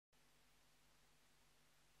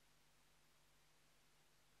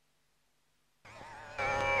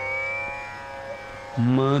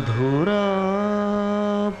मधुरापुरनायिके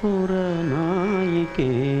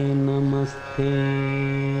नमस्ते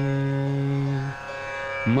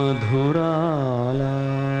मधुरालापि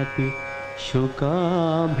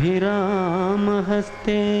शुकाभिरामहस्ते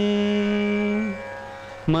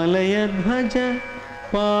मलयध्वज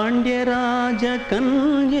पाण्ड्यराजकन्ये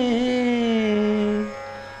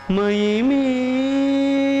मयि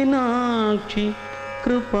मीनाक्षि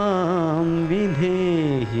कृपां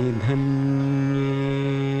विधेहि धन्ये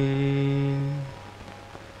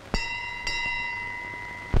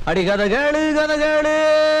अडि गदगेळु गदगेळु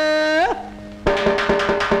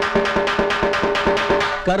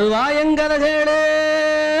करुवायं गदगेळु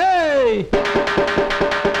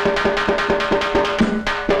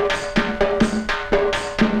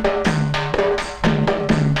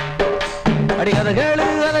अडि गदगेळु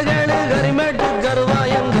गदगेळु करिमेडु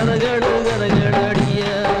करुवायं गदगेळु गदगेळु अडिय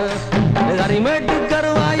करिमेडु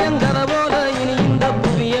करुवायं गदबोल इनि इंद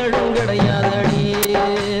पुवियळुम किडैयादडी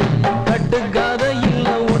कट्टुकाद इल्ल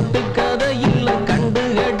ओट्टुकाद इल्ल कंडु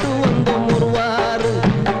केट्टु वंदु मुरुवार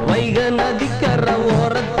वैग नदिकर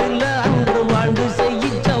ओरत्तिल अंदु वाळ्ंदु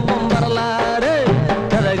सेयिच्चवम वरलारे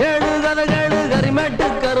गदगेळु गदगेळु करिमेडु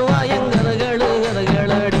करुवायं गदगेळु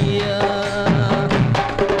गदगेळु अडिय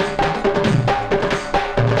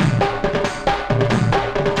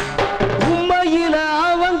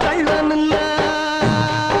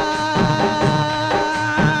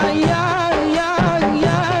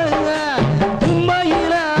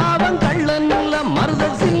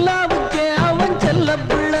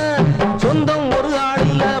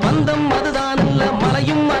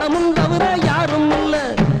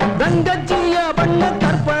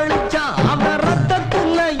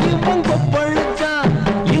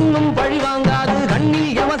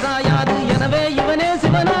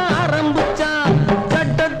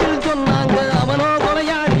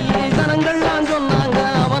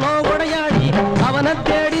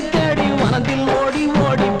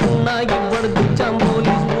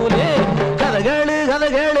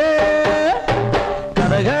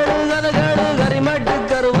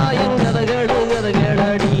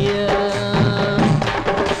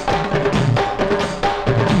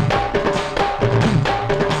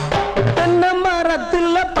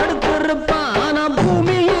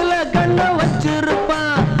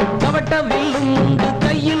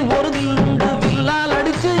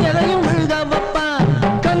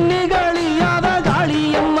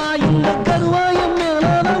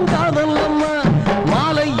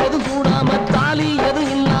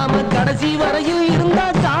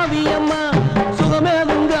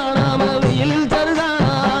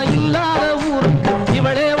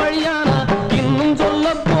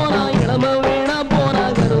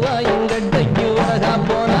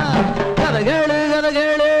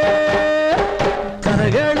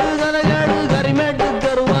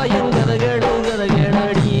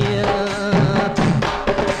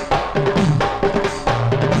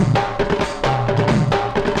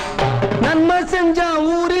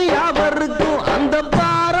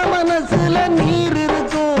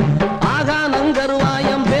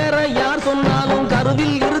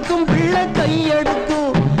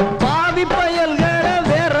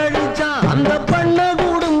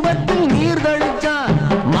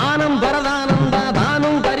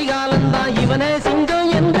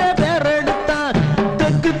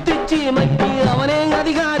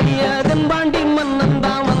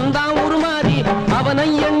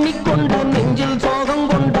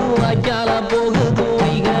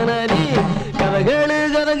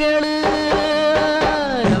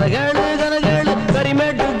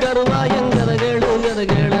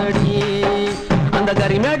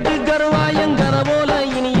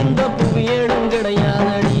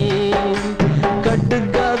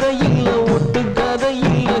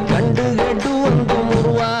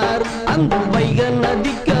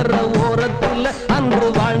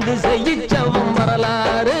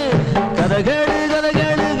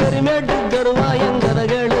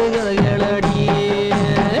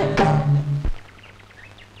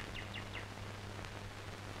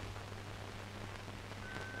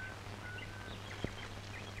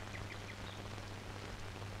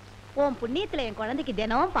உன் புண்ணியத்துல என் குழந்தைக்கு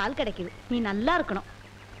தினமும் பால் கிடைக்குது. நீ நல்லா இருக்கணும்.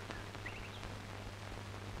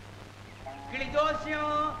 கிளி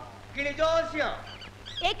ஜோசியம், கிளி ஜோசியம்.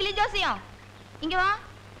 ஏய் கிளி ஜோசியம், இங்க வா.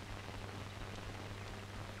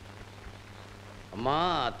 அம்மா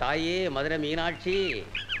தாயே மதுரை மீனாட்சி.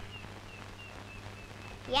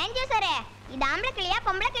 ஏன் ஜோசரே, இது ஆம்பளை கிளியா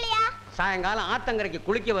பொம்பளை கிளியா? சாயங்காலம் ஆத்தங்கரைக்கு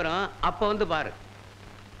குளிக்க வரும், அப்ப வந்து பாரு.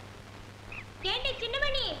 கேண்டி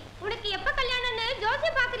சின்னமணி, உனக்கு எப்ப கல்யாணம்னு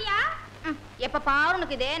ஜோசியம் பாக்குறியா? எப்ப பாரு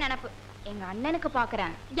உனக்கு இதே நினைப்பு. எங்க அண்ணனுக்கு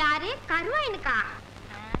பாக்குறேன். யாரு? கருவாயனுக்கா?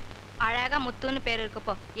 அழகா முத்துன்னு பேர்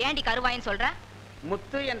இருக்குப்போ ஏண்டி கருவாயின்னு சொல்ற?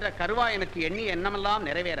 முத்து என்ற கருவாயனுக்கு எண்ணி எண்ணமெல்லாம்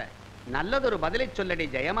நிறைவேற நல்லதொரு பதிலை சொல்லடி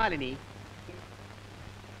ஜெயமாலினி.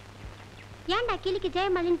 ஏன்டா கிளிக்கு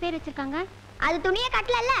ஜெயமாலின்னு பேர் வச்சிருக்காங்க? அது துணியை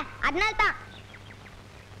கட்டலல்ல, அதனால தான்.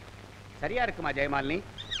 சரியா இருக்குமா ஜெயமாலினி?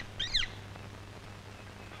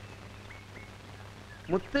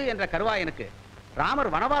 முத்து என்ற கருவாயனுக்கு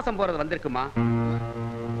ராமர் வனவாசம் போறது வந்திருக்குமா?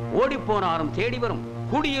 ஓடி போனாரும் தேடி வரும்,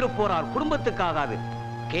 குடியிருப்போரால் குடும்பத்துக்காகாது,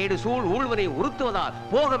 கேடு சூழ் ஊழ்வதை உறுத்துவதால்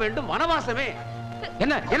போக வேண்டும் வனவாசமே.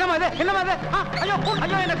 என்ன என்னமா இது? என்னமா இது? ஐயோ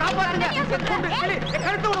ஐயோ, என்ன காப்பாத்துங்க.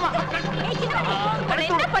 கழுத்து விடுமா.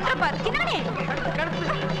 என்ன பண்ற பாரு சின்னனே.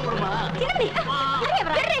 சின்னனே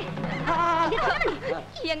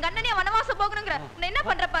எங்க அண்ணனே வனவாசம் போகணுங்கற உன்னை என்ன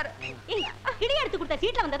பண்ற பாரு. கிடி எடுத்து கொடுத்த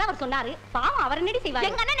சீட்ல வந்ததா அவர் சொன்னாரு. பாவம் அவர் என்னடி செய்வாரு?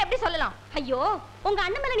 எங்க அண்ணன் எப்படி சொல்லலாம்? ஐயோ, உங்க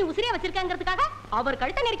அண்ணன் மேல நீ உசிரியா வச்சிருக்கங்கிறதுக்காக அவர்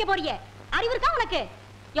கழுத்தை நெரிக்க போறியே. அறிவு இருக்கா உனக்கு?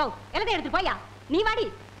 யோ, எல்லாத்தையும் எடுத்து போயா. நீ வாடி.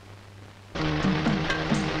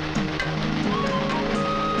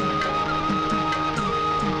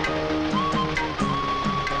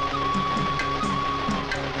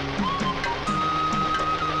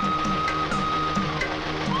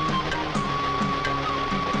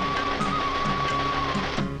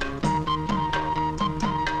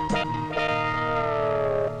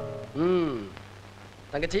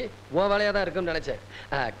 தங்கச்சி, உன் வேலையா தான் இருக்குன்னு நினைச்சேன்.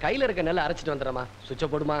 கையில இருக்க நெல்லை அரைச்சிட்டு வந்துடுறமா. சுவிட்ச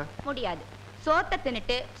போடுமா. முடியாது. சோத்த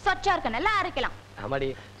தின்னுட்டு சொச்சா இருக்க நல்லா அரைக்கலாம். ஆமாடி,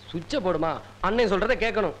 சுவிட்ச போடுமா. அண்ணன் சொல்றத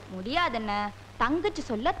கேட்கணும். முடியாதுன்னு தங்கச்சி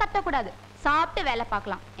சொல்ல தட்டக்கூடாது. சாப்பிட்டு வேலை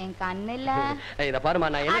பார்க்கலாம். என் கண்ணு இல்ல. இத பாருமா,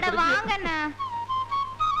 நான் என்ன வாங்கண்ணா.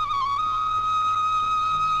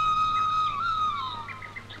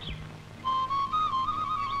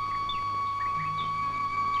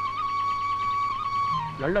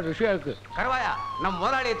 நல்ல விஷயம் இருக்கு. கருவாயா, நம்ம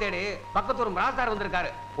முதலாளியை தேடி பக்கத்து ஒரு ராசார் வந்திருக்காரு.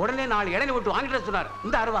 உடனே 4 இளநீ விட்டு வாங்கிட்டு சொன்னார்.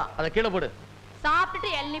 இந்த அருவா அதை கீழே போடு. சாப்பிட்டுட்டு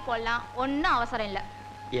எள்ளி போடலாம், ஒன்னும் அவசரம் இல்ல.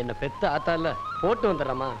 என்ன பெத்த ஆத்தா இல்ல, போட்டு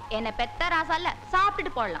வந்துடுறமா. என்ன பெத்த ராசா இல்ல,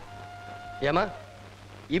 சாப்பிட்டுட்டு போடலாம். ஏமா,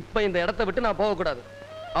 இப்ப இந்த இடத்தை விட்டு நான் போக கூடாது,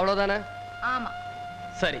 அவ்வளவுதானே? ஆமா.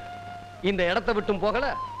 சரி, இந்த இடத்தை விட்டும்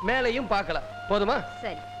போகல, மேலையும் பார்க்கல, போதுமா?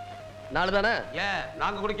 சரி. நாலு தானே? ஏன்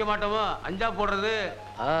நாங்க குடிக்க மாட்டோமோ? அஞ்சா போடுறது.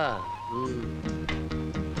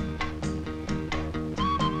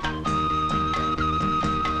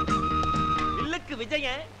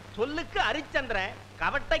 விஜயன், சொல்லுக்கு ஹரிச்சந்திரன்,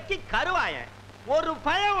 கவட்டைக்கு கருவாயன். ஒரு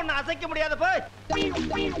பயம் ஒண்ணு அசைக்க முடியாத போய்.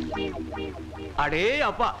 அடே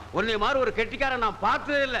அப்பா, உன்னை மாதிரி ஒரு கெட்டிக்காரன் நான்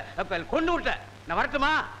பார்த்ததே இல்ல. அப்ப கொண்டு விட்டேன். நான்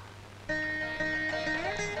வரட்டுமா?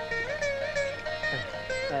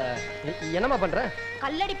 என்னமா பண்ற?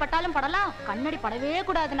 கல்லடி பட்டாலும் படலாம், கண்ணடி படவே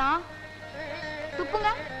கூடாதுனா.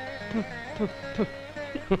 துப்புங்க.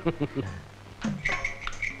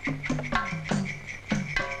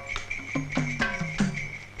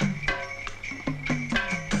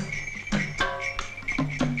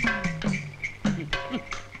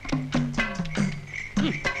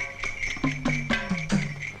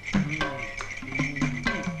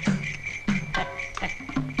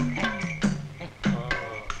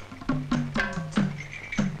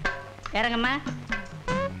 இறங்கம்மா.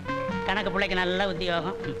 கணக்கு பிள்ளைக்கு நல்ல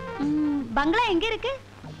உத்தியோகம். பங்களா எங்க இருக்கு?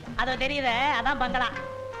 அதோ தெரியுதே, அதான் பங்களா.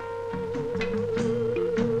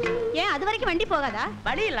 ஏன் அது வரைக்கும் வண்டி போகாதா?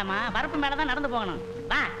 வழி இல்லம்மா, வரப்பு மேலதான் நடந்து போகணும்.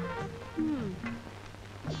 வா.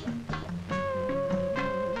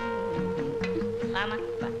 ஆமா,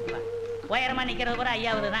 உயரமா நிக்கிறது கூட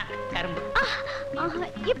ஐயாவது தான். கரும்பு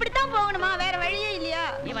இப்படித்தான் போகணுமா? வேற வழியே இல்லையா?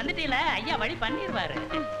 நீ வந்துட்டீல, ஐயா வழி பண்ணிடுவாரு.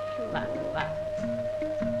 வா வா.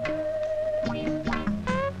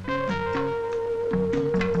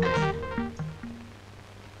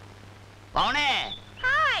 பவுனே,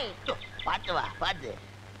 ஹாய். பாத்து வா, பாத்து.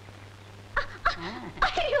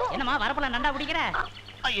 என்னம்மா வரப்புல நண்டா பிடிக்கிற?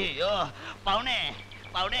 ஐயோ பவுனே,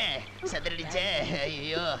 பவுனே செதறிடுச்சே.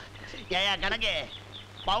 ஐயோ ஏயா கணக்கு,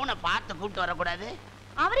 பவுனை பார்த்து கூப்பிட்டு வரக்கூடாது?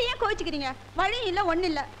 அவரை ஏன் கோச்சுக்கிறீங்க? வழி இல்ல, ஒண்ணு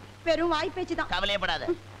இல்ல, வெறும் வாய் பேச்சு தான். கவலையப்படாத,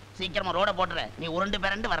 சீக்கிரமா ரோட போட்டுற. நீ உருண்டு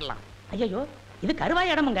பிறண்டு வரலாம். ஐயோ, இது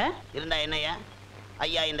கருவாய் இடமுங்க. இருந்தா என்னையா,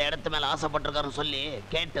 ஐயா இந்த இடத்து மேல ஆசைப்பட்டிருக்காருன்னு சொல்லி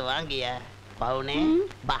கேட்டு வாங்கிய. பவுனே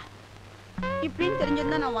பா. இப்படின்னு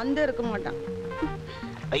தெரிஞ்சிருந்தா நான் வந்து இருக்க மாட்டேன்.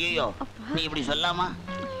 ஐயோ, நீ இப்படி சொல்லாமா?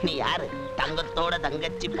 நீ யாரு? தங்கத்தோட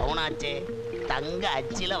தங்கச்சி பவுனாச்சே. தங்க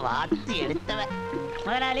அச்சில வாத்தி எடுத்தவ.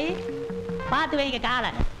 முதலாளி பார்த்து வைங்க கால.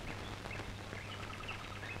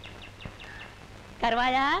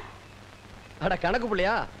 கருவாயா. அட கணக்கு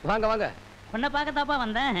பிள்ளையா, வாங்க வாங்க. உன்னை பார்க்கத்தாப்பா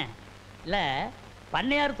வந்தேன். இல்ல,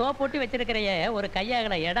 பண்ணையார் தோப்போட்டு வச்சிருக்கிறைய ஒரு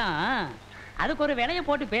கையாகல இடம், அதுக்கு ஒரு விலையை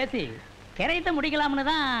போட்டு பேசி கிரையத்தை முடிக்கலாம்னு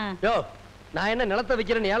தான். யோ, நான் என்ன நிலத்தை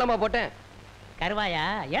விக்கிறேன்னு ஏலமா போட்டேன்? கருவாயா,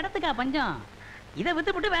 இடத்துக்கா பஞ்சம்? இதை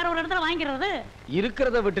வித்துப்பட்டு வேற ஒரு இடத்துல வாங்கிக்கிறது.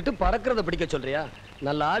 இருக்கிறத விட்டுட்டு பறக்கிறத பிடிக்க சொல்றியா?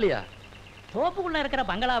 நல்ல ஆளியா? தோப்புக்குள்ள இருக்கிற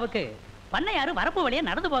பங்களாவுக்கு பண்ணையாரு வரப்பு வழியா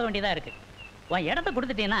நடந்து போக வேண்டியதா இருக்கு. உன் இடத்த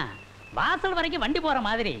கொடுத்துட்டீங்கன்னா வாசல் வரைக்கும் வண்டி போற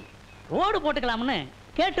மாதிரி ரோடு போட்டுக்கலாம்னு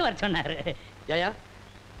கேட்டு வர சொன்னாரு. ஏயா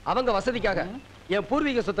அவங்க வசதிக்காக என்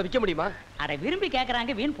பூர்வீக சொத்தை விற்க முடியுமா? அட விரும்பி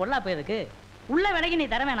கேட்கறாங்க, வீண் பொல்லா போயதுக்கு. உள்ள விலைக்கு நீ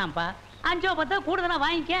தர வேணாம்ப்பா, 5-10 கூடுதலா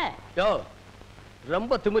வாங்கிக்க. யோ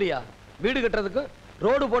ரொம்ப திமிரியா? வீடு கட்டுறதுக்கும்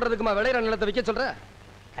ரோடு போடுறதுக்குமா விளையிற நிலத்தை விற்க சொல்ற?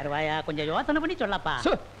 கருவாயா கொஞ்சம் யோசனை பண்ணி சொல்லப்பா.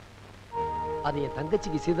 அது என்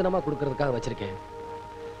தங்கச்சிக்கு சீதனமா கொடுக்கறதுக்காக வச்சிருக்கேன்.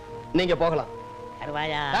 நீங்க போகலாம்.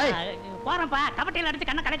 கருவாயா போறேன்ப்பா, கபட்டையில் அடிச்சு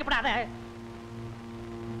கண்ணை கலைக்கப்படாத.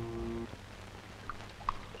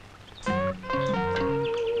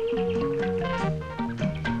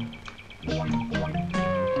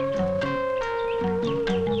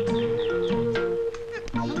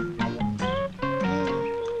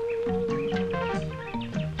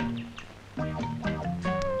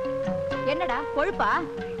 என்னடா கொழுப்பா?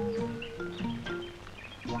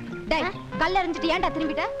 டேய் கல்ல எறிஞ்சிட்டு ஏன்டா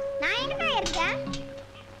திரும்பிட்ட? நான் எங்கடா இருக்கேன்?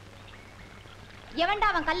 எவன்டா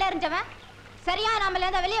அவன் கல்ல எறிஞ்சவன்? சரியா நாமல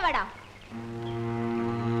இருந்து வெளியே வாடா.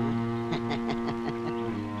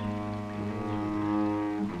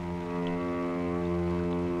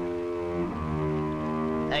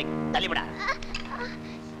 தள்ளிவிடா.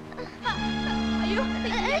 ஐயோ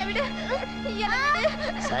விடு.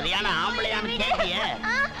 சரியான ஆம்பளையான்னு கேட்டிய?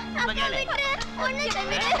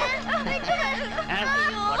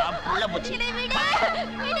 புள்ள பூச்சி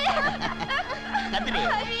கத்துடி,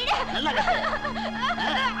 நல்லா கத்து.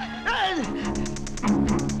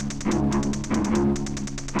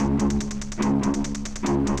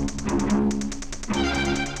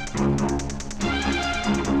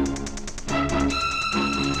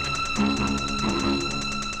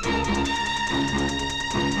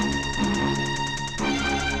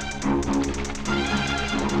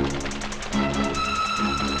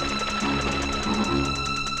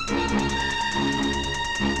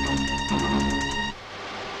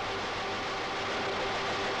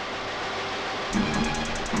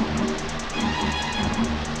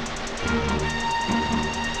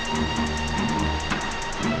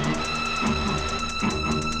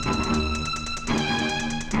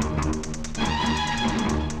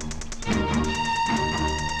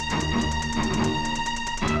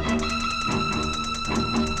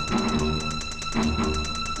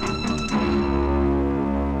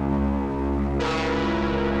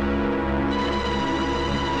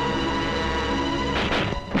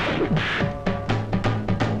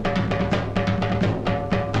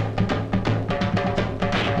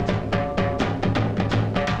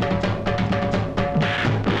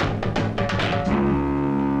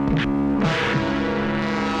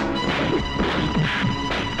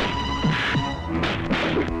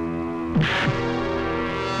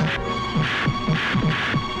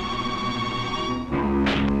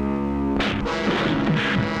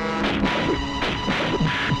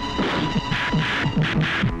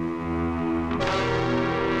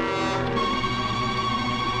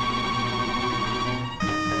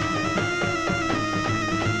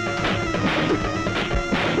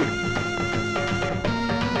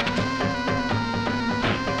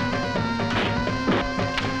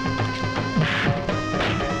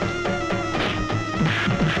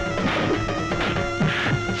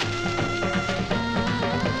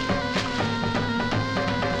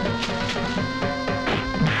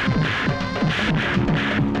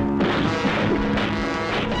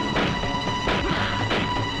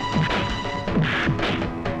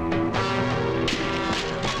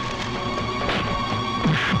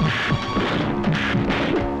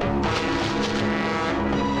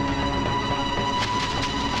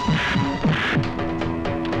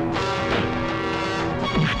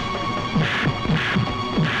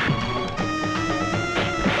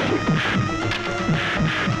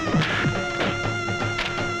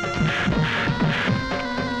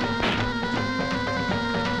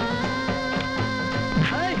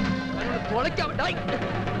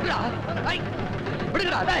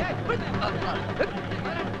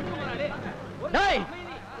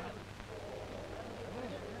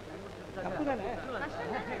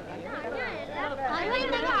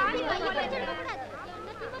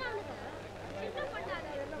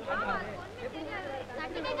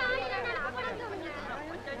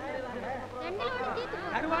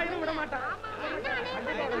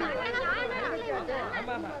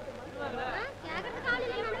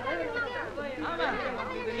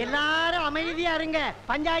 எல்லாரும் அமைதியா இருங்க,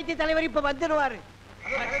 பஞ்சாயத்து தலைவர் இப்ப வந்துருவாரு.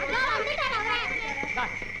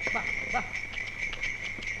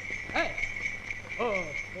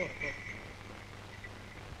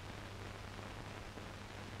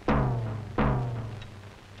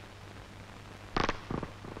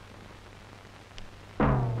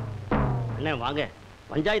 அண்ணே வாங்க,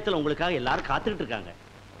 பஞ்சாயத்துல உங்களுக்காக எல்லாரும் காத்துக்கிட்டு இருக்காங்க.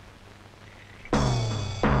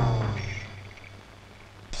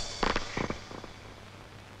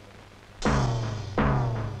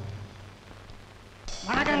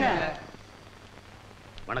 வணக்கங்க.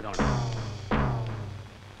 வணக்கம்.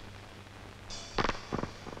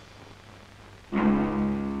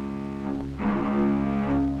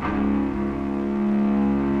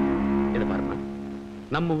 இது பாருமா,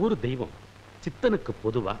 நம்ம ஊர் தெய்வம் சித்தனுக்கு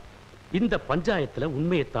பொதுவா இந்த பஞ்சாயத்துல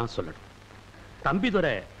உண்மையைத்தான் சொல்லணும்.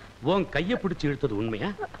 தம்பிதுரை உன் கைய பிடிச்சு இழுத்தது உண்மையா?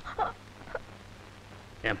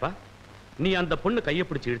 ஏன்பா, நீ அந்த பொண்ணு கைய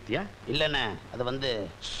பிடிச்சு இழுத்தியா? இல்லண்ணே, அது வந்து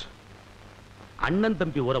அண்ணன்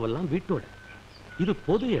தம்பி உறவெல்லாம் வீட்டோட, இது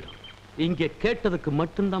பொது இடம். இங்க கேட்டதுக்கு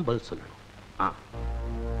மட்டும்தான் பதில் சொல்லணும்.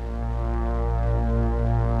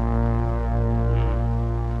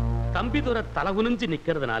 தம்பிதுரை தலை குனிஞ்சு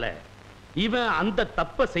நிக்கிறதுனால இவன் அந்த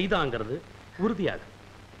தப்ப செய்தாங்கிறது உறுதியாகும்.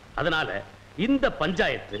 அதனால இந்த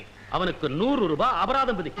பஞ்சாயத்து அவனுக்கு 100 ரூபாய்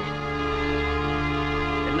அபராதம் விதிக்கும்.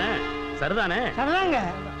 என்ன சரிதானே? சரிதாங்க.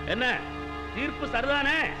 என்ன தீர்ப்பு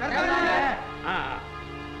சரிதானே?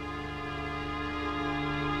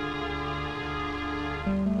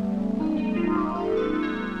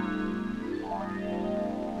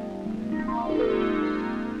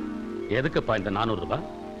 எதுக்குப்பா இந்த 400 ரூபாய்?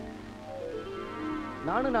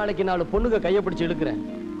 நானும் நாளைக்கு 4 பொண்ணுங்க கையை பிடிச்சு இழுக்கிறேன்.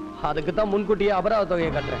 அதுக்கு தான் முன்கூட்டியே அபராத தொகையை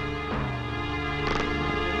கட்டுறேன்.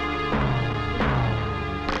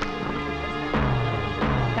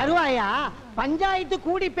 கருவாயா, பஞ்சாயத்து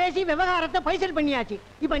கூடி பேசி விவகாரத்தை பைசல் பண்ணியாச்சு.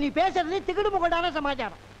 இப்ப நீ பேசுறது திகுடு முகடான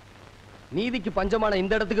சமாச்சாரம். நீதிக்கு பஞ்சமான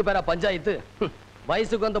இந்த இடத்துக்கு பேரா பஞ்சாயத்து?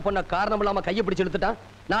 வயசுக்கு வந்த பொண்ண காரணம் இல்லாம கையை பிடிச்சு இழுத்துட்டான்.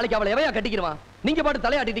 நாளைக்கு அவளை எவையா கட்டிக்கிடுவான்? நீங்க பாட்டு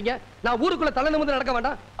தலையாட்டிட்டீங்க. நான் ஊருக்குள்ள தலை நிமிர்ந்து நடக்க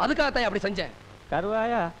வேண்டாம், அதுக்காகத்தான் அப்படி செஞ்சேன்.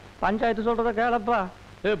 கருவாயா, பஞ்சாயத்து சொல்றத கேளப்பா.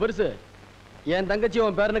 பெருசு, என் தங்கச்சி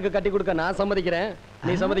உன் பேரனுக்கு கட்டி கொடுக்க நான் சம்மதிக்கிறேன்.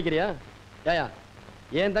 நீ சம்மதிக்கிறியா? ஏயா,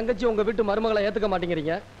 என் தங்கச்சி உங்க வீட்டு மருமகளை ஏத்துக்க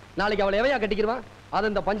மாட்டேங்கிறீங்க. நாளைக்கு அவளை எவையா கட்டிக்கிடுவான்?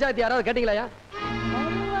 அது இந்த பஞ்சாயத்து யாராவது கேட்டீங்களா?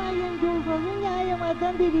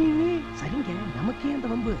 சரிங்க, நமக்கே அந்த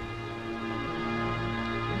வம்பு.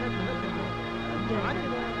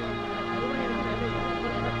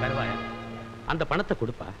 கருவாயா, அந்த பணத்தை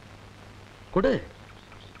கொடுப்பா, கொடு.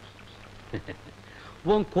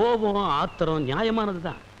 உன் கோபம் ஆத்திரம்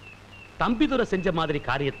நியாயமானதுதான். தம்பிதுரை செஞ்ச மாதிரி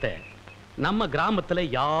காரியத்தை நம்ம கிராமத்துல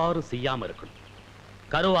யாரும் செய்யாம இருக்கணும்.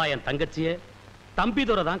 கருவாயன் தங்கச்சிய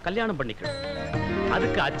தம்பிதுரை தான் கல்யாணம் பண்ணிக்கணும்.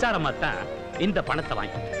 அதுக்கு அச்சாரமா தான் இந்த பணத்தை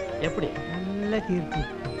வாங்கி. எப்படி? நல்ல தீர்ப்பு.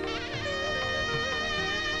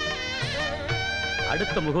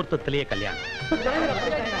 அடுத்த முகூர்த்தத்திலேயே கல்யாணம்.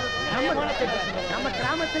 நம்ம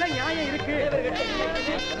கிராமத்துல நியாயம் இருக்கு.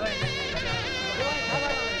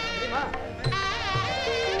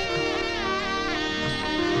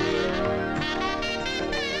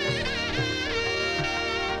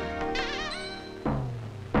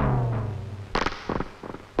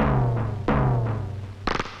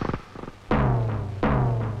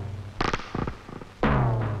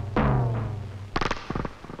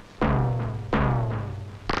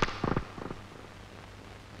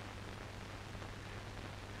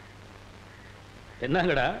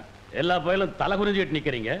 என்னங்கடா எல்லா பயிலும் தலை குறிஞ்சிட்டு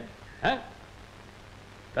நிக்கிறீங்க?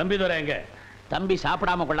 தம்பிதுரை எங்க? தம்பி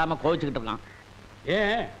சாப்பிடாம கொள்ளாம கோவிச்சுக்கிட்டு இருக்கான்.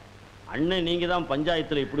 ஏன் அண்ணன், நீங்க தான்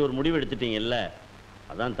பஞ்சாயத்துல இப்படி ஒரு முடிவு எடுத்துட்டீங்கல்ல,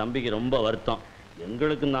 அதான் தம்பிக்கு ரொம்ப வருத்தம்.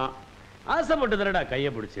 எங்களுக்கு தான் ஆசைப்பட்டு தரடா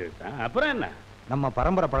கையை பிடிச்சி இழுத்தான். அப்புறம் என்ன? நம்ம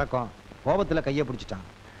பரம்பரை பழக்கம். கோபத்துல கையை பிடிச்சிட்டான்.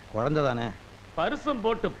 குழந்தை தானே. பரிசம்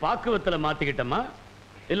போட்டு பாக்குவத்துல மாத்திக்கிட்டோமா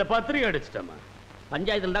இல்ல பத்திரிகை அடிச்சிட்டோமா?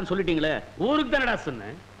 பஞ்சாயத்துல தான் சொல்லிட்டீங்களே. ஊருக்கு தானடா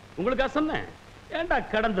சொன்னேன், உங்களுக்கா சொன்னேன்? ஏண்டா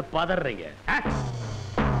கடந்து பதறீங்க?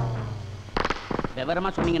 விவரமா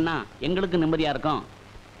சொன்னீங்கன்னா எங்களுக்கு நிம்மதியா இருக்கும்,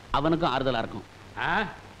 அவனுக்கும் ஆறுதலா இருக்கும்.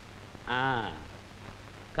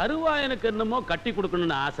 கருவாயனுக்கு என்னமோ கட்டி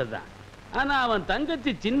கொடுக்கணும்னு ஆசைதான். ஆனா அவன்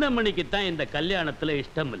தங்கச்சி சின்னமணிக்கு தான் இந்த கல்யாணத்துல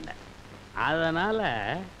இஷ்டம் இல்லை. அதனால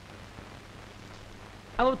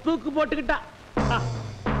அவ தூக்கு போட்டுக்கிட்டா.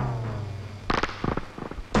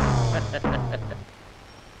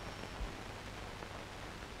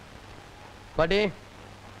 பாட்டி,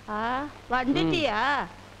 வந்துட்டியா?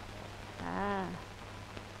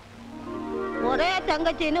 ஒரே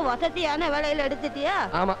தங்கச்சின்னு வசதியான வேலையில எடுத்துட்டியா?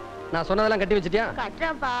 ஆமா, நான் சொன்னதெல்லாம் கட்டி வச்சிட்டியா?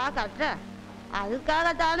 கட்டுறப்பா, கட்டுறேன்.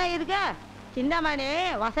 அதுக்காகத்தானே இருக்க. சின்னமணி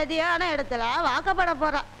வசதியான இடத்துல வாக்கப்பட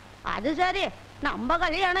போறா. அது சரி, நம்ம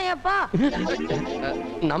கல்யாணம் எப்போ?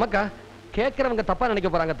 நமக்கா? கேட்கறவங்க தப்பா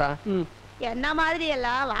நினைக்க போறாங்கத்தா. என்ன மாதிரி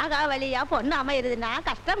எல்லாம் வாகா வழியா பொண்ணு அமையுதுன்னா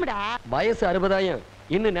கஷ்டம்டா. வயசு 60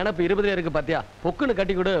 இன்னும் நினைப்பு 20 இருக்கு. பாத்தியா, பொக்குன்னு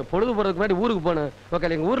கட்டி கொடு. பொழுது போறதுக்கு முன்னாடி ஊருக்கு போகணும். ஓகே,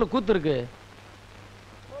 எங்க ஊர்ல கூத்து இருக்கு.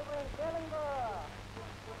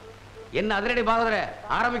 என்ன அதிரடி பாகவதரே,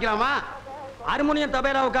 ஆரம்பிக்கலாமா? ஹார்மோனியம்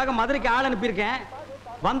தபேலாவுக்காக மதுரைக்கு ஆள் அனுப்பியிருக்கேன்.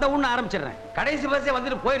 வந்த உடனே ஆரம்பிச்சிடுறேன். கடைசி பஸ்ஸே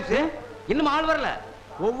வந்துட்டு போயிருச்சு, இன்னும் ஆள் வரல.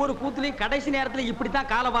 ஒவ்வொரு கூத்துலையும் கடைசி நேரத்துல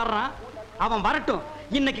இப்படித்தான் காலை வாடுறான். அவன் வரட்டும்,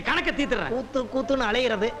 இன்னைக்கு கணக்கை தீத்துறேன். கூத்துன்னு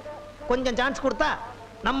அலையிறது, கொஞ்சம் சான்ஸ் கொடுத்தா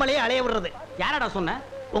நம்மளே அலைய விடுறது. யாரடா சொன்ன?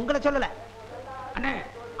 உங்களை சொல்லல அண்ணே.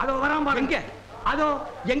 அதோ வராம பாருங்க. எங்க? அதோ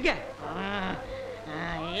எங்க?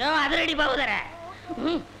 ஐயோ அதிரடி பகுதர,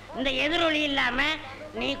 இந்த எதிரொலி இல்லாம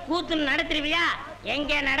நீ கூத்து நடத்துருவியா?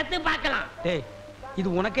 எங்க நடத்து பார்க்கலாம். டேய், இது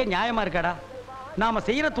உனக்கே நியாயமா இருக்காடா? நாம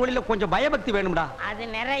செய்யற தொழில கொஞ்சம் பயபக்தி வேணும்டா. அது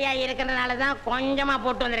நிறைய இருக்கிறதுனால தான் கொஞ்சமா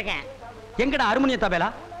போட்டு வந்திருக்கேன். எங்கடா ஹார்மோனிய தபேலா?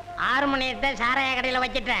 ஹார்மோனியத்தை சாராய கடையில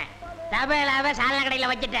வச்சிட்டேன், தபேலாவை சாராய கடையில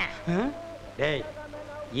வச்சிட்டேன். டேய்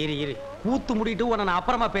இரு, கூத்து முடிட்டு உன்னை நான்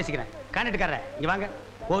அப்புறமா பேசிக்கிறேன். காண்டிட்டுக்கார இங்க வாங்க.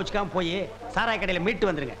 கோச்சுக்காம போய் சாராய கடையில மீட்டு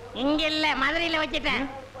வந்துருங்க. இங்க இல்ல, மதுரையில வச்சிட்டேன்.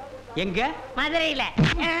 எங்க? மதுரையில.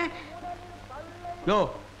 யோ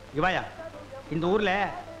இவாயா, இந்த ஊர்ல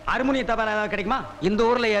ஹார்மோனிய தபேலா ஏதாவது கிடைக்குமா? இந்த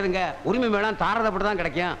ஊர்ல ஏதுங்க உரிமை வேணாம், தாரதப்பட்டு தான்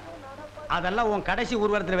கிடைக்கும். அதெல்லாம் உன் கடைசி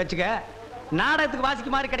ஊர்வலத்துல வச்சுக்க. நாடகத்துக்கு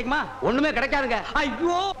வாசிக்கு மாதிரி கிடைக்குமா? ஒண்ணுமே கிடைக்காதுங்க.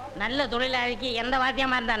 ஐயோ, நல்ல தொழிலாளிக்கு எந்த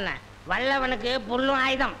வாத்தியமா இருந்தா வல்லவனுக்கு புல்லும்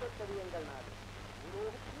ஆயுதம்.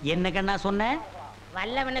 என்ன கண்ணா சொன்ன?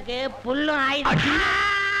 வல்லவனுக்கு புல்லும் ஆயுதம்.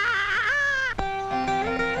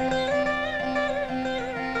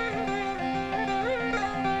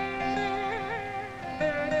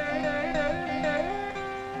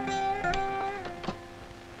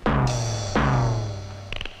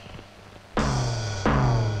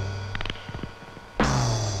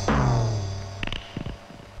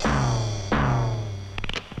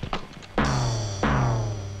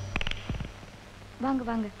 வாங்க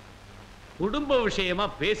வாங்க. குடும்ப விஷயமா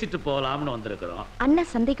பேசிட்டு போலாம்னு வந்திருக்கிறோம். அண்ணா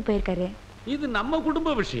சந்தைக்கு போயிருக்காரு. இது நம்ம குடும்ப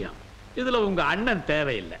விஷயம், இதுல உங்க அண்ணன்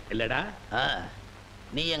தேவையில்லை இல்லடா?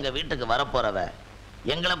 நீ எங்க வீட்டுக்கு வரப்போறவ,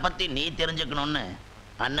 எங்களை பத்தி நீ தெரிஞ்சுக்கணும்னு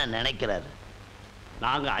அண்ணன் நினைக்கிறாரு.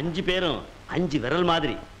 நாங்க 5 பேரும் 5 விரல்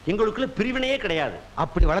மாதிரி, எங்களுக்குள்ள பிரிவினையே கிடையாது.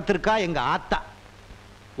 அப்படி வளர்த்திருக்கா எங்க ஆத்தா.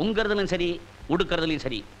 உங்கிறதுலும் சரி, உடுக்கிறதுலையும்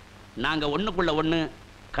சரி, நாங்க ஒண்ணுக்குள்ள ஒண்ணு,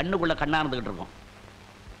 கண்ணுக்குள்ள கண்ணா இருந்துகிட்டு இருக்கோம்.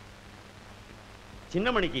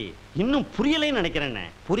 சின்னமணிக்கு இன்னும் புரியலைன்னு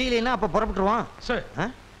நினைக்கிறேன். புரியலைன்னா அப்ப புறப்பட்டுருவான். சரி.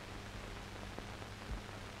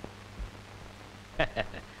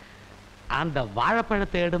 அந்த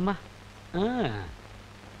வாழைப்பழத்தை எடுமா.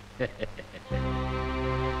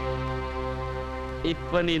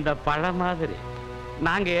 இப்ப நீ இந்த பழம் மாதிரி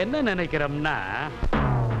நாங்க என்ன நினைக்கிறோம்னா,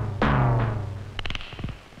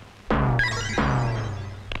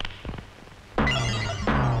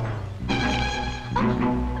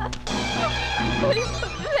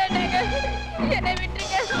 என்னை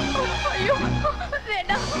விட்டுருங்க. ஐயோ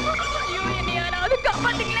வேண்டாம். ஐயோ என்னை யாராவது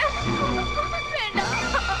காப்பாத்துங்களேன். வேண்டாம்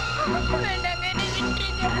வேண்டாங்க, என்னை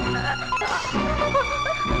விட்டுருங்க.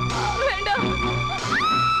 வேண்டாம்.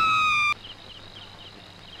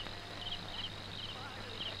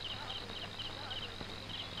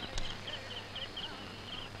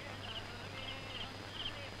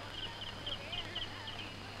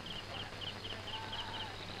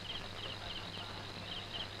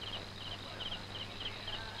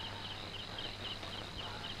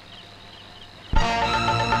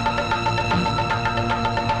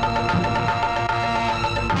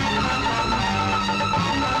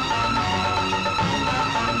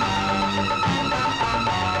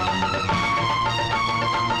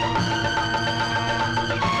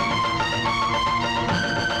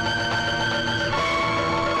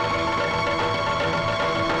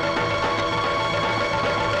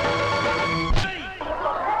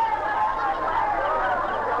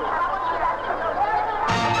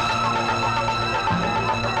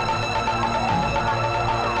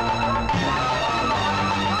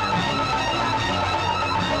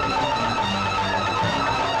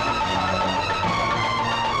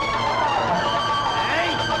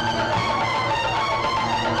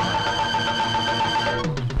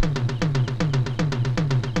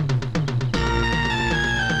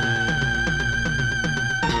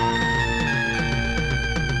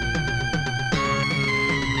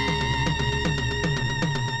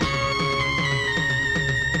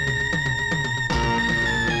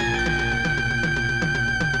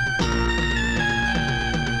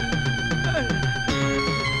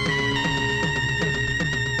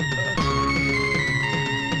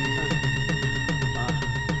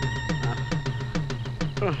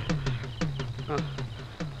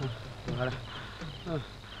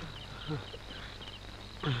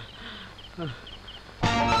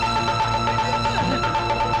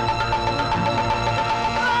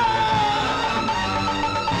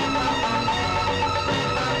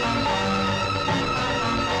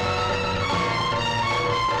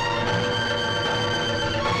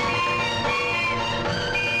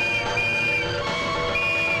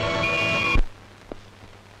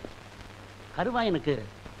 கருவாயனுக்கு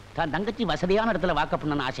தான் தங்கச்சி வசதியான இடத்துல வாக்கப்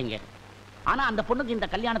பண்ணணும்னு ஆசைங்க. ஆனா அந்த பொண்ணுக்கு இந்த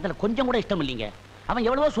கல்யாணத்துல கொஞ்சம் கூட இஷ்டம் இல்லைங்க. அவன்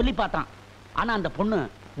எவ்வளவோ சொல்லி பார்த்தான். ஆனா அந்த பொண்ணு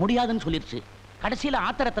முடியாதுன்னு சொல்லிருச்சு. கடைசியில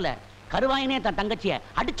ஆத்திரத்துல கருவாயனே தன் தங்கச்சிய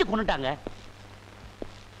அடிச்சு கொண்டுட்டாங்க.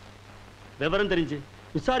 விவரம் தெரிஞ்சு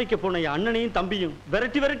விசாரிக்க போன என் அண்ணனையும் தம்பியும்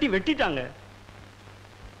விரட்டி வெட்டிட்டாங்க.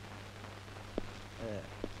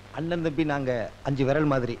 அண்ணன் தம்பி நாங்க 5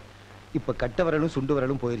 விரல் மாதிரி. இப்ப கட்ட விரலும் சுண்டு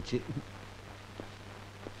விரலும் போயிருச்சு.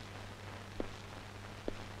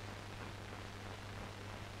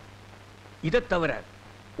 இதை தவிர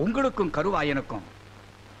உங்களுக்கும் கருவாயனுக்கும்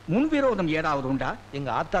முன்விரோதம் ஏதாவது உண்டா? எங்க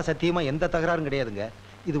ஆத்தா சத்தியமா எந்த தகராறும் கிடையாதுங்க.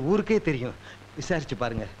 இது ஊருக்கே தெரியும். விசாரிச்சு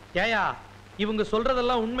பாருங்க. ஏயா இவங்க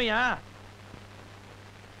சொல்றதெல்லாம் உண்மையா?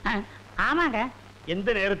 ஆமாங்க. எந்த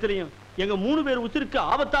நேரத்திலையும் எங்க 3 பேர் உசிருக்கு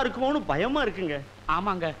ஆபத்தா இருக்குமோன்னு பயமா இருக்குங்க.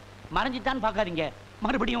 ஆமாங்க. மறைஞ்சிட்டான்னு பார்க்காதீங்க,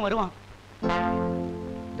 மறுபடியும் வருவான்.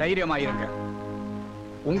 தைரியமாயிருங்க.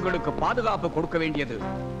 உங்களுக்கு பாதுகாப்பு கொடுக்க வேண்டியது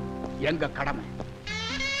எங்க கடமை.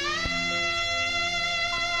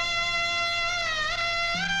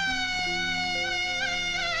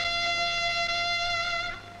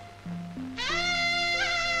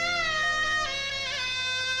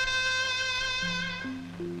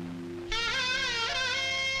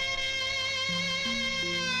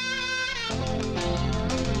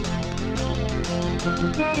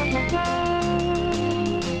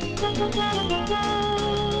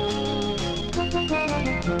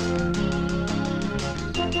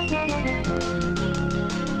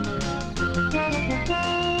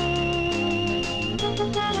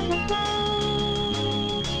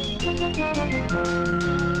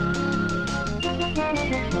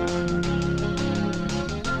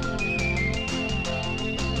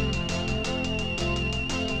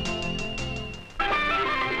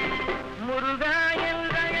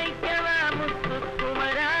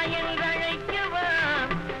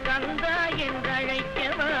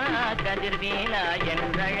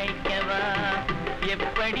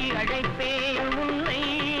 எப்படி அழைப்பேன் உன்னை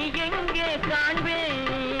எங்கே காண்பேன்?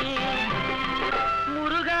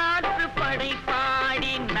 முருகாற்று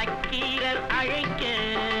படைப்பாடி நக்கீரர் அழைக்க,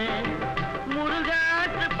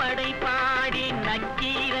 முருகாற்று படைப்பாடி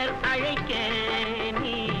நக்கீரர் அழைக்க,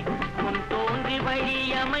 நீ முன் தோன்றி வழி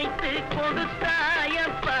அமைத்து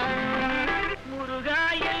கொடுத்தாயப்பா. முருகா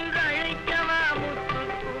என்று அழைக்கவா, முத்து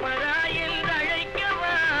குமரா என்று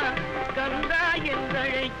அழைக்கவா, கந்தா என்று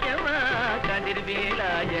அழைக்கவா, கதிர்வேலா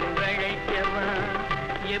என்றழைக்கவா,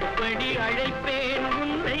 எப்படி அழைப்பேன்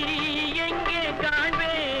உன்னை எங்கே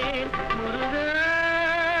காண்பேன் முருகா?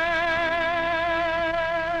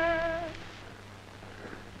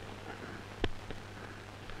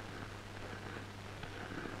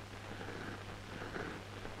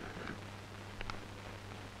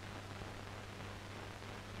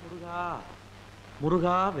 முருகா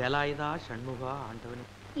முருகா வேலாயுதா ஷண்முகா ஆண்டவனே.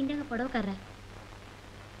 இந்தங்க புடவைக்காரர்.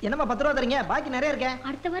 என்னம்மா 10 ரூபா தரீங்க? பாக்கி நிறைய இருக்கேன்.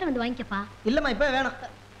 அடுத்த வாரம் வந்து வாங்கிக்கப்பா. இல்லம்மா இப்ப வேணும்.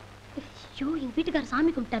 ஐயோ எங்க வீட்டுக்காரர்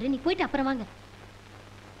சாமி கும்பிட்டாரு, நீ போயிட்டு அப்புறம் வாங்க.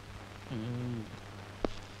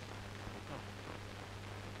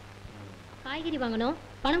 காய்கறி வாங்கணும்,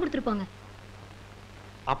 பணம் கொடுத்துட்டு போங்க.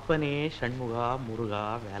 அப்பனே ஷண்முகா முருகா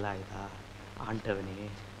வேலாயுதா ஆண்டவனே.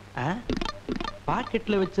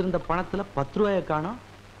 பாக்கெட்ல வச்சிருந்த பணத்துல 10 ரூபாயை காணோம்.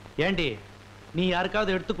 ஏண்டி நீ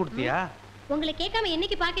யாருக்காவது எடுத்து கொடுத்தியா? உங்களை கேட்காம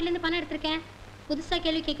என்னைக்கு பாக்கெட்ல இருந்து பணம் எடுத்திருக்கேன்? புதுசா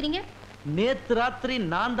கேள்வி கேக்குறீங்க. நேத்து ராத்திரி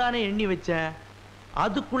நான் தானே எண்ணி வச்சேன்,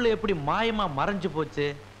 அதுக்குள்ள எப்படி மாயமா மறைஞ்சு போச்சு?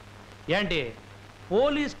 ஏண்டி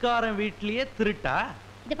போலீஸ்காரன் வீட்லயே திருட்டா?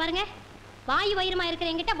 இத பாருங்க, வாயு வயிறுமா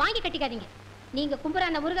இருக்கிற என்கிட்ட வாங்கி கட்டிக்காதீங்க. நீங்க கும்புற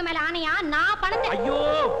அந்த முருக மேல ஆணையா நான் பணம். ஐயோ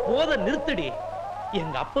போத நிறுத்தடி.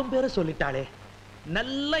 எங்க அப்பன் பேரை சொல்லிட்டாளே,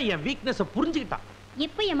 நல்லா என் வீக்னஸ புரிஞ்சுக்கிட்டான்.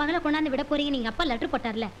 எப்ப என் மகளை கொண்டாந்து விட போறீங்க? நீங்க அப்பா லெட்டர்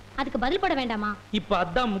போட்டார்ல, அதுக்கு பதில் போட வேண்டாமா? இப்ப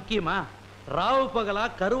அதான் முக்கியமா? ராவு பகலா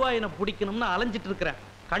கருவாயனை பிடிக்கணும்னு அலைஞ்சிட்டு இருக்கிறேன்.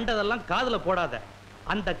 கண்டதெல்லாம் காதுல போடாத.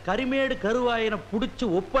 அந்த கரிமேடு கருவாயனை புடிச்சு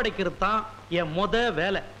ஒப்படைக்கிறது தான் என் முத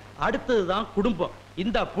வேலை. அடுத்ததுதான் குடும்பம்.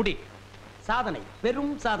 இந்த புடி. சாதனை,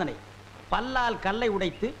 பெரும் சாதனை. பல்லால் கல்லை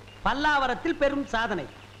உடைத்து பல்லாவரத்தில் பெரும் சாதனை.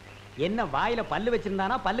 என்ன வாயில பல்லு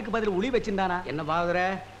வச்சிருந்தானா, பல்லுக்கு பதில் உளி வச்சிருந்தானா? என்ன பாக்குற?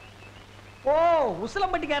 ஓ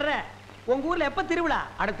உசிலம்பட்டிக்காரர, உங்க ஊர்ல எப்ப திருவிழா?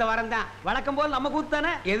 அடுத்த வாரம் தான். வழக்கம் போல் நம்ம கூத்து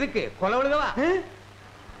தானே. எதுக்கு கொலவழுகவா?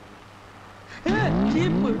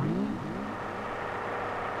 சீப்பு.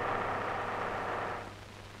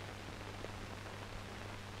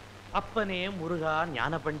 அப்பனே முருகா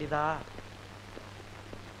ஞான பண்டிதா.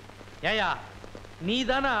 ஏயா நீ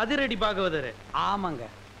தானே அதிரடி பாகவதரு? ஆமாங்க.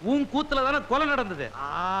 உன் கூத்துல தானே கொலை நடந்தது.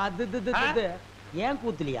 அது ஏன்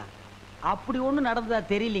கூத்துலியா? அப்படி ஒண்ணு நடந்ததா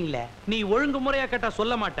தெரியலீங்களே. நீ ஒழுங்கு முறையா கேட்டா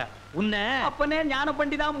சொல்ல மாட்ட. உன்னை அப்பனே ஞான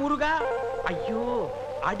பண்டிதா முருகா. ஐயோ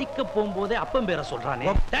அடிக்க போகும்போதே அப்பன் பேரை சொல்றானே.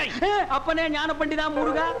 அப்பனே ஞான பண்டிதா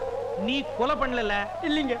முருகா. நீ கொலை பண்ணல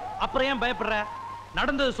இல்லைங்க. அப்புறம் ஏன் பயப்படுற?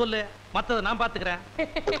 நடந்தது சொல்லு, மத்தத நான் பாத்துக்கிறேன்.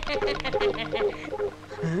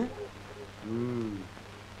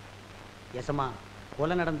 எசமா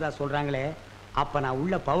கொலை நடந்ததா சொல்றாங்களே, அப்ப நான்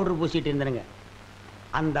உள்ள பவுடர் பூசிட்டு இருந்தேனுங்க.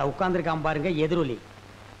 அந்த உட்கார்ந்துருக்கான் பாருங்க எதிரொலி.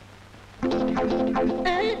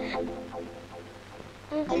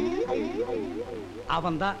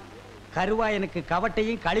 அவன்தான் கருவாயனுக்கு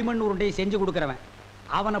கவட்டையும் களிமண் உருண்டையும் செஞ்சு கொடுக்கறவன்.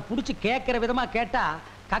 அவனை புடிச்சு கேட்கிற விதமா கேட்டா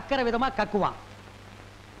கக்கிற விதமா கக்குவான்.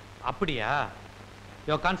 அப்படியா?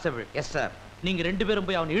 யோ கான்ஸ்டபிள். Yes sir. நீங்க 2 பேரும்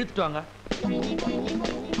போய் அவனை இழுத்துட்டு வாங்க.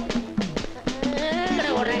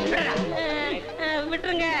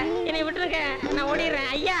 விட்டுருங்க, என்னை விட்டுருங்க, நான் ஓடிடுறேன்.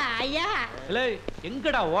 ஐயா ஐயா. இல்லை,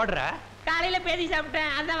 எங்கடா ஓடுற? காலையில பேதி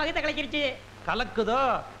சாப்பிட்டேன், அதான் வகத்தை கலக்கிருச்சு. கலக்குதோ?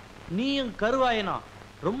 நீயும் கருவாயனும்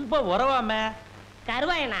ரொம்ப உறவாம.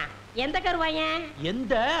 கருவாயனா? எந்த கருவாயன்?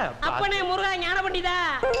 எந்த அப்பனே முருகா ஞான பண்டிதா.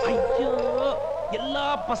 ஐயோ, எல்லா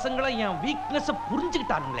பசங்களும் என் வீக்னஸ்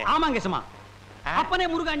புரிஞ்சுக்கிட்டானுங்களே. ஆமாங்க சும்மா. அப்பனே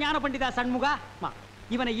முருகா ஞான பண்டிதா சண்முகா.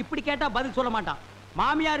 இவனை இப்படி கேட்டா பதில் சொல்ல மாட்டான்.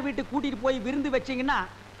 மாமியார் வீட்டுக்கு கூட்டிட்டு போய் விருந்து வச்சீங்கன்னா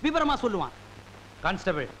விவரமா சொல்லுவான்.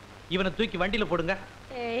 கான்ஸ்டபிள், இவனை தூக்கி வண்டியில போடுங்க.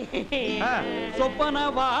 சொப்பன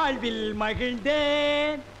வாழ்வில்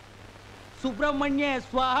மகிழ்ந்தேன் சுப்பிரமணிய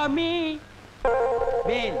சுவாமி.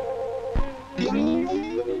 வேல்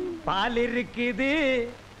பால் இருக்குது,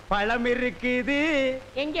 பழம் இருக்குது.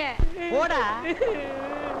 எங்க போடா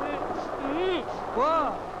போ.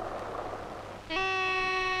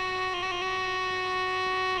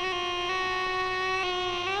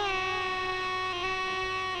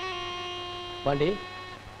 பாண்டி,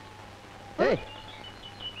 ஏய்,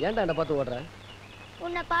 ஏன்டா என்ன பார்த்து ஓடுற?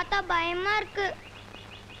 உன்னை பார்த்தா பயமா இருக்கு.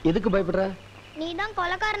 எதுக்கு பயப்படுற? நீ தான்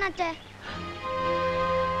கொலைக்காரனாச்சே.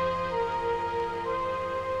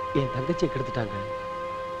 என் தங்கச்சியை கெடுத்துட்டாங்க,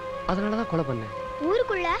 அதனாலதான் கொலை பண்ணேன்.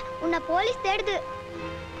 ஊருக்குள்ள உன்னை போலீஸ் தேடுது.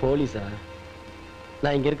 போலீஸா?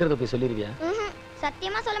 நான் இங்க இருக்கிறத போய் சொல்லிருவியா?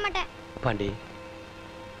 சத்தியமா சொல்ல மாட்டேன். பாண்டி,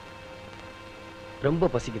 ரொம்ப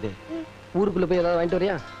பசிக்குது, ஊருக்குள்ள போய் ஏதாவது வாங்கிட்டு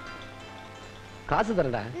வரியா? காசு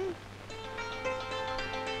தரேன்டா,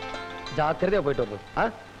 ஜாக்கிரதையா போயிட்டு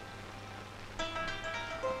வரணும்.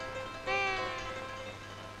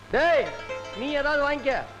 டேய், நீ ஏதாவது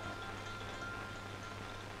வாங்கிக்க.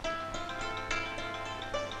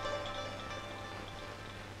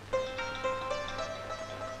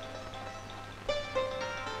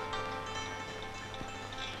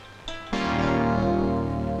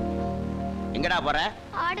 எங்கடா போற?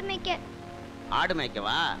 ஆடு மேய்க்க. ஆடு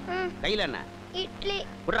மேய்க்கவா? கையில என்ன? இட்லி.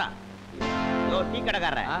 புடுறா. யோ, டீ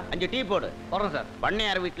கடைக்காரரே, 5 டீ போடு. போறேன் சார்.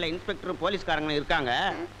 பண்ணையார் வீட்டுல இன்ஸ்பெக்டரும் போலீஸ்காரங்க இருக்காங்க.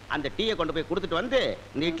 அந்த டீயை கொண்டு போய் கொடுத்துட்டு வந்து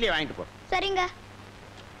இந்த இட்லியை வாங்கிட்டு போ. சரிங்க.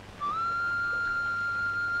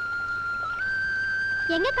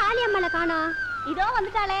 எங்க காளியம்மாள காணோம்? இதோ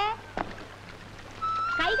வந்துட்டாளே.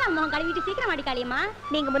 கை கால் முகம் கழுவிட்டு சீக்கிரம் அடி காளியம்மா.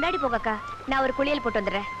 நீங்க முன்னாடி போங்கக்கா, நான் ஒரு குளியல் போட்டு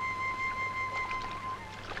வந்துடுறேன்.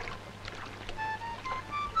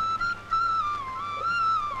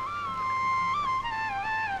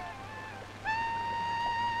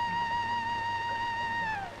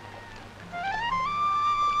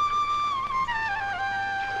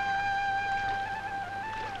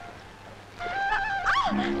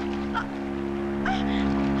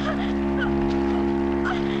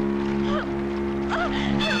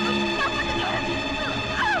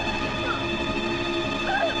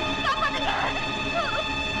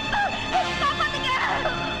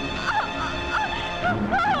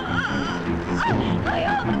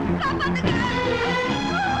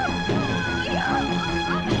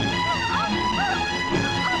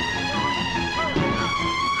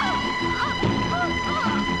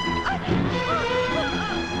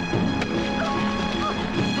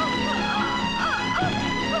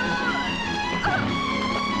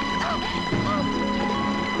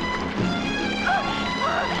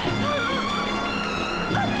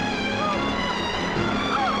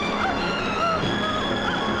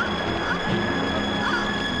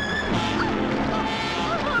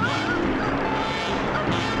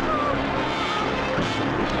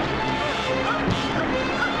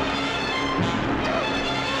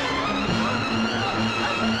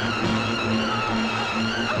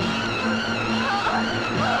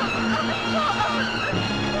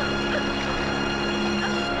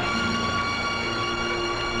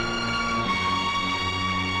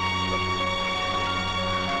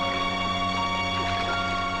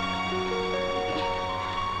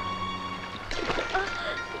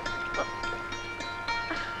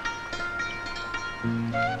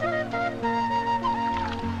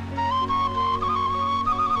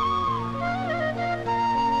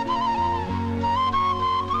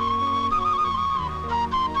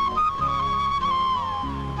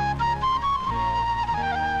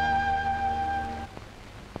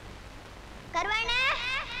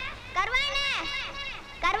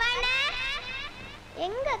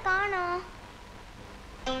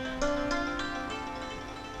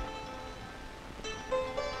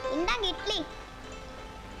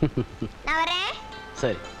 நான் வரேன்.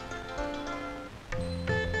 சரி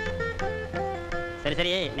சரி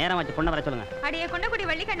சரி நேரம் வச்சு பொண்ணை வர சொல்லுங்க. அடியே கொண்டக்குடி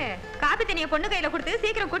வள்ளிக்கண்ணு, காப்பி தண்ணிய பொண்ணு கையில கொடுத்து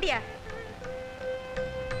சீக்கிரம் கூட்டியா.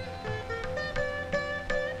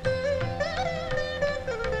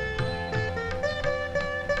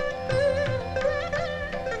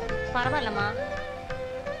 பரவாயில்லம்மா.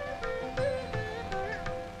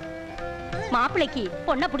 மாப்பிள்ளைக்கு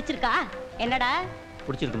பொண்ணை பிடிச்சிருக்கா? என்னடா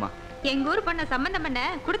பிடிச்சிருக்குமா? எங்க ஊர் பொண்ண சம்பந்தம் பண்ண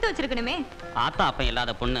கொடுத்து வச்சிருக்கணுமே. ஆத்தா அப்ப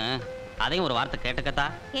இல்லாத பொண்ணு, அதையும் ஒரு வார்த்தை கேட்டுக்கத்தா.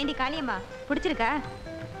 ஏண்டி காளியம்மா, பிடிச்சிருக்கா?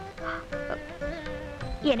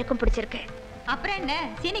 எனக்கும் பிடிச்சிருக்கு. அப்புறம் என்ன,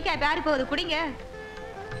 சீனிக்காய் பேரு போகுது, குடிங்க.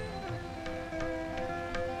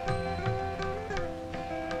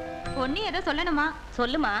 பொண்ணு ஏதோ சொல்லணுமா?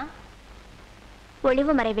 சொல்லுமா.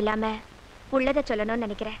 ஒளிவு மறைவில்லாம உள்ளதை சொல்லணும்னு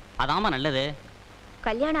நினைக்கிறேன். அதாமா நல்லது.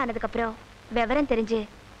 கல்யாணம் ஆனதுக்கு அப்புறம் விவரம் தெரிஞ்சு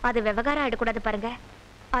அது விவகாரம் ஆயிடக்கூடாது பாருங்க,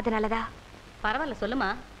 அதனாலதான். பரவாயில்ல சொல்லுமா.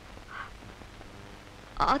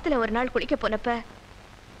 ஆத்துல ஒரு நாள் குளிக்க போனப்ப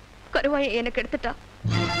கருவாயை எனக்கு எடுத்துட்டா.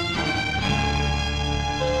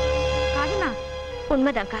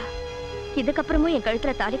 உண்மைதான்க்கா. இதுக்கப்புறமும் என்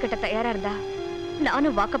கழுத்துல தாலி கட்ட தயாரா இருந்தா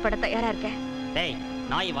நானும் வாக்கப்பட தயாரா இருக்கேன். டேய்,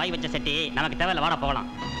 நாய் வாய் வச்ச செட்டி நமக்கு தேவையில்ல, வாடா போகலாம்.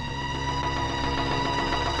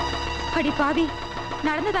 அடி பாவி,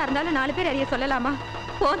 நடந்ததா இருந்தாலும் 4 பேர் அறிய சொல்லலாமா?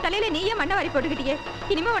 உன் தலையில நீயே மண்ணை வாரி போட்டுக்கிட்டியே,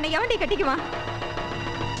 இனிமே உன்னை எவன்டி கட்டிக்குமா?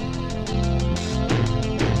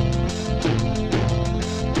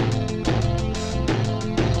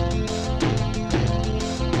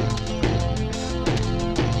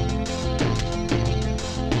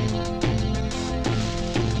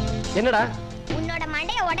 என்னடா? உன்னோட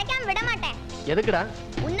மண்டைய உடைக்காம விட மாட்டேன். எதுக்குடா?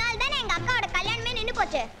 உன்னால தானே எங்க அக்காவோட கல்யாணமே நின்னு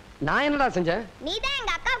போச்சு. நான் என்னடா செஞ்சேன்? நீ தான்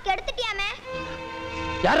எங்க அக்காவுக்கு எடுத்துட்டியாமே.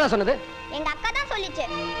 யாரா சொன்னது? எங்க அக்கா தான் சொல்லிச்சு.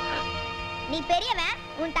 நீ பெரியவன்,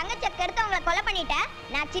 உன் தங்கச்சியை கெடுத்தவங்களை கொலை பண்ணிட்ட.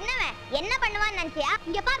 நான் சின்னவன், என்ன பண்ணுவான்னு நினைச்சியா?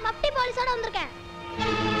 இங்க பார், மப்டி போலீஸோட வந்திருக்கேன்.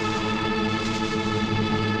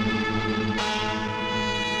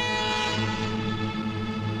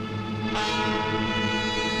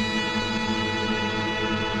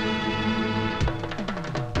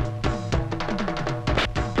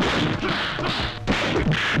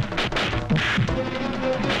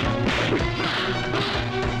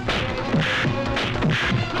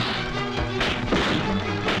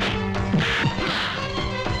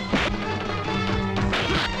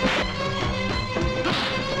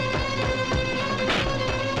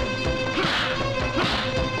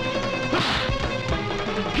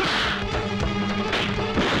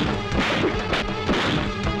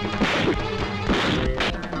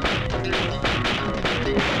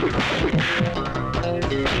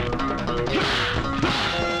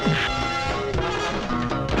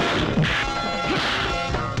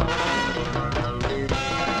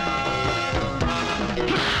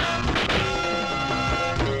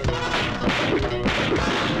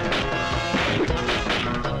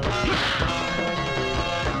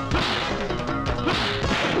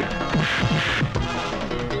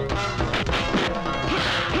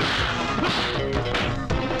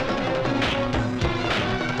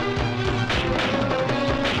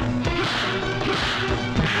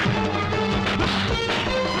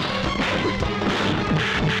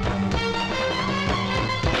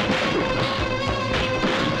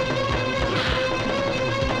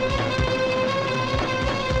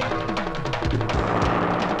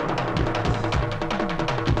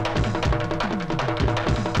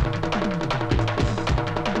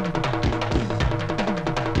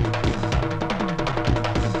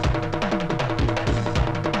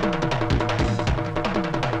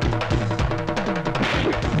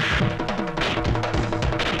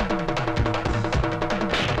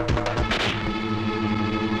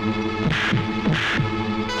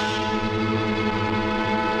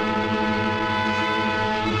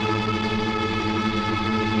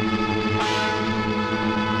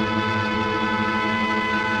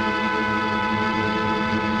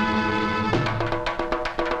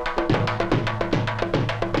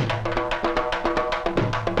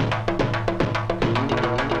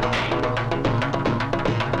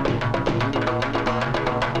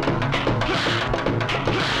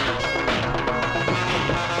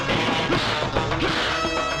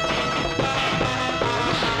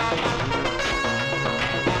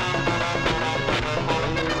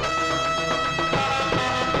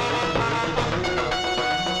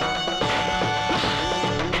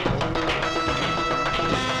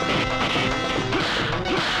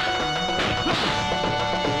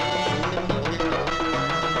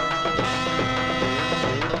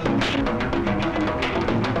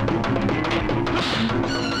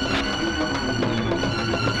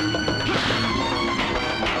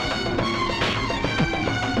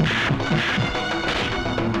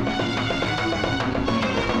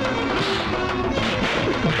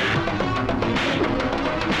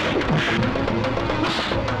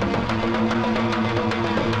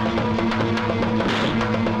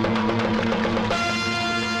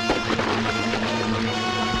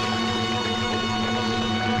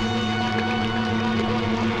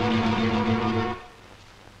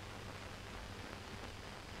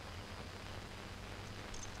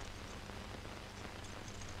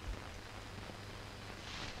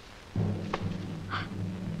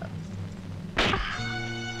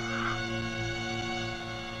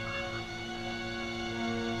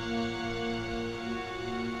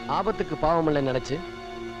 ஆபத்துக்கு பாவம் இல்லைன்னு நினைச்சு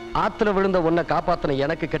ஆத்துல விழுந்த உன்னை காப்பாத்தன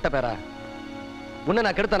எனக்கு கெட்ட பேரா? உன்னை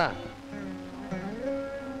நான் கெடுத்தனா?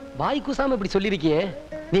 வாய் கூசாம இப்படி சொல்லிருக்கியே,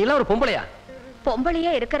 நீ எல்லாம் ஒரு பொம்பளையா?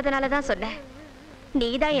 பொம்பளையா இருக்கிறதுனாலதான் சொன்னேன்.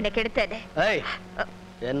 நீதான் எனக்கு எடுத்தது. ஏய்,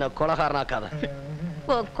 என்ன கொலகாரனாக்காத.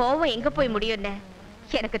 உன் கோவம் எங்க போய் முடியும்னு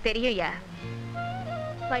எனக்கு தெரியும்யா.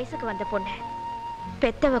 வயசுக்கு வந்த பொண்ணு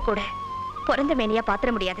பெத்தவ கூட பிறந்த மேனியா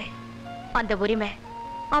பாத்திர முடியாது. அந்த உரிமை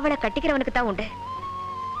அவளை கட்டிக்கிறவனுக்கு தான் உண்டு.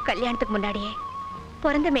 கல்யாணத்துக்கு முன்னாடியே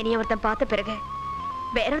பிறந்த மேனிய ஒருத்தன் பார்த்த பிறகு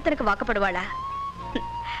வேற ஒருத்தனுக்கு வாக்கப்படுவாளா?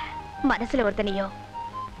 மனசுல ஒருத்தனையோ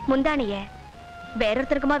முந்தானிய வேற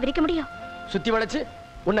ஒருத்தனுக்குமா விரிக்க முடியும்? சுத்தி வளைச்சு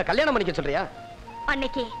உன்னை கல்யாணம் பண்ணிக்க சொல்றியா?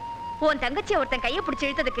 அன்னைக்கு உன் தங்கச்சியை ஒருத்தன் கைய பிடிச்சு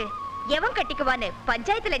இழுத்ததுக்கு எவன் கட்டிக்குவான்னு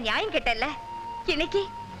பஞ்சாயத்துல நியாயம் கேட்டல்ல. இன்னைக்கு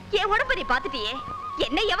என் உடம்பு நீ பாத்துட்டியே,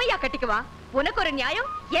 என்ன எவையா கட்டிக்குவா? உனக்கு ஒரு நியாயம்,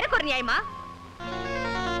 எனக்கு ஒரு நியாயமா?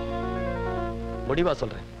 முடிவா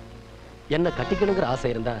சொல்றேன், என்ன கட்டிக்கணுங்கிற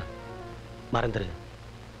ஆசை இருந்தா மறந்துரு.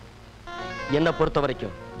 என்ன பொறுத்த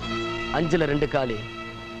வரைக்கும் 5ல 2 காலி,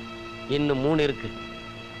 இன்னும் 3 இருக்கு.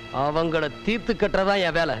 அவங்கள தீர்த்து கட்டுறதா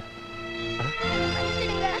என் வேலை.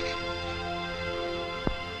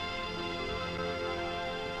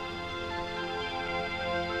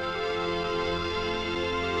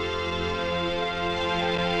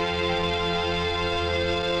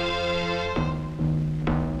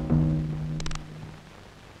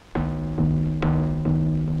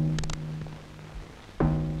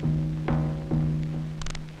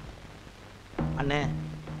 அண்ணே,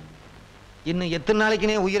 இன்னும் எத்தனை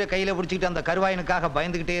நாளைக்குனே உயிரை கையில பிடிச்சிக்கிட்டு அந்த கருவாயனுக்காக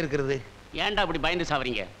பயந்துகிட்டே இருக்கிறது? ஏன்டா இப்படி பயந்து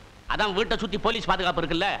சாவறீங்க? அதான் வீட்டை சுத்தி போலீஸ் பாதுகாப்பு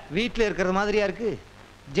இருக்குல்ல. வீட்டுல இருக்கிறது மாதிரியா இருக்கு,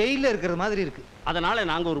 ஜெயில இருக்கிறது மாதிரி இருக்கு. அதனால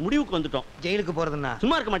நாங்க ஒரு முடிவுக்கு வந்துட்டோம். ஜெயிலுக்கு போறதுன்னா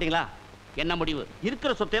சும்மா இருக்க மாட்டீங்களா? என்ன முடிவு?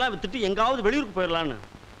 இருக்கிற சொத்தையெல்லாம் வித்துட்டு எங்காவது வெளியூருக்கு போயிடலான்னு.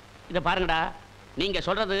 இதை பாருங்கடா, நீங்க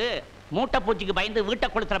சொல்றது மூட்டை பூச்சிக்கு பயந்து வீட்டை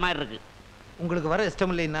கொளுத்துற மாதிரி இருக்கு. உங்களுக்கு வர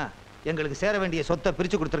இஷ்டம் இல்லைன்னா எங்களுக்கு சேர வேண்டிய சொத்தை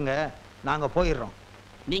பிரிச்சு கொடுத்துருங்க, நாங்க போயிடுறோம்.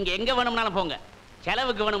 நீங்க எங்க வேணும்னாலும் போங்க.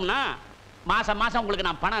 செலவுக்கு வேணும்னா மாசம் மாசம் உங்களுக்கு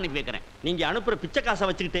நான் பணம் அனுப்பி வைக்கிறேன். நீங்க அனுப்புற பிச்சை காசை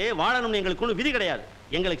வச்சுக்கிட்டு வாழணும்னு எங்களுக்கு ஒன்றும் விதி கிடையாது.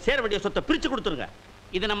 எங்களுக்கு சேர வேண்டிய சொத்தை பிரிச்சு கொடுத்துருங்க.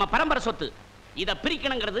 இது நம்ம பரம்பரை சொத்து. இதை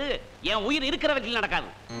பிரிக்கணுங்கிறது என் உயிர் இருக்கிற வரைக்கும் நடக்காது.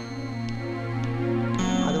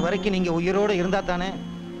 அது வரைக்கும் நீங்க உயிரோட இருந்தா தானே.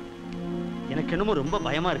 எனக்கு என்னமோ ரொம்ப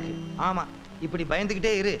பயமா இருக்கு. ஆமா, இப்படி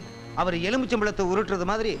பயந்துகிட்டே இரு. அவர் எலுமிச்சம்பழத்தை உருட்டுறது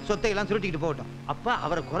மாதிரி சொத்தை எல்லாம் சுருட்டிக்கிட்டு போகட்டும். அப்பா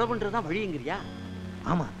அவரை கொலை பண்றதுதான் வழிங்கிறியா?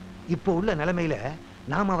 ஆமா, இப்போ உள்ள நிலைமையில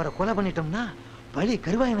நாம அவரை கொலை பண்ணிட்டோம்னா பழி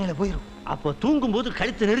கருவாய மேல போயிடும். அப்போ தூங்கும் போது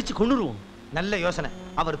கழுத்தை நெரிச்சு கொண்டுருவோம். நல்ல யோசனை.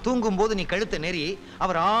 அவர் தூங்கும் போது நீ கழுத்தை நெறி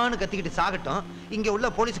அவர் ஆணு கத்திக்கிட்டு சாகட்டும். இங்க உள்ள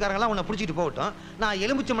போலீஸ்காரங்களாம் உன்னை பிடிச்சிட்டு போகட்டும். நான்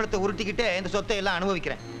எலுமிச்சம்பழத்தை உருட்டிக்கிட்டே இந்த சொத்தை எல்லாம்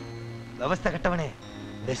அனுபவிக்கிறேன். விவஸ்தை கட்டவனே,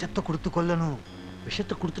 விஷத்தை கொடுத்து கொல்லணும்.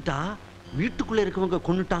 விஷத்தை கொடுத்துட்டா வீட்டுக்குள்ள இருக்கவங்க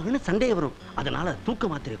கொண்டுட்டாங்கன்னு சண்டை வரும். அதனால தூக்க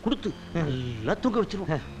மாத்திரை கொடுத்து நல்லா தூங்க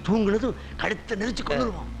வச்சிருவோம். தூங்குனதும் கழுத்தை நெரிச்சு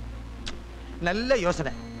கொண்டுருவோம். நல்ல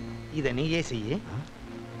யோசனை, இதை நீயே செய்ய.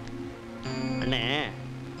 அண்ணே,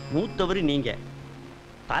 மூத்தவர் நீங்க,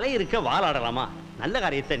 தலை இருக்க வாழாடலாமா? நல்ல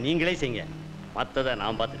காரியத்தை நீங்களே செய்யுங்க, மத்ததை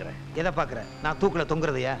நான் பாத்துக்கிறேன். எதை பாக்குற? நான் தூக்குல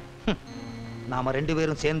தொங்குறதையா? நாம 2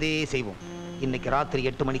 பேரும் சேர்ந்தே செய்வோம். இன்னைக்கு ராத்திரி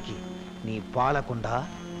 8 மணிக்கு நீ பாலை கொண்டா,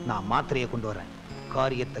 நான் மாத்திரையை கொண்டு வரேன்.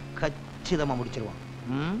 காரியத்தை கச்சிதமா முடிச்சிருவோம்.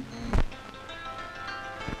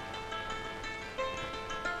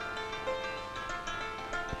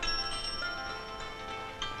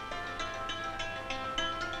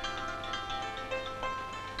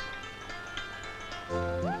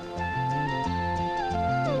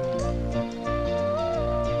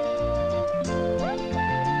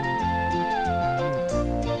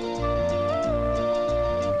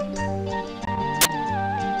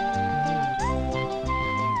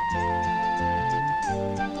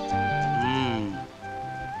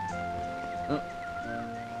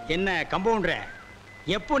 என்ன கம்பவுண்டர்,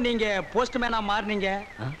 எப்போ நீங்க போஸ்ட்மேனா மாறுனீங்க?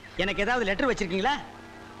 எனக்கு ஏதாவது லெட்டர் வச்சிருக்கீங்களா?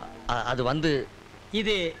 அது வந்து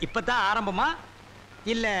இது இப்பதான் ஆரம்பமா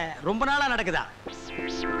இல்ல ரொம்ப நாளா நடக்குதா?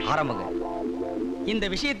 ஆரம்பங்க. இந்த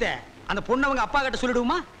விஷயத்தை அந்த பொண்ணவங்க அப்பா கிட்ட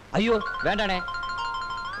சொல்லிடுவோமா? ஐயோ வேண்டானே.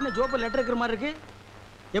 என்ன ஜோப்ப லெட்டர் இருக்கிற மாதிரி இருக்கு?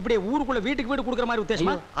 எப்படி ஊருக்குள்ள வீட்டுக்கு வீடு கொடுக்குற மாதிரி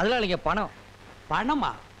உத்தேசமா? அதெல்லாம் இல்லைங்க, பணம்.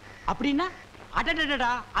 பணமா? அப்படின்னா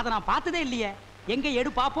அடடடடா, அதை நான் பார்த்ததே இல்லையே. எங்க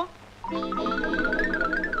எடு பாப்போம்.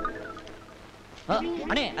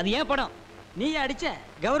 அண்ணே, அது ஏன் பணம்? நீ அடிச்ச?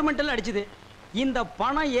 கவர்மெண்ட்ல அடிச்சது. இந்த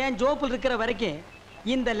பணம் ஏன் ஜோப்பில் இருக்கிற வரைக்கும்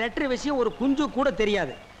இந்த லெட்டர் விஷயம் ஒரு குஞ்சு கூட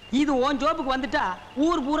தெரியாது. இது உன் ஜோப்புக்கு வந்துட்டா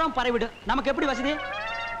ஊர் பூரா பரவிடும். நமக்கு எப்படி வசதி?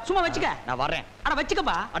 சும்மா வச்சுக்க. நான் வர்றேன். அட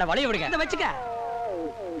வச்சுக்கப்பா. அட வளைய விடுங்க. இத வச்சுக்க.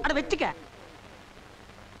 அட வச்சுக்க.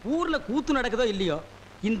 ஊர்ல கூத்து நடக்குதோ இல்லையோ,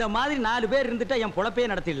 இந்த மாதிரி 4 பேர் இருந்துட்டா என் பொழப்பே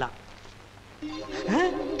நடத்திடலாம்.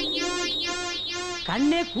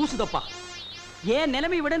 கண்ணே கூசுதப்பா. ஏன்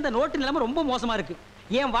நிலைமை விட இந்த நோட்டு நிலைமை ரொம்ப மோசமா இருக்கு.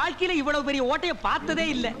 என் வாழ்க்கையில இவ்வளவு பெரிய ஓட்டைய பார்த்ததே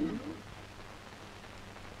இல்லை.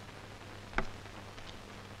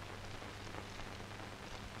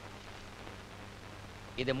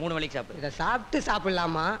 இதை 3 வழிக்கு சாப்பிடு. இதை சாப்பிட்டு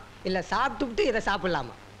சாப்பிடலாமா இல்ல சாப்பிட்டுட்டு இதை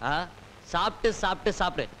சாப்பிடலாமா? சாப்பிட்டு சாப்பிட்டு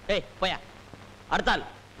சாப்பிடு. ஏய் போயா அடுத்தாள்.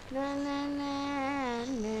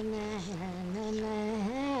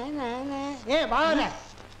 ஏ பாவர,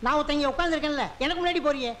 நான் ஒருத்தங்க உட்காந்துருக்கேன்ல, எனக்கு முன்னாடி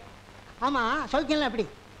போறியே. ஆமா சொல்லிக்கலாம். எப்படி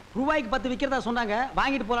ரூபாய்க்கு 10 விற்கிறதா சொன்னாங்க,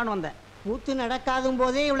 வாங்கிட்டு போலான்னு வந்தேன். கூத்து நடக்காதும்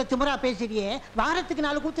போதே இவ்வளவு திமிரா பேசுறியே, வாரத்துக்கு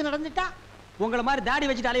 4 கூத்து நடந்துட்டா உங்களை மாதிரி தாடி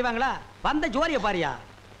வச்சுட்டு அலைவாங்களா? வந்த ஜோரிய பாரியா.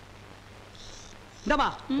 இந்தமா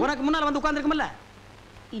உனக்கு முன்னால வந்து உட்கார்ந்துருக்கும்ல.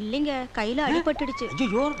 இல்லைங்க, கையில அடிபட்டுடுச்சு.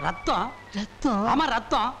 ஐயோ ரத்தம். ரத்தம்? ஆமா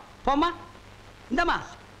ரத்தம். போமா இந்தமா,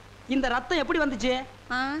 இந்த ரத்தம் எப்படி வந்துச்சு?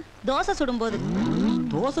 தோசை சுடும்போது.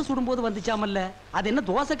 தோசை சுடும்போது வந்துச்சாமல்ல, அது என்ன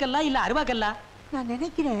தோசைக்கல்லா இல்ல அருவாக்கல்லா? நான்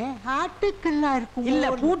நினைக்கிறேன் ஆட்டுக்கல்லா இருக்கும். இல்ல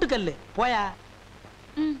பூட்டுக்கல்லு. போயா.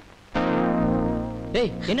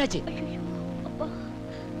 டேய் என்னாச்சு?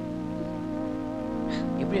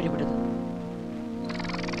 எப்படி அடிபட்டது?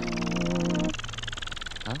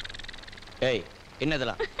 ஏய்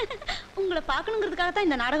என்னதெல்லாம்? உங்களை பார்க்கணுங்கிறதுக்காக தான்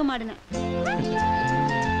இந்த நாடகம் ஆடினேன்.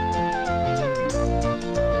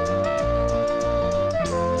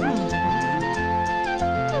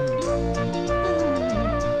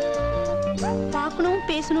 பார்க்கணும்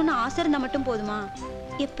பேசணும்னு ஆசை இருந்தா மட்டும் போதுமா?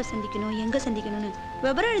 எப்ப சந்திக்கணும், எங்க சந்திக்கணும்னு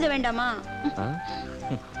விவரம் எழுத வேண்டாமா?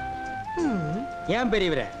 ஏன்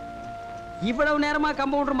பெரியவரே இவ்வளவு நேரமா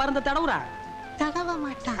கம்பவுண்டர் மருந்த தடவுறா? தடவ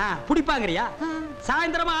மாட்டான். புடிப்பாங்கறியா?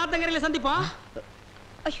 சாயந்தரமா ஆத்தங்கரையில சந்திப்போம்.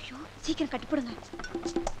 ஐயோ சீக்கிரம் கட்டிப்படுங்க.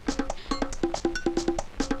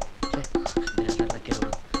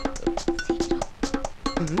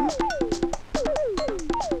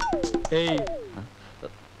 ஏய்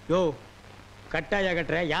யோ, கட்டாயா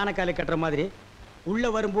கட்டுற, யானை காலை கட்டுற மாதிரி. உள்ள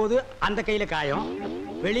வரும்போது அந்த கையில காயம்,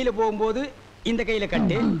 வெளியில போகும்போது இந்த கையில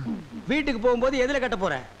கட்டு, வீட்டுக்கு போகும்போது எதுல கட்ட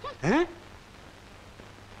போற?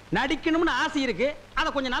 நடிக்கணும்னு ஆசை இருக்கு, அதை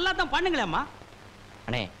கொஞ்சம் நல்லா தான் பண்ணுங்களேம்மா.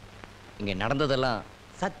 அண்ணே இங்க நடந்ததெல்லாம்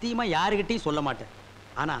சத்தியமா யாருகிட்டையும் சொல்ல மாட்டேன்.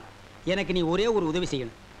 ஆனா எனக்கு நீ ஒரே ஒரு உதவி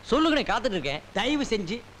செய்யணும். சொல்லுங்க, காத்துட்டு இருக்கேன். தயவு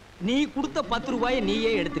செஞ்சு நீ கொடுத்த 10 ரூபாயை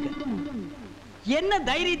நீயே எடுத்துக்க. என்ன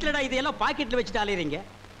தைரியத்துலடா இதையெல்லாம் பாக்கெட்ல வச்சுட்டு அலையறீங்க?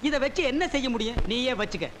 இதை வச்சு என்ன செய்ய முடியும்? நீயே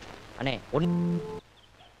வச்சுக்க. அண்ணே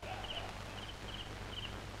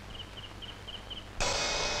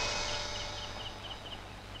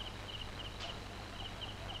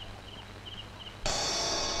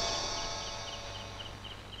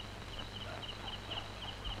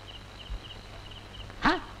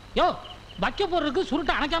யோ, வைக்க போறதுக்கு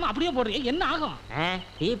சுருட்டு அணைக்காம அப்படியே போடுறீங்க, என்ன ஆகும்?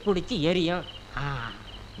 தீ பிடிச்சி எரியும்.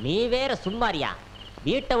 நீ வேற சும்மாரியா?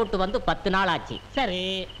 வீட்டை விட்டு வந்து 10 நாள் ஆச்சு. சரி,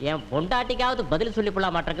 என் பொண்டாட்டிக்காவது பதில் சொல்லி போட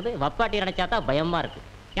மாட்டேங்குது. வப்பாட்டி நினைச்சாதான் பயமா இருக்கு.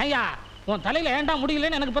 ஏய்யா, உன் தலையில ஏண்டா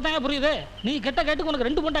முடியலன்னு எனக்கு இப்பதான் புரியுது. நீ கெட்ட கேட்டுக்கு உனக்கு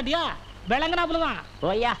 2 பொண்டாட்டியா? விளங்கினாப்புலதான்.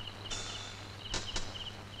 ஓய்யா.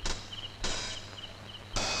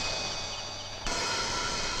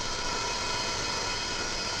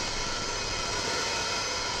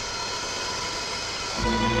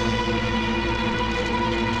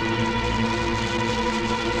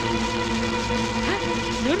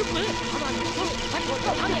 நெருப்பு.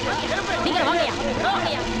 சீக்கிரம் வாங்கய்யா,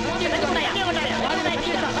 வாங்கய்யா.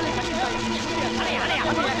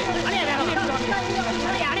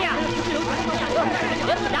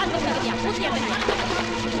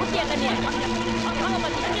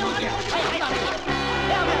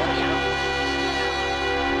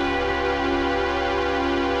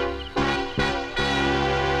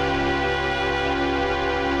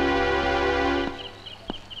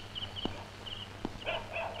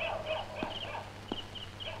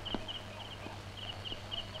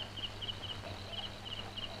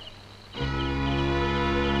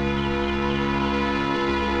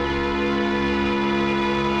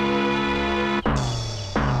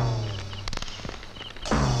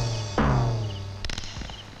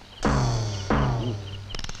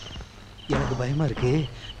 எனக்கு பயமா இருக்கு.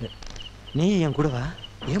 நீ என் கூட வா.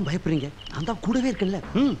 ஏன் பயப்படுறீங்க? நான் தான் கூடவே இருக்கேன்ல.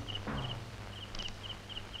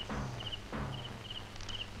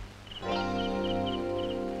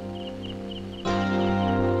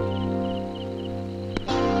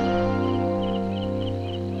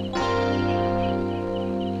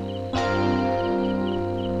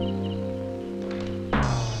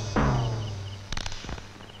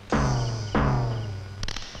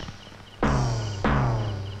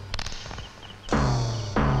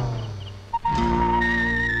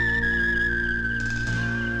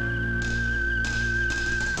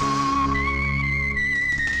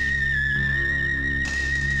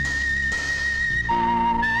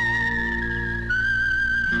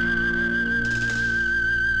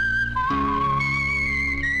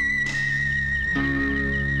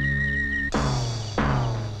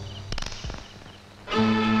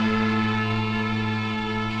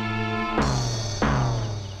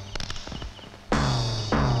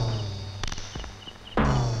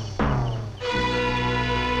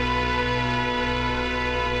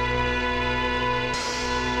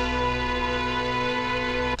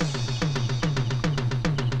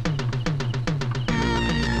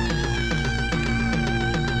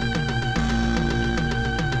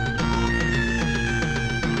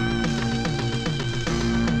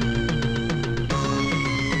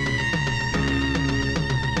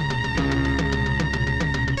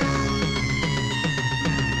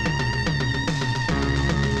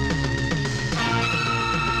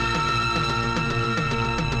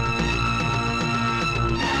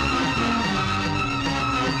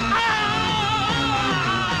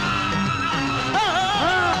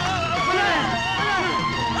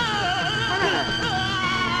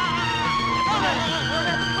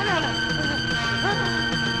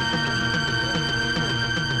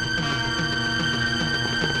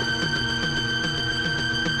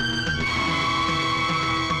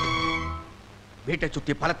 வீட்டை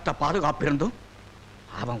சுத்தி பலத்த பாதுகாப்பு இருந்தும்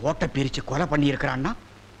அவன் ஓட்ட பிரிச்சு கொலை பண்ணி இருக்கிறான்னா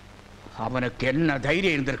அவனுக்கு என்ன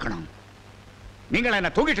தைரியம் இருந்திருக்கணும்? நீங்களா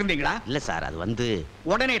என்ன தூங்கிட்டு இருந்தீங்களா? இல்ல சார், அது வந்து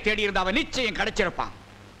உடனே தேடி இருந்த அவன் நிச்சயம் கிடைச்சிருப்பான்.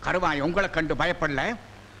 கருவாய் உங்களை கண்டு பயப்படல,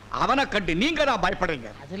 அவனை கண்டு நீங்க தான் பயப்படுறீங்க.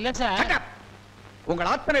 அது இல்ல சார். உங்களை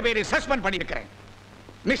அத்தனை பேரை சஸ்பெண்ட் பண்ணியிருக்கிறேன்.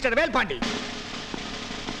 மிஸ்டர் வேல்பாண்டி,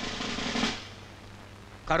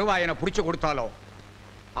 கருவாயனை புடிச்சு கொடுத்தாலோ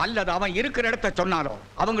அல்லது அவன் இருக்கிற இடத்தை சொன்னாலோ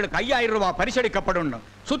அவங்களுக்கு 5000 ரூபாய் பரிசளிக்கப்படும்.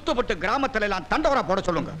 சுத்தப்பட்டு கிராமத்துல எல்லாம் தண்டோரா போட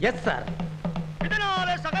சொல்லுங்க. Yes sir. இதனால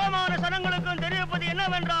சகலமான சனங்களுக்கும் தெரியப்பது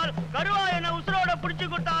என்னவென்றால், கருவாயனை உசுரோட பிடிச்சு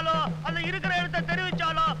கொடுத்தாலோ அல்ல இருக்கிற இடத்தை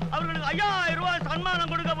தெரிவிச்சாலோ அவர்களுக்கு 5000 ரூபாய்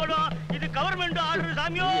சன்மானம் கொடுக்கப்படும். இது கவர்மெண்ட் ஆர்டர்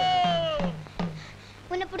சாமியோ.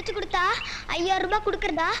 உன்னை பிடிச்சு கொடுத்தா 5000 ரூபாய்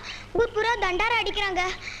கொடுக்கறதா ஊர் பூரா தண்டார அடிக்கிறாங்க.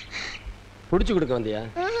 பிடிச்சு கொடுக்க வந்தியா?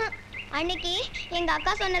 அன்னைக்கு எங்க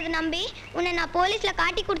அக்கா சொன்னது நம்பி உன்னை நான் போலீஸ்ல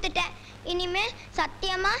காட்டி கொடுத்துட்டேன். இனிமே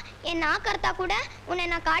சத்தியமா என் நாக்கர்த்தா கூட உன்னை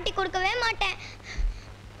நான் காட்டி கொடுக்கவே மாட்டேன்.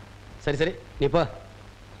 சரி சரி, நீ போ.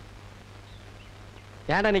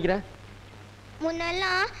 ஏன்டா நிக்கிற?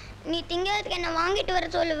 முன்னெல்லாம் நீ திங்கிறதுக்கு என்ன வாங்கிட்டு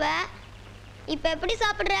வர சொல்லுவ, இப்ப எப்படி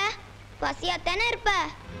சாப்பிடுற? பசியாத்தானே இருப்ப.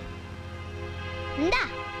 இந்தா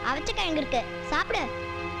அவச்ச கிழங்கு இருக்கு, சாப்பிடு.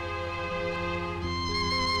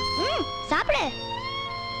 சாப்பிடு.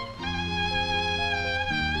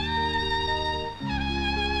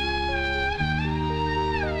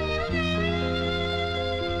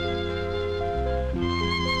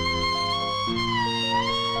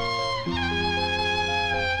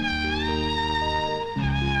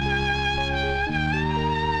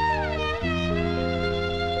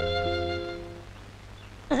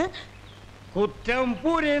 குற்றம்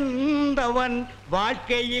புரிந்தவன்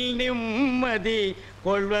வாழ்க்கையில் நிம்மதி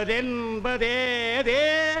கொள்வதென்பதே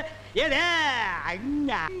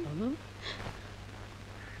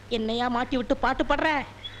என்னையா மாட்டி விட்டு பாட்டு பாடுற?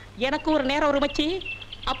 எனக்கு ஒரு நேரம் ஒரு மச்சி,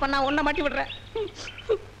 அப்ப நான் உன்னை மாட்டி விடுறேன்.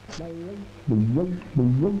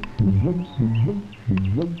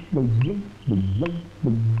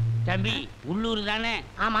 தம்பி, உள்ளூர் தானே?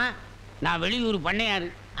 ஆமா. நான் வெளியூர் பண்ணையாரு.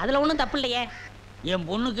 அதுல ஒண்ணும் தப்பு இல்லையே. என்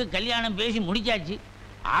பொண்ணுக்கு கல்யாணம் பேசி முடிச்சாச்சு.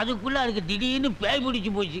 அதுக்குள்ள அதுக்கு திடீர்னு பேய்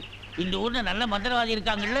பிடிச்சு போச்சு. இந்த ஊர்ல நல்ல மந்திரவாதி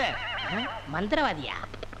இருக்காங்கல்ல. மந்திரவாதியா?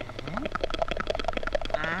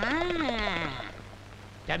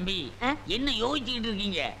 தம்பி, என்ன யோசிச்சுக்கிட்டு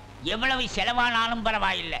இருக்கீங்க? எவ்வளவு செலவானாலும்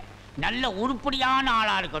பரவாயில்லை, நல்ல உருப்படியான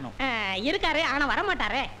ஆளா இருக்கணும். இருக்காரு, ஆனா வர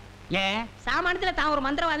மாட்டாரே. ஏன்? சாமானியத்துல தான் ஒரு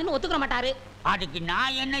மந்திரவாதின்னு ஒத்துக்கிற மாட்டாரு. அதுக்கு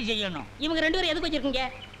நான் என்ன செய்யணும்? இவங்க 2 பேரும் எதுக்கு வச்சிருக்கீங்க?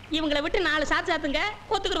 இவங்களை விட்டு 4 சாத்து சாத்துங்க,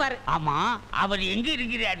 ஒத்துக்குருவாரு. ஆமா, அவர் எங்க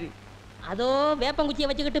இருக்கிறாரு? அதோ வேப்பங்குச்சியை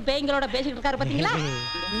வச்சுக்கிட்டு பேய்களோட பேசிக்கிட்டு இருக்காரு, பாத்தீங்களா?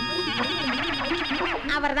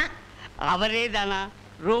 அவர்தான். அவரே தானா?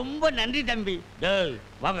 ரொம்ப நன்றி தம்பி.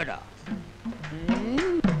 வாங்கடா.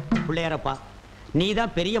 பிள்ளையாரப்பா, நீ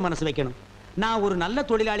தான் பெரிய மனசு வைக்கணும். நான் ஒரு நல்ல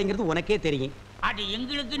தொழிலாளிங்கிறது உனக்கே தெரியும். அது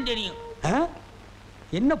எங்களுக்கும் தெரியும்.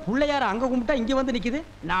 என்ன பிள்ளையார அங்க கும்பிட்டா இங்க வந்து நிக்குது?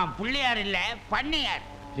 நான் பிள்ளையார் இல்ல, பண்ணையார்.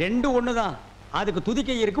 2 ஒண்ணுதான். அதுக்கு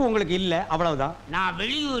துதிக்கை இருக்கு, உங்களுக்கு இல்ல, அவ்வளவுதான். நான்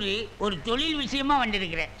வெளியூர் ஒரு தொழில் விஷயமா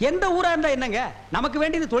வந்திருக்கிறேன். எந்த ஊரா இருந்தா என்னங்க, நமக்கு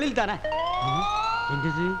வேண்டியது தொழில் தானே.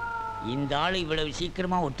 என்னது, இந்த ஆளு இவ்வளவு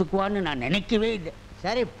சீக்கிரமா ஒத்துக்குவான்னு நான் நினைக்கவே இல்லை.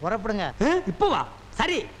 சரி, புறப்படுங்க. இப்பவா?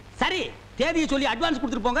 சரி சரி, தேதியை சொல்லி அட்வான்ஸ்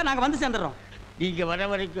கொடுத்துட்டு போங்க, நாங்க வந்து சேர்ந்துறோம். நீங்க வர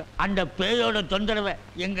வரைக்கும் அந்த பேயோட தொந்தரவை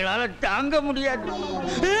எங்களால தாங்க முடியாது.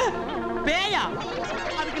 பேயா?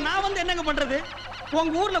 அதுக்கு நான் வந்து என்னங்க பண்றது?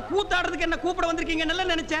 உங்க ஊர்ல கூத்தாடுறதுக்கு என்ன கூப்பிட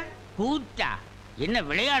வந்திருக்கீங்கன்னு நினைச்சேன். கூத்தா? என்ன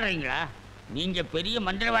விளையாடுறீங்களா? நீங்க பெரிய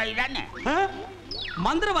மந்திரவாதி தானே?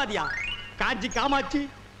 மந்திரவாதியா? காஞ்சி காமாட்சி,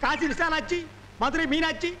 காசி விசாலாட்சி, மதுரை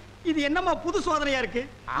மீனாட்சி, இது என்னமா புது சோதனையா இருக்கு?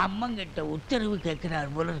 அம்மங்கிட்ட உத்தரவு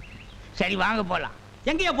கேட்கிறார் போல. சரி, வாங்க போலாம்.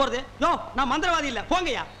 எங்கயா போறது? யோ, நான் மந்திரவாதி இல்ல,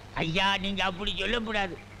 போங்கயா. ஐயா, நீங்க அப்படி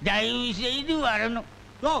சொல்லக்கூடாது, தயவு செய்து வரணும்.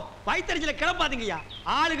 யோ, வயித்தறிச்சல கிளப்பாதீங்கய்யா.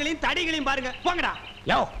 ஆளுகளையும் தடிகளையும் பாருங்க, போங்கடா.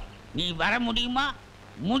 யோ, நீ வர முடியுமா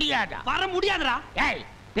முடியாதா? வர முடியாதுடா. ஏய்,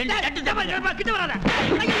 கிட்ட வராத.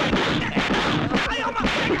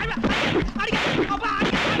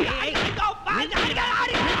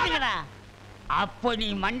 அப்போ நீ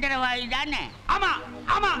மந்திரவாதி தானே? ஆமா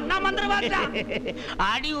ஆமா, நான் மந்திரவாதி தான்.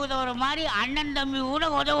 அடி உதவுற மாதிரி அண்ணன் தம்பி கூட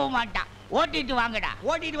உதவ மாட்டான். ஓட்டிட்டு வாங்கடா.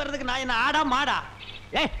 ஓட்டிட்டு வர்றதுக்கு நான் என்ன ஆடா மாடா?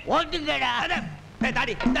 ஏய், ஓட்டுங்கடா.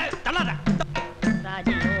 தாடி தள்ளாத.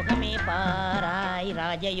 ராஜயோகமே பாராய்,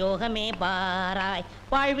 ராஜயோகமே பாராய்,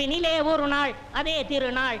 வாழ்வினிலே ஒரு நாள் அதே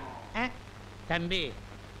திருநாள். தம்பி,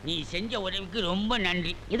 நீ செஞ்ச உதவிக்கு ரொம்ப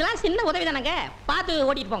நன்றி. இதெல்லாம் சின்ன உதவி தானங்க, பார்த்து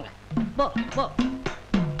ஓட்டிட்டு போங்க. போ போ.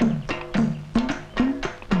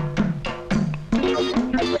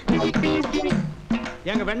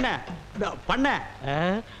 எங்க வெண்ண பண்ண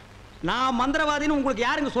நான் மந்திரவாதின்னு உங்களுக்கு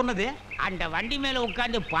யாருங்க சொன்னது? அந்த வண்டி மேல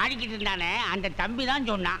உட்கார்ந்து பாடிக்கிட்டு இருந்தானே அந்த தம்பி தான்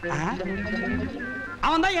சொன்னான்.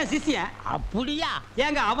 அவன் தான் என் சிஷ்யன். அப்படியா?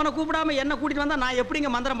 ஏங்க அவனை கூப்பிடாம என்ன கூட்டிட்டு வந்தா நான்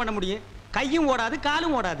எப்படிங்க மந்திரம் பண்ண முடியும்? கையும் ஓடாது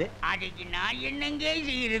காலும் ஓடாது. அதுக்கு நான் என்னங்க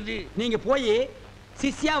செய்யறது? நீங்க போய்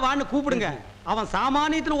சிஷ்யா வான்னு கூப்பிடுங்க. அவன்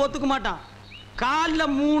சாமானியத்துல ஒத்துக்க மாட்டான். கால்ல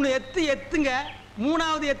 3 எத்து எத்துங்க,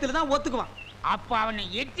 3வது எத்துல தான் ஒத்துக்குவான். அப்ப அவனை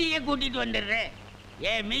எத்தியே கூட்டிட்டு வந்துடுறேன்.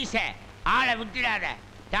 ஏ மீச, ஆளை விட்டுடாத.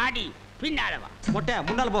 தாடி பின்னால வா. மொட்டை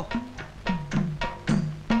முன்னால போ.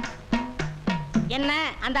 என்ன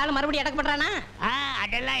அந்த ஆளு மறுபடியும் அடக்கப்படுறானா?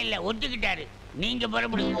 அதெல்லாம் இல்ல, ஒத்துக்கிட்டாரு. நீங்க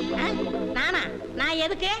புறப்படுங்க. நானா? நான்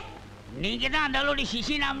எதுக்கு? நீங்க தான் அந்த ஆளோட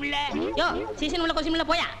சிசினாம்ல. யோ சிசின் உள்ள கொசின் உள்ள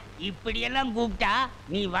போயா. இப்படி எல்லாம் கூப்பிட்டா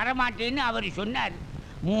நீ வரமாட்டேன்னு அவர் சொன்னாரு.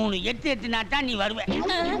 3 எத்து எத்துனா தான் நீ வருவ.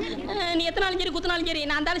 நீ எத்தனாலும் சரி குத்துனாலும் சரி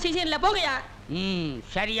நான் அந்த ஆளு சிசின் இல்ல போங்கயா.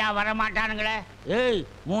 சரியா வரமாட்டானுங்களே. ஏய்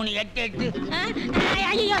 3 எத்து எத்து.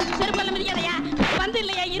 ஐயோ செருப்பல்ல மிதிக்காதயா. வந்து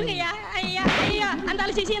இல்லையா இருங்கயா. ஐயா ஐயா அந்த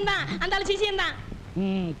ஆளு சிசின் தான், அந்த ஆளு சிசின் தான்.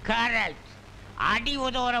 கரெக்ட். அடி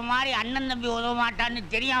உதவுற மாதிரி அண்ணன் தம்பி உதவ மாட்டான்னு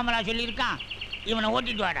தெரியாமலா சொல்லியிருக்கான். இவனை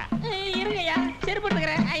ஓட்டிட்டு வாடா. இருங்கயா செருப்பு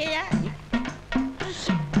எடுத்துக்கிறேன். ஐயா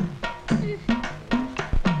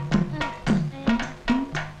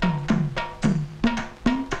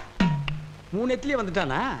 3 எத்துலயே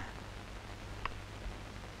வந்துட்டானா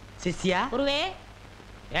சிஷ்யா? குருவே.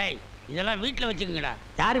 ஏய் இதெல்லாம் வீட்ல வச்சுக்கங்கடா.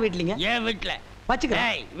 யார் வீட்லீங்க? ஏன் வீட்ல வச்சுக்கிறேன்.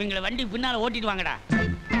 ஏய் இவங்களை வண்டி பின்னால ஓட்டிட்டு வாங்கடா.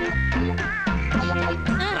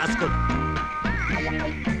 ராஸ்கல்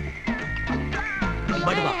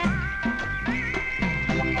படுவா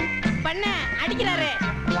பண்ண அடிக்கிறாரு.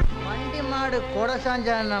 வண்டி மாடு கொடை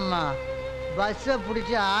சாஞ்சானம்மா. பஸ்ஸை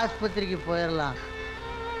பிடிச்சி ஆஸ்பத்திரிக்கு போயிடலாம்.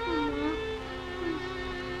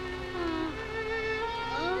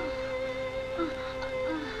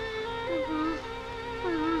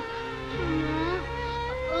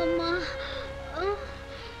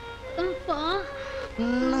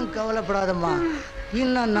 இன்னும் கவலைப்படாதம்மா.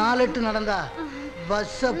 இன்னும் 4 எட்டு நடந்தா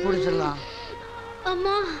பஸ்ஸை பிடிச்சிடலாம்.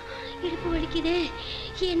 அம்மா இடுப்பு வலிக்குதே,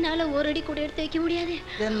 என்னால ஒரு அடி கூட எடுத்து வைக்க முடியாது.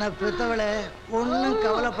 என்ன பெத்தவளே, ஒன்னும்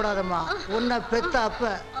கவலைப்படாதம்மா. உன்னை பெத்த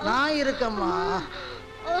அப்ப நான் இருக்கம்மா.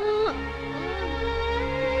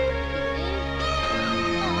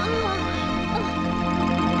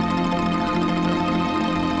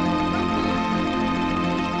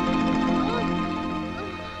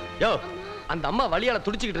 யோ அந்த அம்மா வலியால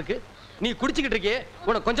துடிச்சுக்கிட்டு இருக்கு, நீ குடிச்சுக்கிட்டு இருக்கே,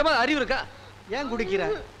 உனக்கு கொஞ்சமா அறிவு இருக்கா? ஏன் குடிக்கிற?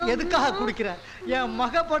 எதுக்காக குடிக்கிற? என்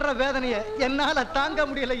மக படுற வேதனைய என்னால தாங்க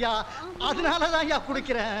முடியலையா, அதனாலதான் யா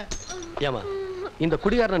குடிக்கிறேன். ஏமா இந்த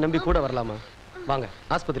குடிகாரனை நம்பி கூட வரலாமா? வாங்க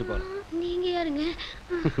ஆஸ்பத்திரி போகலாம். நீங்க யாருங்க?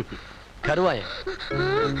 கருவாயன்.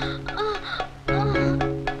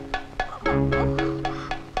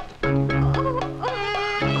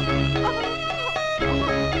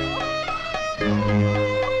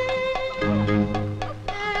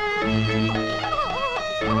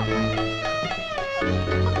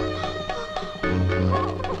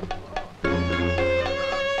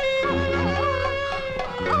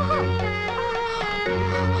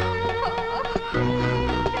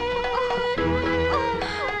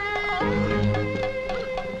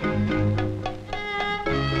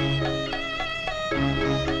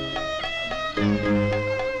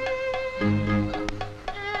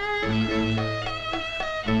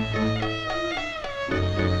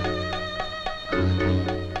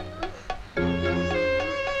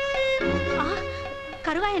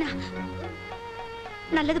 கருவாயனா?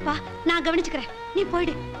 நல்லதுப்பா, நான் கவனிச்சுக்கிறேன், நீ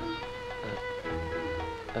போயிடு.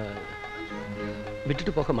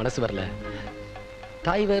 விட்டுட்டு போக மனசு வரல.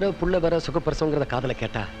 தாய் வேற புள்ள வேற சுகப்பிரசவங்கிறத காதல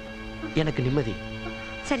கேட்டா எனக்கு நிம்மதி.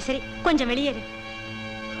 சரி சரி, கொஞ்சம் வெளியேறு.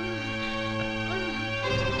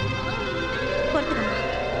 பொறுத்துக்கம்மா,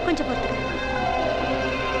 கொஞ்சம் பொறுத்துக்க.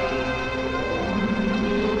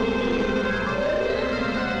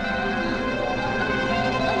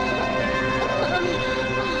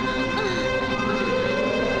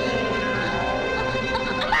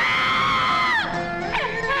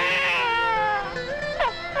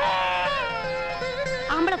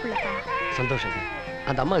 சந்தோஷம்.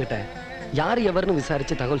 அந்த அம்மா கிட்ட யார் எவர்னு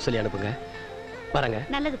விசாரிச்சு தகவல் சொல்லி அனுப்புங்க. வரங்க.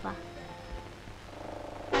 நல்லதுப்பா.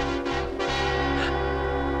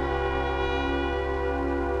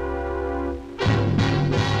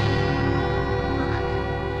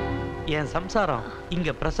 என் சம்சாரம்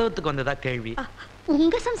இங்க பிரசவத்துக்கு வந்ததா கேள்வி.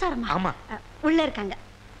 உங்க சம்சாரமா? ஆமா. உள்ள இருக்காங்க,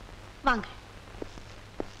 வாங்க.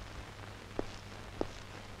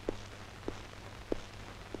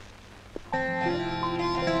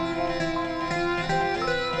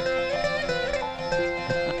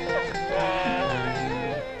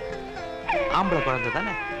 ஆம்பளை குழந்தை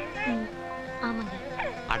தானே? ஆமாங்க.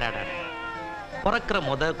 அடாடா, பிறக்கிற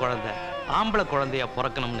குழந்தை ஆம்பளை குழந்தையா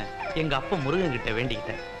பிறக்கணும்னு எங்க அப்பா முருகன் கிட்ட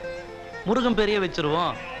வேண்டிக்கிட்டேன். முருகன் பேரையே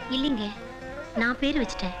வச்சிருவோம். இல்லைங்க, நான் பேர்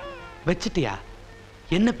வச்சிட்டேன். வச்சிட்டியா?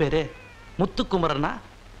 என்ன பேரு? முத்துக்குமரனா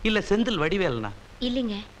இல்ல செந்தில் வடிவேலனா?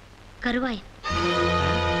 இல்லைங்க, கருவாயன்.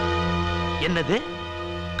 என்னது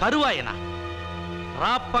கருவாயனா?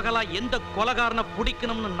 ராப்பகலா எந்த கொலகாரனை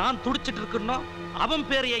பிடிக்கணும்னு நான் துடிச்சிட்டு இருக்கணும், அவன்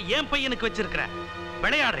பேரைய என் பையனுக்கு வச்சிருக்கிற.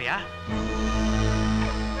 விளையாடுறியா?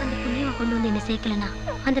 அந்த புண்ணியமா கொண்டு வந்து என்ன சேர்க்கலனா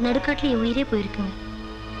அந்த நடுக்காட்டுல என் உயிரே போயிருக்குங்க.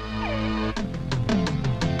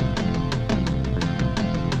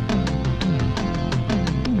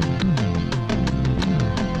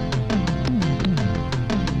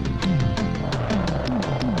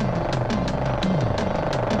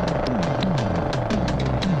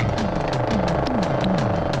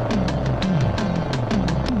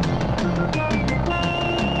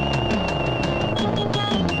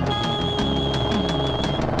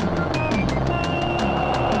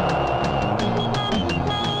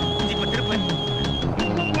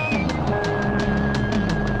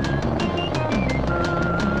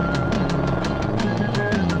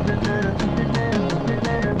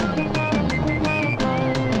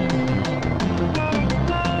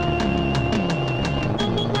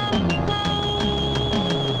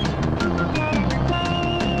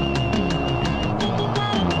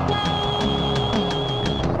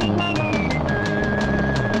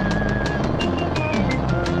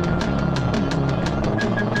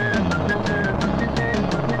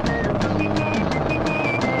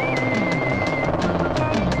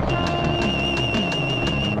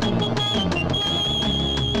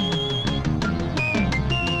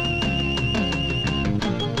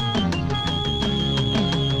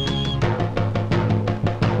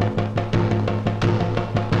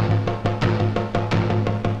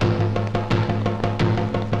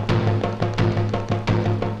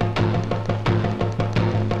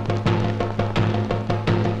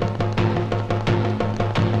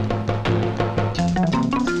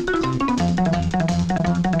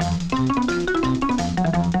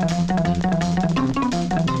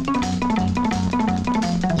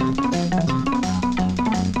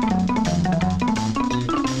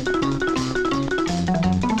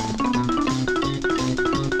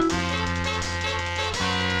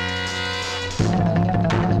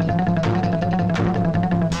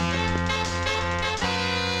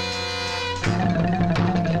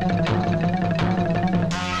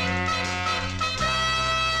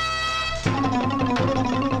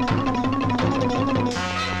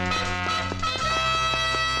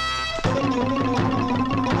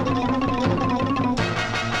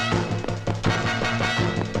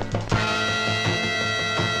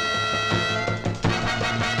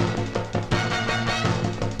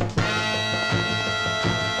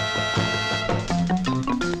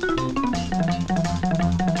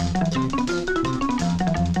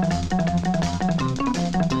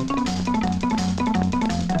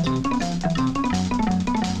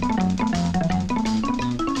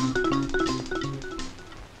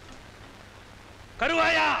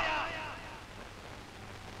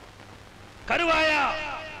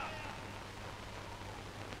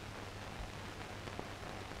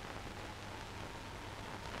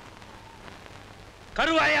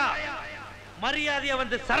 கருவாயா, மரியாதையா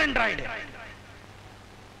வந்து சரண்டர் ஆயிடு.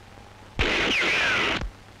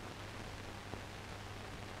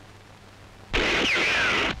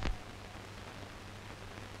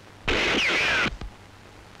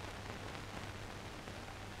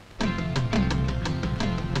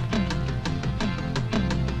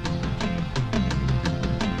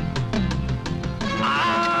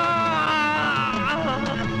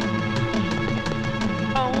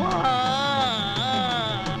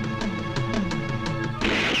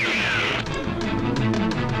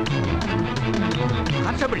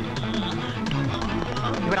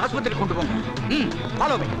 இவர் ஆஸ்பத்திரி கொண்டு போங்க.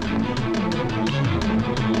 Follow me.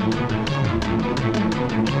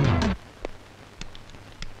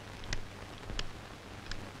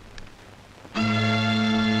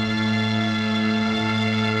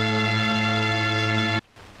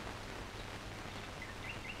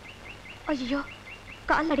 ஐயோ,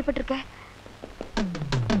 கால் அடிபட்டிருக்க.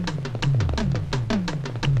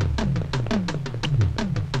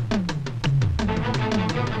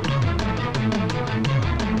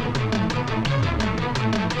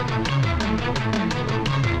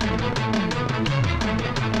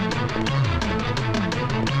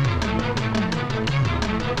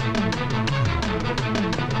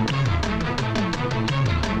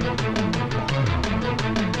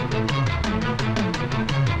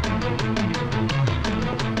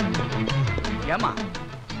 ஏமா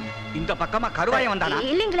இந்த பக்கமா கருவாயம் வந்தானா?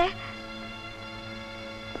 இல்லீங்களே.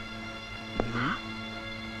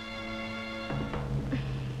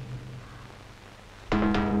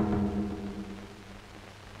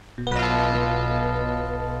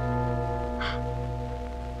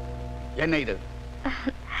 என்ன இது?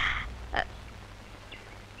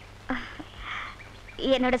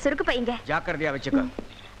 என்னோட சுருக்கு பையங்க. ஜாக்கிரதையா வச்சுக்க.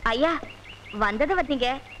 ஐயா வந்தது வந்தீங்க,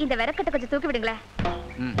 இந்த விறக்கட்டை கொஞ்சம் தூக்கி விடுங்களேன்.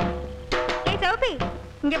 ஏய் சௌபி,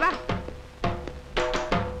 இங்க வா.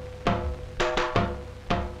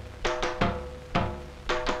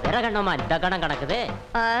 விறகண்ணமா இந்த கணம் கணக்குது?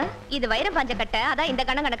 இது வைரம் பாஞ்ச கட்டை, அதான் இந்த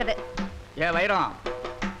கணம் கணக்குது. ஏ வைரம்,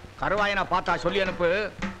 கருவாயனை பார்த்தா சொல்லி அனுப்பு,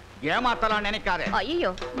 ஏமாத்தலாம் நினைக்காதே. ஐயோ,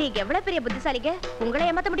 நீங்க எவ்வளவு பெரிய புத்திசாலிங்க, உங்களை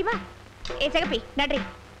ஏமாத்த முடியுமா? ஏய் சகப்பி, நன்றி.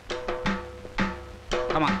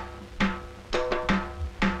 ஆமா,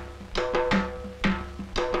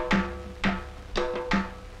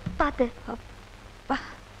 பாத்து.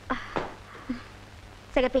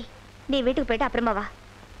 சகப்பி, நீ வீட்டுக்கு போயிட்டு அப்புறமா வா.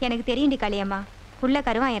 எனக்கு தெரியும்டி காளியம்மா, உள்ள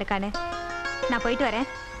கருவான் இருக்கானு. நான் போயிட்டு வரேன்.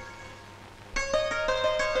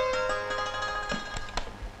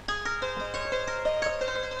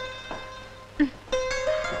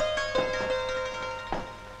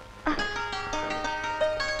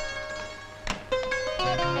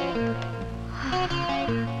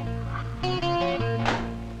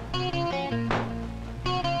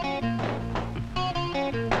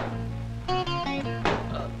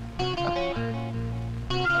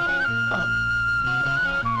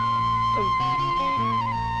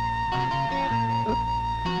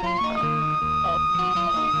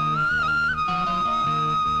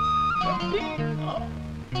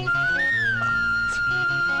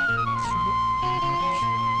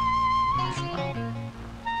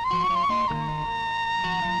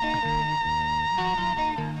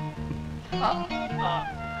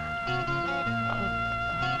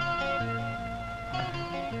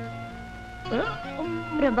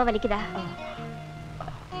 ரொம்ப வலிக்குதா?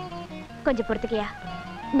 கொஞ்சம் பொறுத்துக்கியா,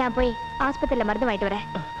 நான் போய் ஆஸ்பத்திரியில மருந்து வாங்கிட்டு வரேன்.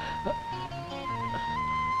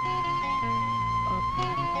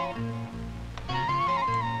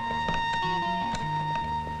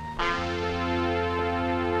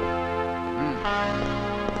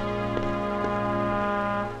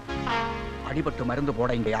 அடிபட்டு மருந்து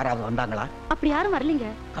போட இங்க யாராவது வந்தாங்களா? அப்படி யாரும் வரலீங்க.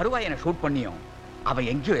 கருவாயனை ஷூட் பண்ணியும் அவன்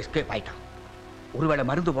எங்கேயோ எஸ்கேப் ஆயிட்டான். ஒருவேளை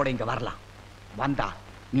மருந்து போட இங்க வரலாம். வந்தா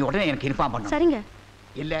நீ உடனே எனக்கு இன்ஃபார்ம் பண்ணு. சரிங்க.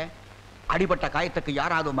 இல்ல அடிபட்ட காயத்துக்கு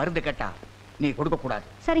யாராவது மருந்து கேட்டா நீ கொடுக்க கூடாது.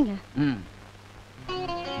 சரிங்க.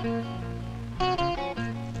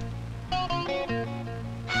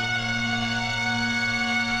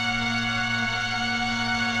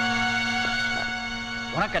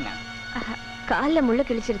 உனக்கு என்ன? கால்ல முள்ளு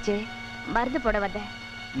கிழிச்சிருச்சு, மருந்து போட வந்தேன்.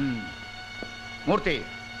 மூர்த்தி,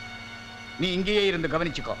 நீ இங்கேயே இருந்து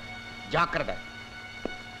கவனிச்சுக்கோ, ஜாக்கிரதை.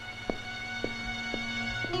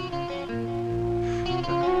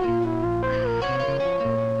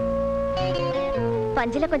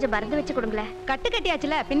 பஞ்சில கொஞ்சம் மருந்து வச்சு கொடுங்களேன். கட்டு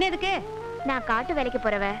கட்டியாச்சுல, பின்ன எதுக்கு? நான் காட்டு வேலைக்கு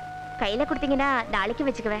போறவ, கையில கொடுத்தீங்கன்னா நாளைக்கு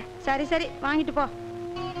வச்சுக்குவேன். சரி சரி, வாங்கிட்டு போ.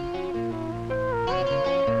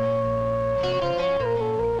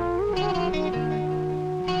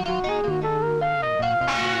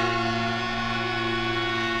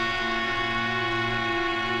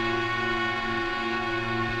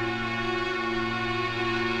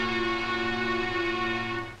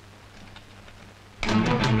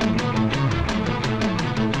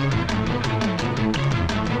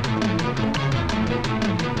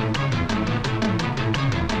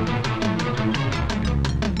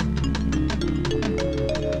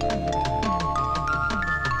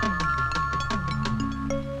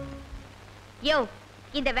 யோ,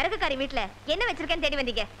 இந்த விறகுக்காரி வீட்டுல என்ன வச்சிருக்கேன்னு தேடி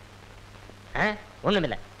வந்தீங்க?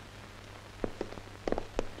 ஒண்ணுமில்ல.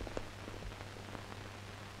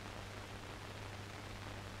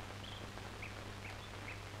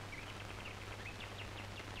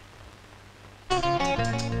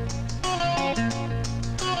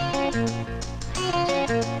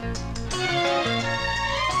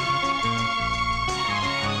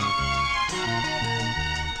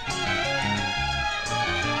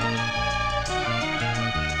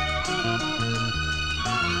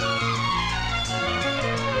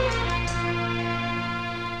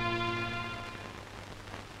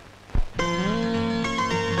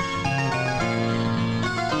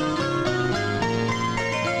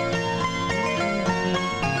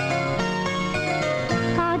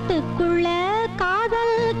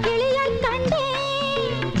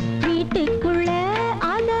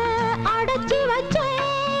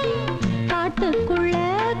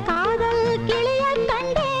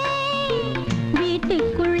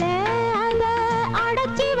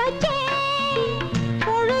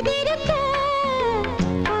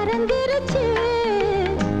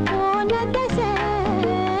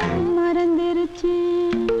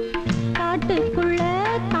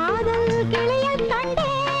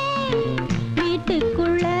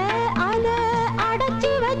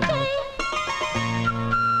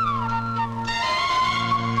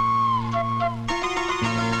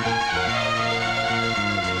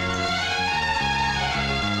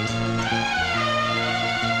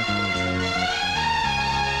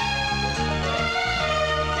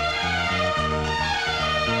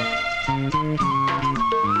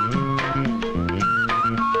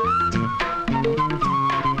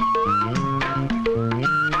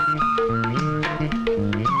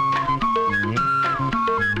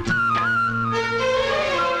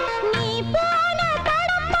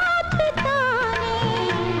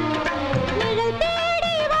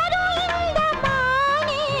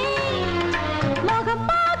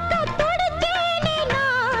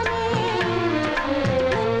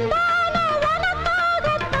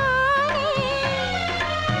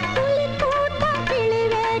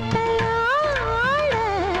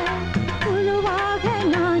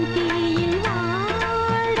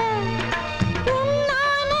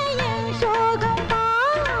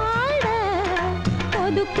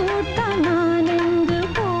 பொது கூட்டம் நான் எங்கு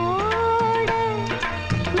போட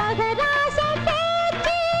மகராச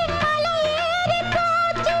பேச்சு மலையேறி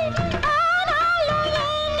போச்சு ஆனாலும்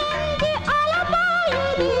என் நெஞ்சு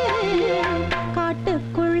அலபாயுது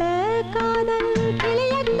காட்டுக்குள்ள காதல்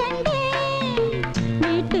கிளிய கண்டேன்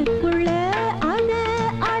வீட்டுக்குள்ள அத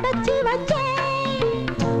அடைச்சு வச்சேன்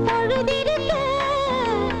பொழுதிருக்க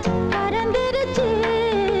பறந்துருச்சு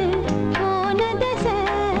போன தசை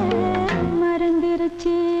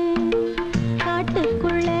மறந்துருச்சு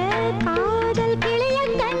காட்டுக்குள்ள காதல் கிளிய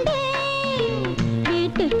கண்டேன்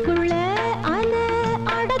வீட்டுக்குள்ள அத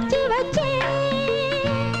அடைச்சு வச்சேன்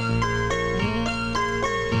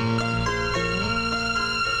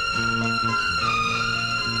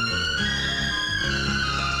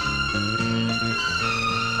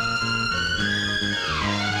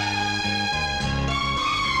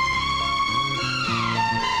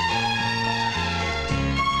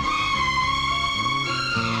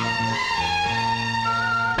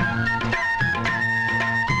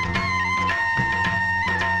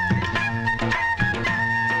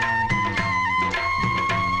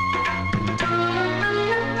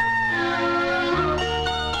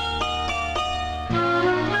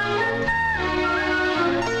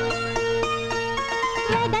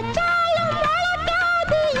வெதச்சாலும்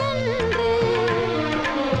வளர்க்காது என்று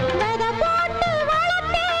வெத போட்டு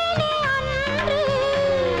வளர்த்தேனே அன்று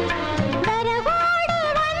வெறகோடு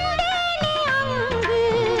வந்தேனே அங்கு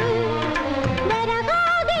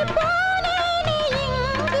வெறகாகி போனேனே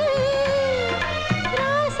இங்கு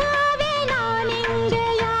ராசாவே நான் இங்கே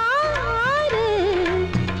யாரு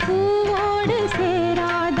பூவோடு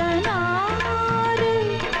சேராத நாறு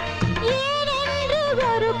ஏனென்று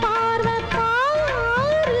ஒரு பார்வை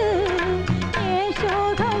பாரு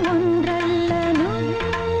ஏசோகம் ஒன்றல்ல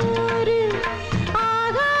நூறு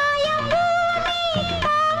ஆகாயம் பூமி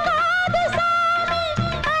தாங்காது சாமி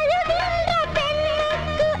அழுகின்ற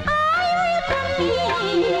பெண்ணுக்கு ஆயுள் கம்மி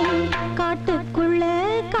காட்டுக்குள்ள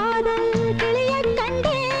காதல் கிளிய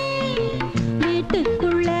கண்டேன்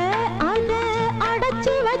வீட்டுக்குள்ள அத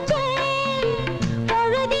அடைச்சு வச்சேன்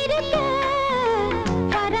பொழுதிருக்க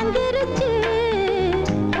பறந்துருச்சு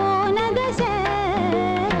போன தசை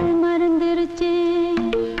மறந்துருச்சு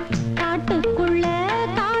காட்டுக்குள்ள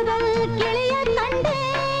காதல் கிளிய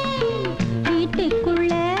கண்டேன்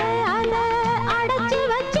வீட்டுக்குள்ள அத அடைச்சு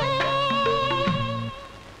வச்சேன்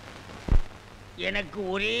எனக்கு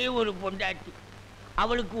ஒரே ஒரு பொண்டாட்டி,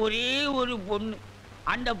 அவளுக்கு ஒரே ஒரு பொண்ணு.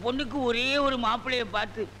 அந்த பொண்ணுக்கு ஒரே ஒரு மாப்பிள்ளைய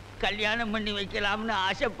பார்த்து கல்யாணம் பண்ணி வைக்கலாம்னு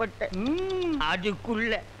ஆசைப்பட்டேன்.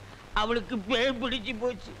 அதுக்குள்ள அவளுக்கு பேய் பிடிச்சு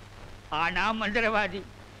போச்சு. ஆனா மந்திரவாதி,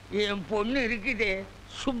 என் பொண்ணு இருக்குதே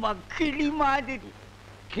சும்மா கிளி மாதிரி.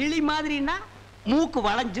 கிளி மாதிரின்னா மூக்கு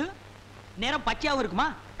வளைஞ்சு நேரம் பச்சையாவும் இருக்குமா?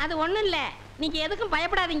 அது ஒண்ணும் இல்ல, நீங்க எதுக்கும்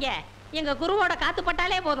பயப்படாதீங்க. எங்க குருவோட காத்து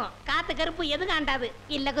பட்டாலே போதும், காத்து கருப்பு எதுவும் ஆண்டாது.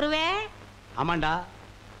 இல்ல குருவே? ஆமாண்டா,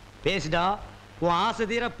 பேசுடா, உன் ஆசை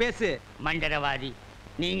தீர பேசு. மந்திரவாதி,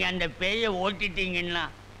 நீங்க அந்த பேயை ஓட்டிட்டீங்கன்னா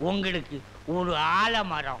உங்களுக்கு ஒரு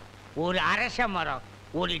ஆலமரம், ஒரு அரச மரம்,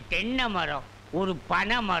 ஒரு தென்னை மரம், ஒரு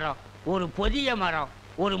பனை மரம், ஒரு பொதிய மரம்,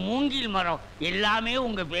 ஒரு மூங்கில் மரம் எல்லாமே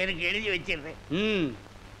உங்க பேருக்கு எழுதி வச்சிருந்தேன்.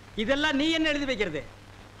 இதெல்லாம் நீ என்ன எழுதி வைக்கிறது?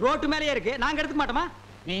 ரோட்டு மேலேயே இருக்கு, நாங்க எடுத்துக்க மாட்டோமா?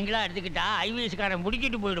 நீங்களா எடுத்துக்கிட்டா ஐவிஎஸ்காரன்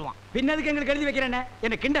முடிக்கிட்டு போயிடுவான். பின்னதுக்கு எங்களுக்கு எழுதி வைக்கிறேன்னு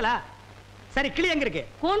என்ன கிண்டலா? சரி, கிளி எங்க இருக்கு?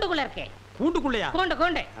 கூண்டுக்குள்ள இருக்கே. கூண்டுக்குள்ளையா? கூண்டு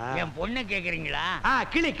கூண்டு. என் பொண்ணை கேக்குறீங்களா?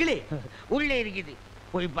 கிளி கிளி உள்ளே இருக்குது,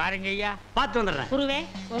 போய் பாருங்க ஐயா. பார்த்து வந்துடுறேன். குருவே,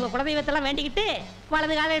 உங்க குலதெய்வத்தெல்லாம் வேண்டிக்கிட்டு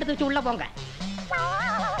வலது காலை எடுத்து வச்சு உள்ள போங்க.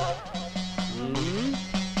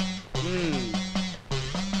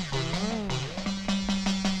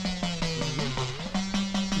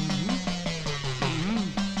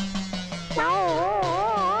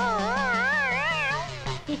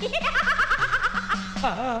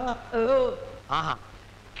 ஆஹா,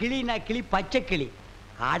 கிளினா கிளி, பச்சை கிளி.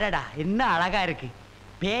 அடடா, என்ன அழகா இருக்கு.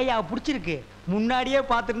 பேயா புடிச்சிருக்கு. முன்னாடியே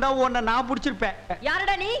பார்த்திருந்தா உன்னை நான் புடிச்சிருப்பேன்.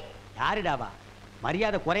 யாருடா நீ? யாருடாவா?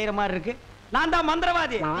 மரியாதை குறையிற மாதிரி இருக்கு. நான் தான்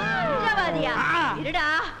மந்திரவாதி. மந்திரவாதியா? இருடா,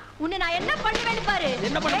 உன்னை நான் என்ன பண்ணுவேன்னு பாரு.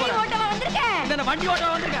 என்ன பண்ண போற? ஓட்டவா வந்திருக்கேன். இந்த வண்டி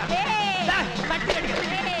ஓட்டவா வந்திருக்கேன். கட்டி கட்டி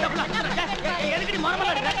எதுக்கு நீ மரமல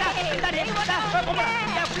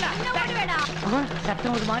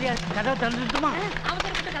சத்தம் ஒரு மாதிரியா? கதவை திறந்துட்டுமா?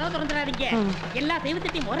 அவசரப்பட்டு கதவை திறந்துடாதீங்க. எல்லா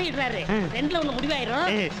தெய்வத்திட்டையும் முறையிடுறாரு. ரெண்டுல ஒண்ணு முடிவாயிரும்,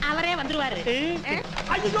 அவரே வந்துருவாரு.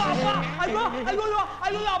 ஐயோ அப்பா, ஐயோ ஐயோ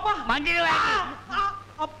ஐயோ அப்பா,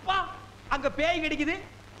 அப்பா, அங்க பேய் கிடைக்குது,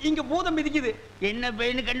 இங்க பூதம் மிதிக்குது. என்ன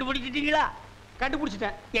பேய்னு கண்டுபிடிச்சிட்டீங்களா?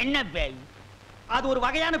 கண்டுபிடிச்சிட்டேன். என்ன பேய்? அது ஒரு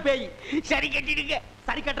வகையான பேய். சரி கட்டிடுங்க.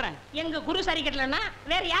 சரி கட்டுறேன். எங்க குரு சரி கட்டலன்னா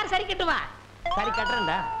வேற யார் சரி கட்டுவா? சரி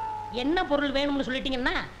கட்டுறேன்டா. என்ன பொருள் வேணும்னு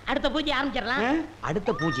சொல்லிட்டீங்கன்னா அடுத்த பூஜை ஆரம்பிச்சிடலாம்.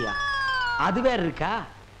 அடுத்த பூஜையா? அது வேற இருக்கா?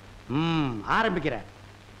 ஆரம்பிக்கிறேன்.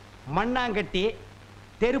 மண்ணாங்கட்டி,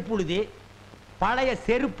 தெருப்புழுதி, பழைய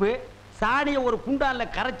செருப்பு, சாணியை ஒரு குண்டான்ல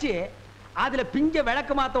கரைச்சு அதுல பிஞ்ச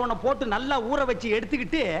விளக்கு மாத்த ஒண்ண போட்டு நல்லா ஊற வச்சு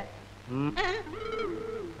எடுத்துக்கிட்டு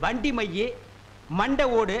வண்டி மைய, மண்டை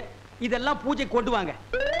ஓடு இதெல்லாம் பூஜை கொண்டு வாங்க.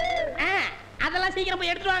 அதெல்லாம் சீக்கிரம்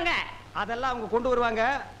போய் எடுத்துட்டு வாங்க. அதெல்லாம் அவங்க கொண்டு வருவாங்க.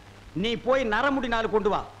 நீ போய் நரமுடி 4 கொண்டு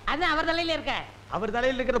வா. அது அவர் தலையில இருக்க. அவர்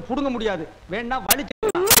தலையில இருக்கிறத புடுங்க முடியாது. வேணா வலிச்சு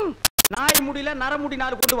நாய் முடியல நரமுடி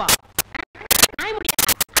 4 கொண்டு வா. நாய் முடியா?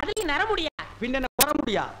 அதுலயும் நரமுடியா? பின்ன குற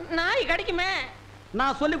முடியா? நாய் கடிக்குமே.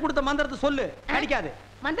 நான் சொல்லி கொடுத்த மந்திரத்தை சொல்லு. கடிக்காது.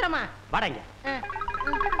 மந்திரமா? வாடங்க.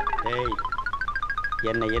 ஏய்,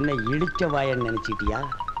 என்ன இழிச்ச வாயன்னு நினைச்சிட்டியா?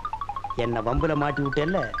 என்ன வம்புல மாட்டி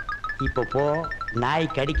விட்டேல்ல, இப்ப போ.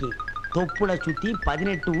 நாய் கடிக்கு. தொப்புல சுத்தி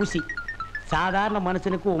 18 ஊசி. சாதாரண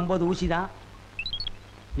மனுஷனுக்கு 9 ஊசி தான்.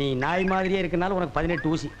 நீ நாய் மாதிரியே இருக்கனால உனக்கு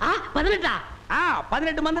 18 ஊசி. 18?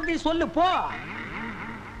 18 மந்திரத்தையும் சொல்லு போ.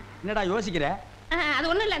 என்னடா யோசிக்கிற? அது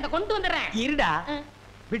ஒண்ணும் இல்ல, இந்த கொண்டு வந்துடுறேன். இருடா.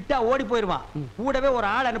 விட்டா ஓடி போயிருவான். கூடவே ஒரு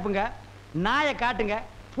ஆள் அனுப்புங்க. நாயை காட்டுங்க.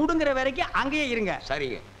 புடுங்குற வரைக்கும் அங்கேயே இருங்க.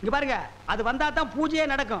 சரிங்க. இங்க பாருங்க, அது வந்தா தான் பூஜையே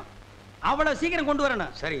நடக்கும். அவ்வளவு சீக்கிரம் கொண்டு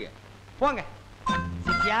வரணும். சரிங்க. போங்க.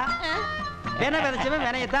 சித்தியா, வென விதைச்சவன்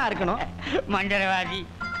வினையத்தான் இருக்கணும். மந்திரவாதி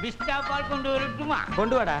பிஸ்டா பால் கொண்டு வரட்டுமா?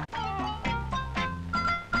 கொண்டு வாடா.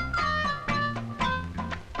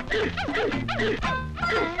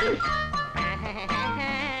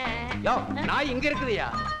 யோ, நாய் இங்க இருக்குதுயா.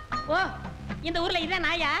 ஓ, இந்த ஊர்ல இதான்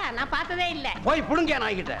நாயா? நான் பார்த்ததே இல்ல. போய் புடுங்க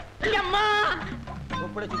நாய் கிட்ட. அம்மா,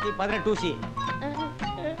 தொப்புளை சுத்தி 18 ஊசி.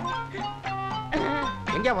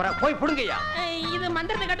 எங்க வர? போய் புடுங்கய்யா. இது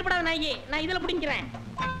மந்திரத்தை கட்டுப்படாத நாயி. நான் இதுல புடிங்கிறேன்.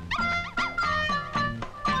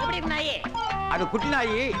 எப்படி இருக்கு நாயி? அது குட்டி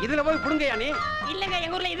நாயி. இதுல போய் புடுங்கய்யா நீ. இல்லங்க,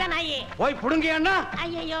 எங்க ஊர்ல இதான் நாயி. போய் புடுங்கய்யான்னா.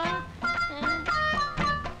 ஐயோ.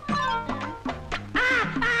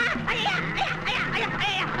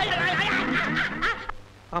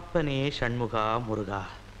 அப்பனே சண்முகா முருகா,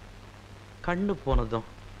 கண்ணு போனதும்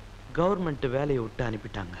கவர்மெண்ட் வேலையை விட்டு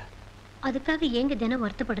அனுப்பிட்டாங்க. அதுக்காக ஏங்க தினம்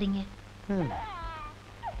வருத்தப்படுறீங்க?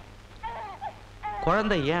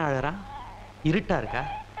 குழந்தை ஏன் அழறா? இருட்டா இருக்கா?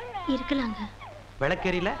 இருக்கலாங்க.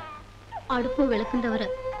 விளக்கெரியல? அடுப்பும் விளக்கும் தவிர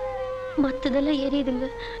மத்ததெல்லாம் எரியுதுங்க.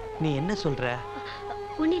 நீ என்ன சொல்ற?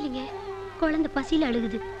 ஒண்ணு இல்லைங்க, குழந்தை பசியில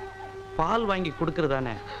அழுகுது. பால் வாங்கி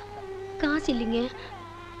கொடுக்கறதானே? காசு இல்லைங்க.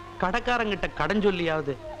 கடைக்காரங்கிட்ட கடன்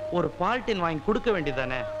சொல்லியாவது ஒரு பால் டின் வாங்கி கொடுக்க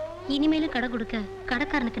வேண்டியதானே? இனிமேலும் கடை கொடுக்க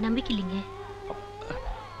கடைக்காரனுக்கு நம்பிக்கை இல்லைங்க.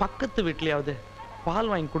 பக்கத்து வீட்லயாவது பால்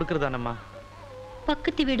வாங்கி கொடுக்கறதானம்மா?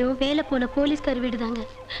 பக்கத்து வீடும் வேலை போன போலீஸ்கார் வீடு தாங்க.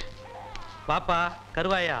 பாப்பா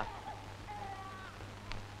கருவாயா,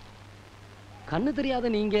 கண்ணு தெரியாத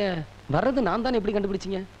நீங்க வர்றது நான் தானே எப்படி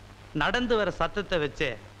கண்டுபிடிச்சீங்க? நடந்து வர சத்தத்தை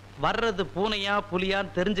வச்சே வர்றது பூனையா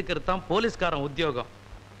புலியான்னு தெரிஞ்சுக்கிறது தான் போலீஸ்காரன் உத்தியோகம்.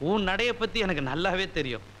 உன் நடைய பத்தி எனக்கு நல்லாவே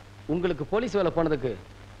தெரியும். உங்களுக்கு போலீஸ் வேலை போனதுக்கு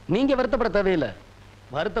நீங்க வருத்தப்பட தேவையில்லை.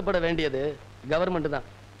 வருத்தப்பட வேண்டியது கவர்மெண்ட் தான்.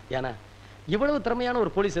 ஏன்னா இவ்வளவு திறமையான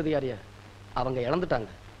ஒரு போலீஸ் அதிகாரிய அவங்க இழந்துட்டாங்க.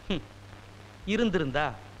 இருந்திருந்தா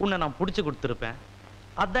உன்னை நான் புடிச்சு கொடுத்துருப்பேன்.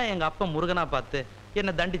 அதான் எங்க அப்பா முருகனா பார்த்து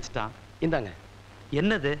என்ன தண்டிச்சிட்டான். இந்தாங்க.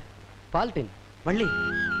 என்னது? பால்டின். வள்ளி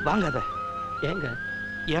வாங்காத. ஏங்க?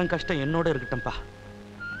 என் கஷ்டம் என்னோட இருக்கட்டும்பா.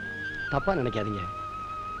 தப்பா நினைக்காதீங்க.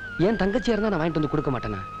 என் தங்கச்சியா இருந்தா நான் வாங்கிட்டு வந்து கொடுக்க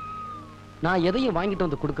மாட்டேனா? நான் எதையும் வாங்கிட்டு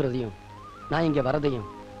வந்து கொடுக்கறதையும் நான் இங்க வரதையும்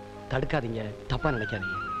தடுக்காதீங்க. தப்பா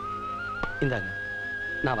நினைக்காதீங்க. இந்தாங்க,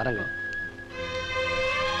 நான் வரேங்க.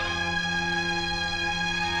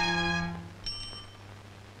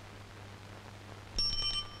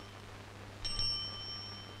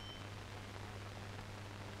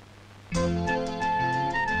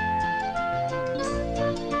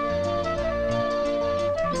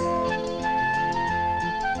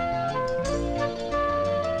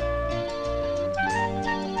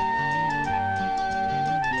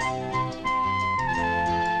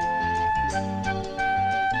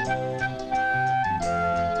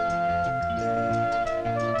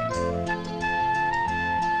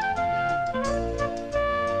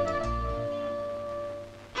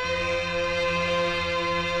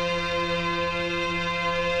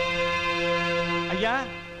 ஐயா,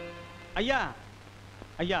 ஐயா,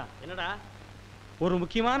 ஐயா. என்னடா? ஒரு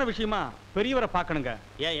முக்கியமான விஷயமா பெரியவரை பார்க்கணுங்க.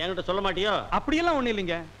 ஏன் என்கிட்ட சொல்ல மாட்டியோ? அப்படியெல்லாம் ஒண்ணு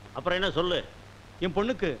இல்லைங்க. அப்புறம் என்ன சொல்லு? என்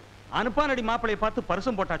பொண்ணுக்கு அனுப்பானடி மாப்பிளைய பார்த்து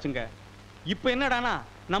பரிசம் போட்டாச்சுங்க. இப்ப என்னடானா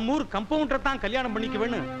நம்ம ஊர் கம்பவுண்டரை தான் கல்யாணம்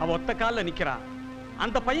பண்ணிக்குவேன்னு அவ ஒத்த காலில் நிக்கிறா.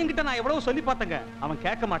 அந்த பையன்கிட்ட நான் எவ்வளவு சொல்லி பார்த்தங்க, அவன்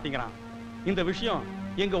கேட்க மாட்டேங்கிறான். இந்த விஷயம்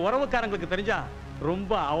எங்க உறவுக்காரங்களுக்கு தெரிஞ்சா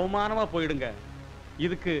ரொம்ப அவமானமா போயிடுங்க.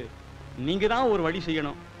 இதுக்கு நீங்க தான் ஒரு வழி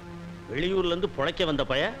செய்யணும். வெளியூர்ல இருந்து புழைக்க வந்த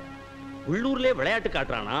பையன் உள்ளூர்லயே விளையாட்டு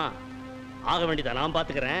காட்டுறானா? ஆக வேண்டியதா, நான்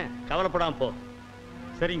பாத்துக்கிறேன். கவலைப்படாம போ.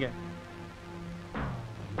 சரிங்க.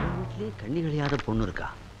 வீட்டிலே கண்ணி கழியாத பொண்ணு இருக்கா.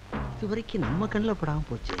 இது வரைக்கும் நம்ம கண்ணில் படாம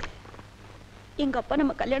போச்சு. எங்க அப்பா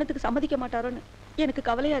நம்ம கல்யாணத்துக்கு சம்மதிக்க மாட்டாரோன்னு எனக்கு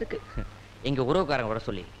கவலையா இருக்கு. எங்க உறவுக்காரங்க வர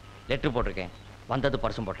சொல்லி லெட்டர் போட்டிருக்கேன். வந்தது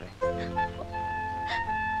பரிசும் போட்டுறேன்.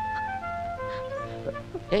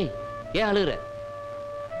 ஏய், ஏன் அழுகுற?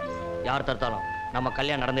 யார் தடுத்தாலும் நம்ம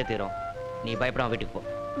கல்யாணம் நடந்தே தீரும். நீ பயப்படாம வீட்டுக்கு போ.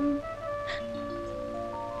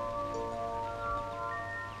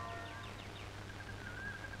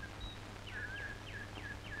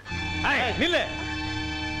 நில்லு.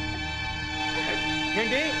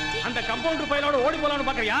 ஏண்டி அந்த கம்பவுண்டர் பையலோட ஓடி போலான்னு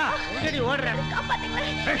பாக்குறியா? எங்கடி ஓடுற?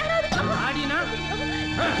 ஆடினா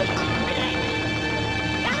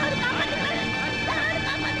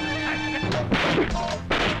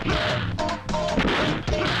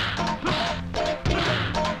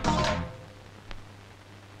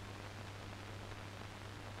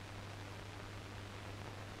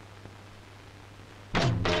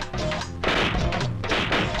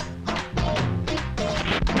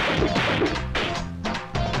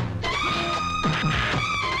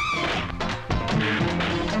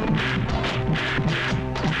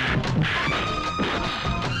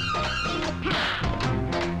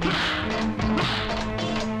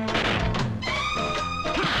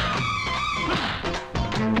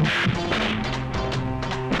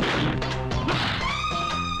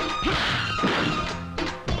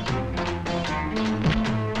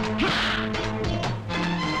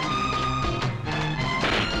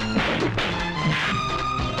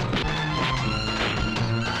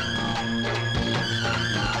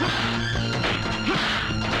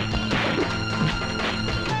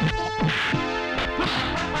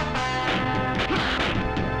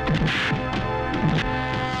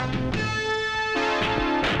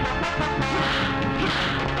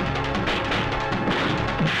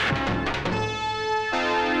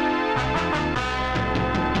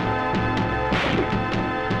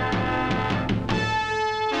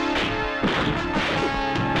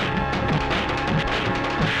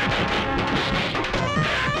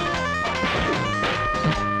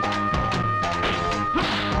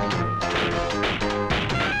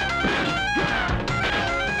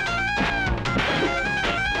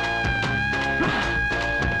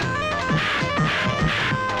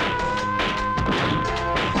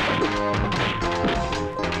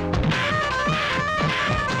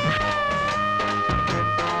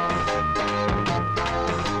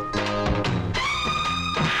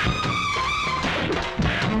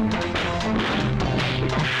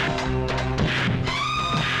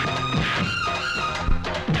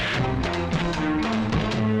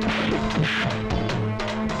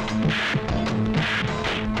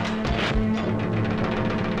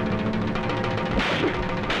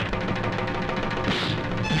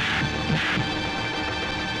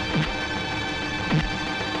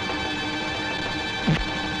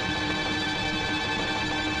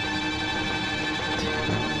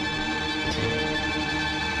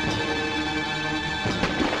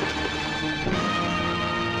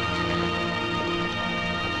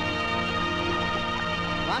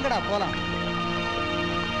வாங்கடா போலாம்.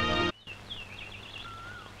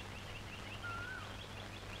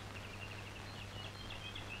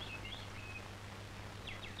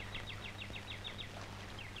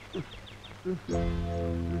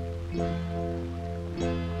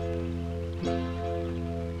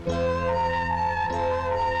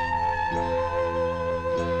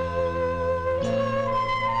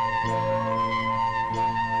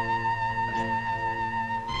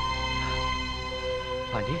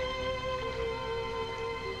 பாண்டி,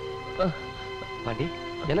 பாண்டி,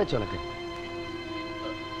 என்னாச்சு உனக்கு?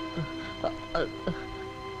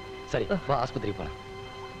 சரி, வா ஆஸ்பத்திரி போலாம்.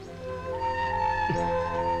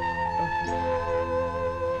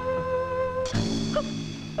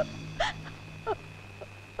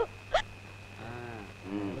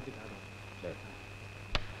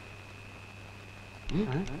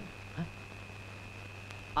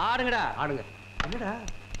 ஆடுங்கடா, ஆடுங்க. என்னடா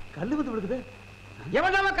கல்லு வந்து விடுக்குது?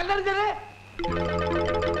 எவன்டாம கல்லறிஞ்சது?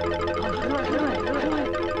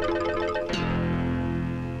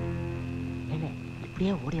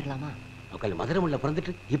 இப்படியே ஓடிடலாமா? மக்கள் மதுரமுள்ள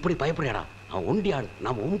பிறந்துட்டு இப்படி பயப்படுறாடா. அவன் ஒண்டி ஆடு,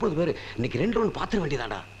 நாம 9 பேர் இன்னைக்கு 2 ரவுண்ட் பாத்துற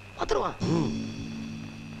வேண்டியதாடா. பாத்துருவா.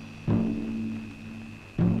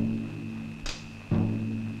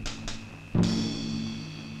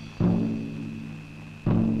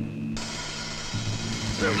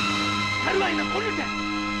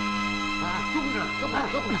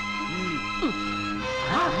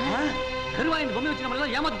 கருவாயன் பொம்மை வச்சு நம்மள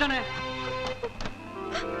ஏமாத்திட்டானே.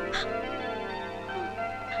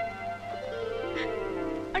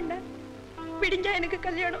 அண்ணா, விடிஞ்சா எனக்கு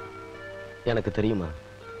கல்யாணம். எனக்கு தெரியுமா?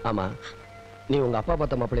 ஆமா, நீ உங்க அப்பா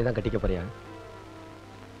பார்த்த மாப்பிள்ளையை தான் கட்டிக்க போறியா?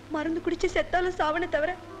 மருந்து குடிச்சு செத்தாலும் சாவனை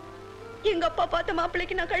தவிர எங்க அப்பா பார்த்த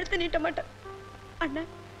மாப்பிள்ளைக்கு நான் கழுத்து நீட்ட மாட்டேன். அண்ணா,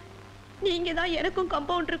 நீங்க தான் எனக்கும்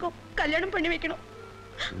கம்பவுண்டருக்கும் கல்யாணம் பண்ணி வைக்கணும்.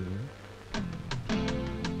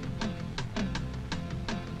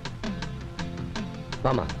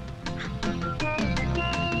 வாமா.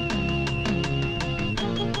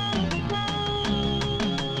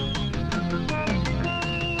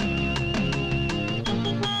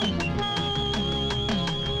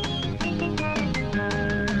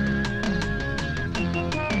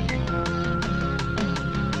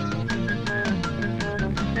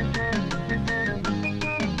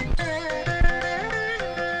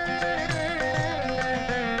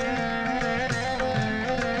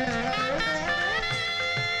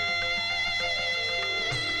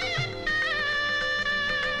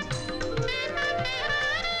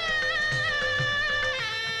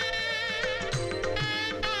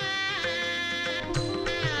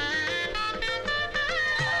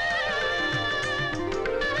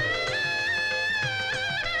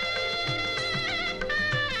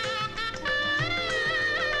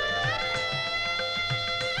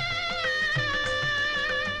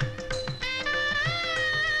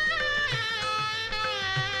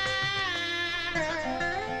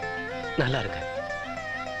 நல்லா இருக்கு.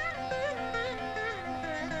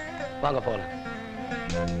 வாங்க போகலாம்.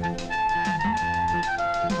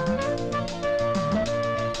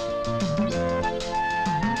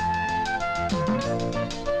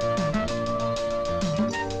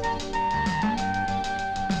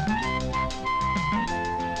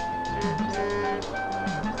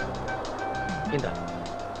 இந்தா,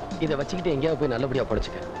 இதை வச்சுக்கிட்டு எங்கேயாவது போய் நல்லபடியா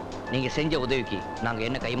படிச்சுக்க. நீங்க செஞ்ச உதவிக்கு நாங்க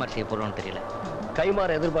என்ன கைமாறு செய்ய போறோம்னு தெரியல.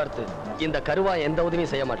 கைமாறு எதிர்பார்த்து இந்த கருவா எந்த உதவியும்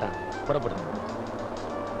செய்ய மாட்டான். புறப்படு.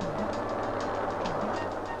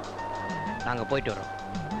 நாங்க போயிட்டு வரோம்.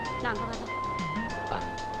 நாங்க வரோம்.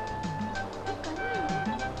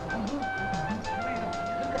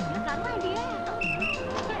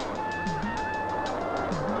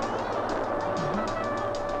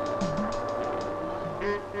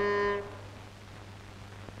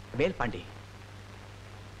 வேல்பாண்டி,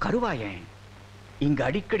 கருவாயன் இங்க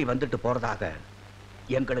அடிக்கடி வந்துட்டு போறதாக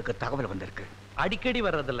எங்களுக்கு தகவல் வந்திருக்கு. அடிக்கடி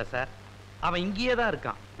வர்றதில்ல சார், அவன் இங்கேயே தான்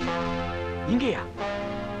இருக்கான். இங்கேயா?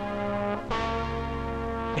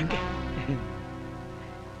 எங்க?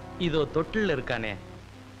 இதோ தொட்டில் இருக்கானே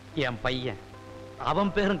என் பையன்,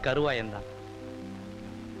 அவன் பேரும் கருவாயன் தான்.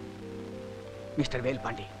 மிஸ்டர்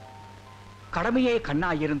வேல்பாண்டி, கடமையே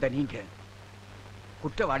கண்ணா இருந்த நீங்க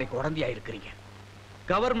குற்றவாளிக்கு உடந்தையா இருக்கிறீங்க.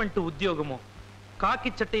 கவர்மெண்ட் உத்தியோகமும் காக்கி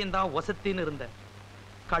சட்டையும் தான் வசத்தின்னு இருந்த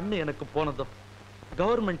கண்ணு எனக்கு போனதும்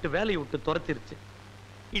கவர்மெண்ட் வேலையை விட்டு துரத்திருச்சு.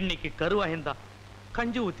 இன்னைக்கு கருவாயன் தான்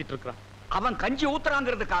கஞ்சி ஊத்திட்டு இருக்கிறான். அவன் கஞ்சி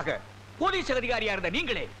ஊத்துறாங்கிறதுக்காக போலீஸ் அதிகாரியா இருந்த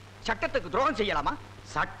நீங்களே சட்டத்துக்கு துரோகம் செய்யலாமா?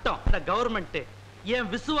 சட்டம், இந்த கவர்மெண்ட்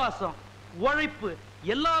என் விசுவாசம், உழைப்பு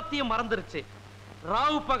எல்லாத்தையும் மறந்துருச்சு.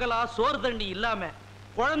 ராவு பகலா சோறு தண்ணி இல்லாம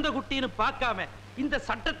குழந்தை குட்டின்னு பார்க்காம இந்த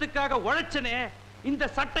சட்டத்துக்காக உழைச்சனே, இந்த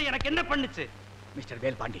சட்டம் எனக்கு என்ன பண்ணுச்சு? மிஸ்டர்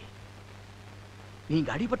வேல்பாண்டி, நீங்க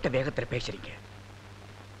அடிபட்ட வேகத்துல பேசுறீங்க.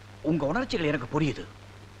 உங்க உணர்ச்சிகள் எனக்கு புரியுது.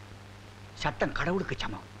 சட்டம் கடவுளுக்கு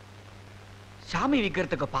சமம். சாமி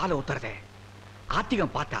விக்கிறதுக்கு பாலை ஊத்துறத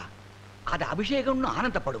ஆத்திகம் பார்த்தா அது அபிஷேகம்னு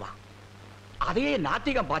ஆனந்தப்படுவான். அதே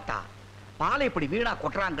நாத்திகம் பார்த்தா பாலை இப்படி வீணா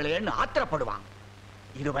கொட்டுறாங்களேன்னு ஆத்திரப்படுவான்.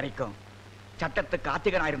 இதுவரைக்கும் சட்டத்துக்கு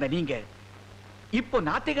ஆத்திகனா இருந்த நீங்க இப்போ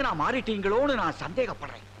நாத்திகனா மாறிட்டீங்களோன்னு நான்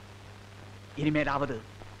சந்தேகப்படுறேன். இனிமேலாவது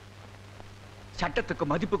சட்டத்துக்கு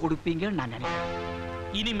மதிப்பு கொடுப்பீங்கன்னு நான் நினைக்கிறேன்.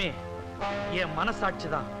 இனிமே என் மனசாட்சி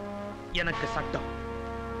தான் எனக்கு சட்டம்.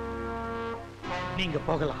 நீங்க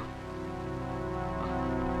போகலாம்.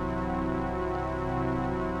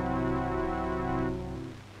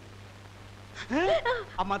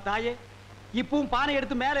 அம்மா தாயே, இப்பவும் பானை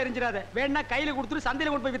எடுத்து மேல எரிஞ்சிடாத. வேணா கையில கொடுத்துட்டு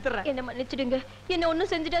சந்தையில கொண்டு போய் வித்துறேன். என்ன மன்னிச்சிடுங்க, என்ன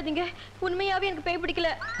ஒண்ணும் செஞ்சிடாதீங்க. உண்மையாவே எனக்கு பேய் பிடிக்கல.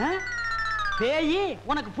 பேயி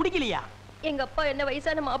உனக்கு பிடிக்கலையா? எங்க அப்பா என்ன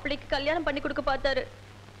வயசான மாப்பிள்ளைக்கு கல்யாணம் பண்ணி கொடுக்க பார்த்தாரு.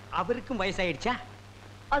 அவருக்கும் வயசாயிடுச்சா?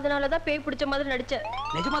 அதனாலதான் பேய் பிடிச்ச மாதிரி நடிச்சேன்.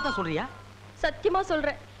 நிஜமா தான் சொல்றியா? சத்தியமா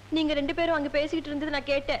சொல்றேன். நீங்க ரெண்டு பேரும் அங்க பேசிக்கிட்டு இருந்தது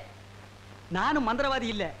நான் கேட்டேன். நானும் மந்திரவாதி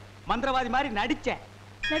இல்ல, மந்திரவாதி மாதிரி நடிச்சேன்.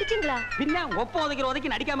 நடிச்சீங்களா? பின்ன ஒப்ப உதைக்கிற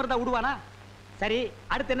உதைக்கு நடிக்காம இருந்தா விடுவானா? சரி,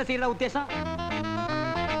 அடுத்து என்ன செய்யறதா உத்தேசம்?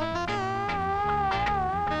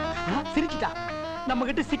 சிரிச்சிட்டா, நம்ம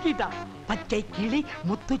கிட்ட சிக்கிட்டா. பச்சை கிளி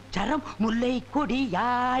முத்துச்சரம் முல்லை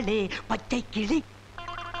கொடியாளே பச்சை கிளி.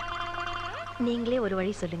 நீங்களே ஒரு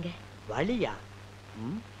வழி சொல்லுங்க. வழியா?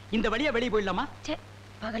 இந்த வழியா வெளியே போயிடலாமா?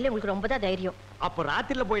 பகல்ல உங்களுக்கு ரொம்ப தான் தைரியம். அப்ப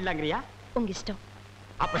ராத்திரில போயிடலாங்கிறியா? உங்க இஷ்டம்.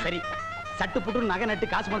 அப்ப சரி, சட்டு புட்டு நகை நட்டு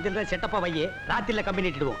காசு பணத்தில் செட்டப்பா வையே, ராத்திரில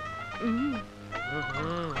கம்பெனி இட்டுடுவோம்.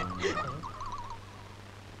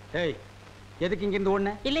 ஏய் எதுக்கு இங்க இருந்து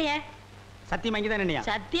ஓடுன? இல்லையே. சத்தியமா இங்க தான் நின்னையா?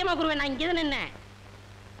 சத்தியமா குருவே நான் இங்க தான் நின்னேன்.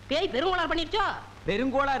 பேய் பெருங்கோளாறு பண்ணிருச்சோ?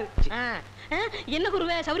 பெருங்கோளாறு. என்ன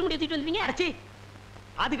குருவே சவுரி முடி தூக்கிட்டு வந்தீங்க? அடச்சி.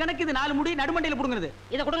 அது கணக்கு இது 4 முடி நடுமண்டையில புடுங்குறது.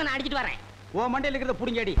 இத கொடுங்க நான் அடிச்சிட்டு வரேன். ஓ மண்டையில இருக்கிறத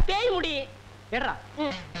புடுங்கடி. பேய் முடி. ஏடா.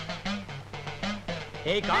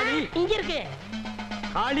 ஏய் காளி. இங்க இருக்கு.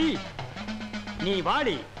 காளி. நீ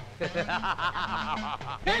வாடி.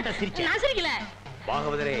 நான் சிரிக்கல.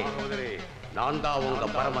 பாகவதரே நான் தான் உங்க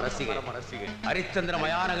பரம ரசிகன். ஹரிச்சந்திர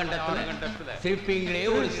மயான கண்டத்துல சிரிப்பீங்களே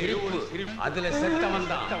ஒரு சிரிப்பு. அதுல செத்தவன்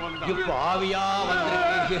தான் இப்ப ஆவியா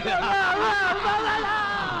வந்திருக்கு.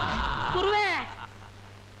 குருவே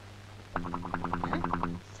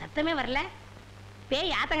சத்தமே வரல.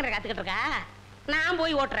 பேய் ஆத்தங்கரை காத்துக்கிட்டு இருக்கா. நான்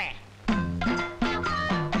போய் ஓட்டுறேன்.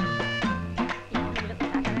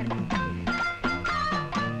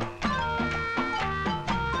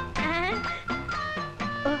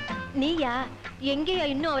 நீயா? எங்கேயா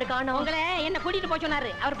இன்னும் அவர் காணோம்? உங்களை என்ன கூட்டிட்டு போய் சொன்னாரு.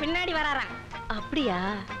 அவர் பின்னாடி வராராம். அப்படியா?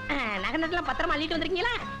 நகனத்தெல்லாம் பத்திரமா அள்ளிட்டு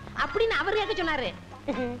வந்திருக்கீங்களா அப்படின்னு அவர் கேட்க சொன்னாரு.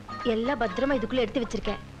 எல்லாம் பத்திரமா இதுக்குள்ள எடுத்து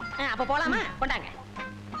வச்சிருக்கேன். அப்ப போலாமா? கொண்டாங்க.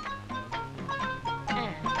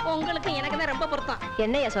 உங்களுக்கு எனக்கு தான் ரொம்ப பொருத்தம்.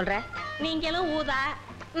 என்னையா சொல்ற? நீங்களும் ஊதா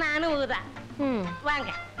நானும் ஊதா.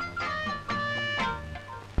 வாங்க.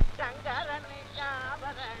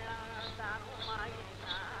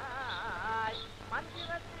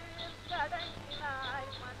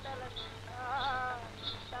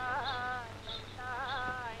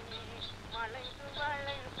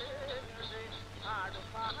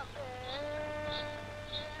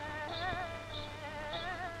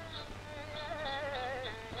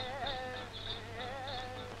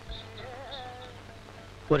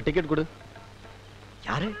 ஒரு டிக்கெட் கொடு.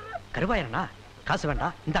 யாரு? கருவாயனா? காசு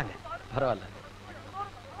வேண்டாம், இந்தாங்க. பரவாயில்ல.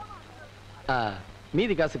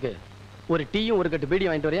 மீதி காசுக்கு ஒரு டீயும் ஒரு கட்டு பீடி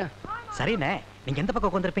வாங்கிட்டு வரியா? சரிண்ணே. நீங்க எந்த பக்கம்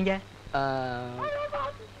உட்காந்துருப்பீங்க?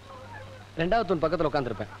 2வது தூண் பக்கத்துல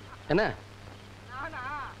உட்காந்துருப்பேன். என்ன?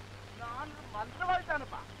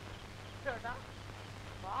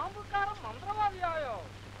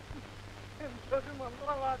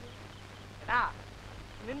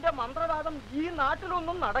 നിന്റെ മന്ത്രവാദം ഈ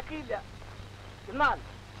നാട്ടിലൊന്നും നടക്കില്ല. എന്നാൽ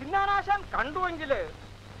ചിന്നാനാശാൻ കണ്ടുവെങ്കില്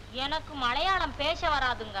எனக்கு மலையாளம் பேச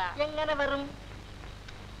வராதுங்க. എങ്ങനെ വരും?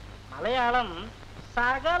 മലയാളം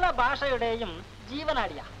സകല ഭാഷയുടെയും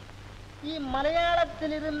ജീവനാടിയാ. ഈ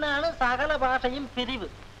മലയാളത്തിലിരുന്നാണ് സകല ഭാഷയും പിരിവ്.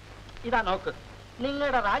 ഇതാ നോക്ക്,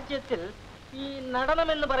 നിങ്ങളുടെ രാജ്യത്തിൽ ഈ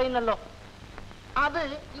നടനം എന്ന് പറയുന്നല്ലോ, അത്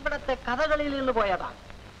ഇവിടത്തെ കഥകളിയിൽ നിന്ന് പോയതാണ്.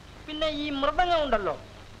 പിന്നെ ഈ മൃദംഗം ഉണ്ടല്ലോ,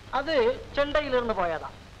 അത് ചെണ്ടയിൽ നിന്ന് പോയതാ.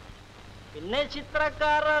 പിന്നെ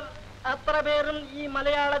ചിത്രക്കാരർ അത്ര പേരും ഈ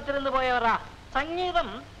മലയാളത്തിൽ നിന്ന് പോയവരാ. സംഗീതം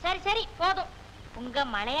சரி சரி போதும். உங்க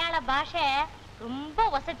மலையாள பாஷை ரொம்ப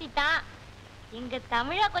வசதி தான். இங்க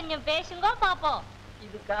தமிழ கொஞ்சம் பேசுங்க பாப்போம்.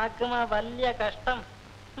 இது காக்குமா வல்லிய கஷ்டம்.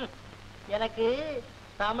 எனக்கு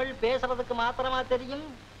தமிழ் பேசுறதுக்கு மாத்திரமா தெரியும்,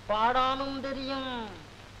 பாடாமும் தெரியும்.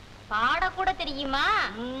 பாட கூட தெரியுமா?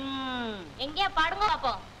 எங்கே பாடுங்க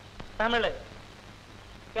பாப்போம். தமிழ்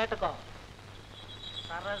கேட்டுக்கோ.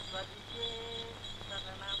 சரஸ்வதியே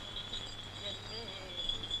சரணம் என்னே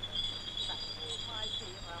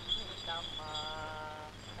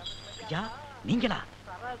ஐயா, நீங்களா?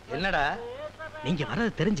 என்னடா நீங்க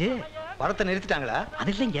வர்றது தெரிஞ்சு படத்தை நிறுத்திட்டாங்களா? அது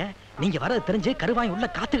இல்லைங்க, நீங்க வர்றது தெரிஞ்சு கருவாய் உள்ள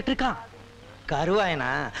காத்துக்கிட்டு இருக்கான்.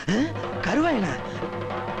 கருவாயனா? கருவாயனா?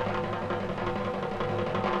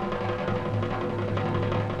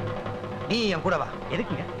 நீ என் கூட வா.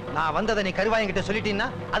 எதுக்குங்க? நான் வந்ததை நீ கருவாயன் கிட்ட சொல்லிட்டீன்னா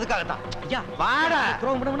அதுக்காகத்தான். ஐயா வாடா.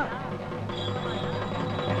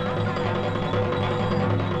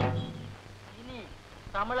 இனி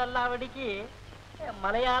தமிழல்லாவடிக்கு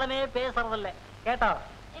மலையாளமே பேசுறதில்ல. கேட்டா?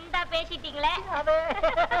 இந்த பேசிட்டீங்களே. அது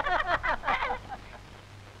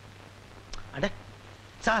அட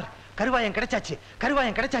சார், கருவாயன் கிடைச்சாச்சு,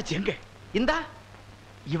 கருவாயன் கிடைச்சாச்சு. எங்க? இந்தா.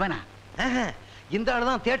 இவனா? இந்த ஆளு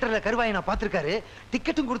தான் தியேட்டர்ல கருவாயனை பார்த்திருக்காரு,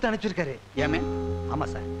 டிக்கெட்டும் கொடுத்து அனுப்பிச்சிருக்காரு. ஏமே? ஆமா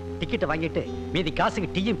சார், டிக்கெட் வாங்கிட்டு மீதி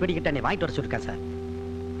காசுக்கு டீயும் பிடிக்கிட்ட நீ வாங்கிட்டு வர சொல்லிருக்கேன் சார்.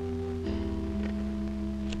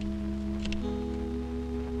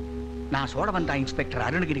 நான் சோழவந்தா இன்ஸ்பெக்டர்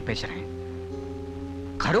அருணகிரி பேசுறேன்.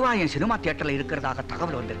 கருவாயன் சினிமா தியேட்டர்ல இருக்கிறதாக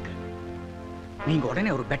தகவல் வந்திருக்கு. நீங்க உடனே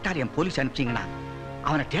ஒரு பெட்டாலியன் போலீஸ் அனுப்பிச்சீங்கன்னா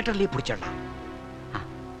அவனை தியேட்டர்லயே பிடிச்சிடலாம்.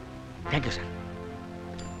 Thank you sir.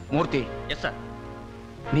 மூர்த்தி. Yes sir.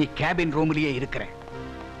 நீ கேபின் ரூம்லயே இருக்கிற.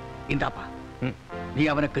 இந்தாப்பா, நீ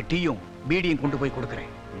அவனுக்கு டீயும் பீடியும் கொண்டு போய்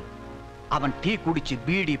கொடுக்கிறேன். அவன் டீ குடிச்சு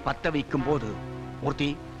பீடி பத்த வைக்கும் போது மூர்த்தி,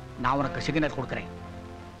 நான் உனக்கு சிக்னல் கொடுக்கிறேன்.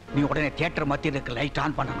 நீ உடனே தியேட்டர் மத்தியில் இருக்க லைட்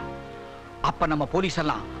ஆன் பண்ணணும். அப்ப நம்ம போலீஸ்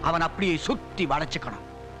எல்லாம் அவன் அப்படியே சுத்தி வளைச்சுக்கணும்.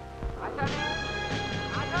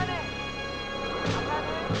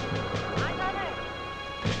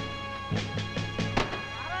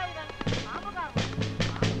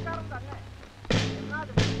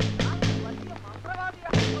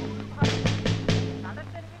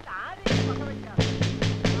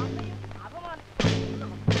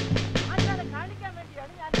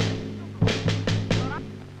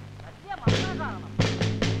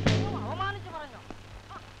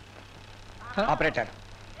 ஆபரேட்டர்,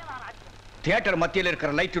 தியேட்டர் மத்தியில்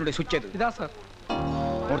இருக்கிற லைட்டினுடைய சுவிட்ச் எது? இதான் சார்.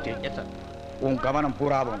 மூர்த்தி, எஸ் சார். உன் கவனம்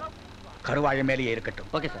பூராவும் கருவாய மேலேயே இருக்கட்டும்.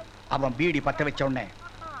 Okay sir. அவன் பீடி பத்த வச்ச உடனே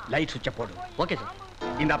லைட் சுவிட்சை போடு. Okay sir.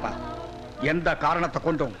 இந்தாப்பா, எந்த காரணத்தை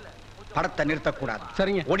கொண்டும் படத்தை நிறுத்தக்கூடாது.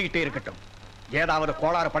 சரிங்க. ஓடிக்கிட்டே இருக்கட்டும். ஏதாவது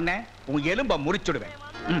கோளாறு பண்ண உன் எலும்ப முறிச்சுடுவேன்.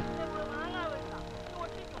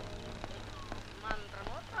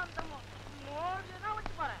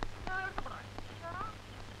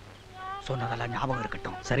 சொன்னதெல்லாம் ஞாபகம்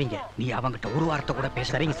இருக்கட்டும். சரிங்க. நீ அவங்கிட்ட ஒரு வார்த்தை கூட பேச.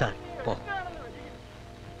 சரிங்க சார். போ.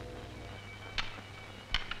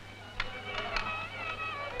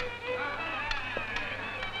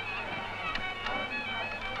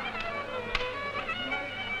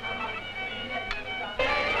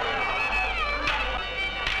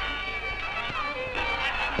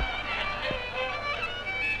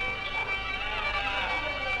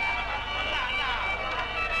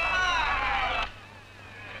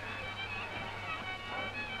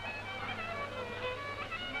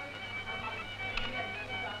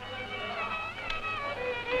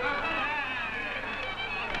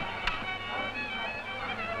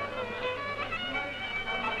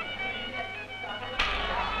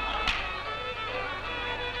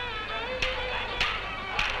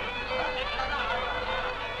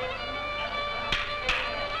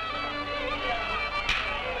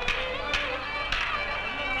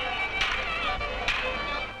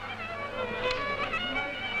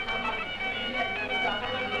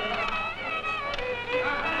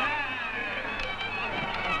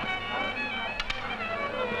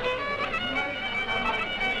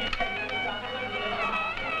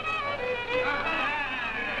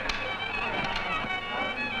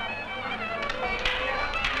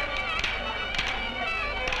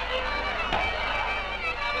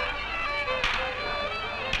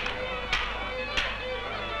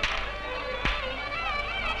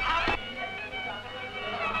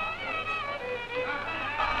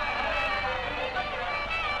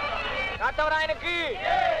 காத்தவராயனுக்கு,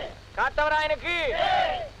 காத்தவராயனுக்கு,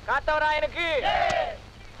 காத்தவராயனுக்கு.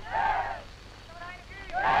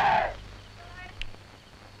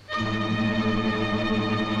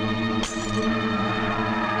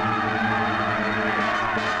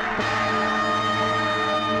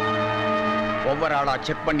 ஒவ்வொரு ஆளா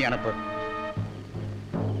செக் பண்ணி அனுப்பு.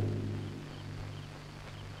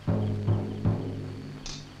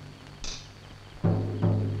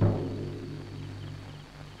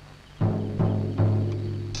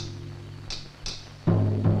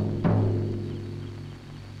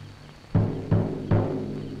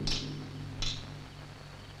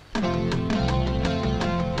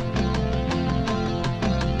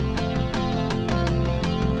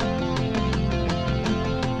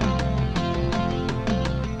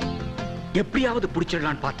 எப்படியாவது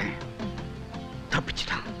பிடிச்சிடலான்னு பார்த்தேன்.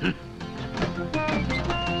 தப்பிச்சிட்டான்.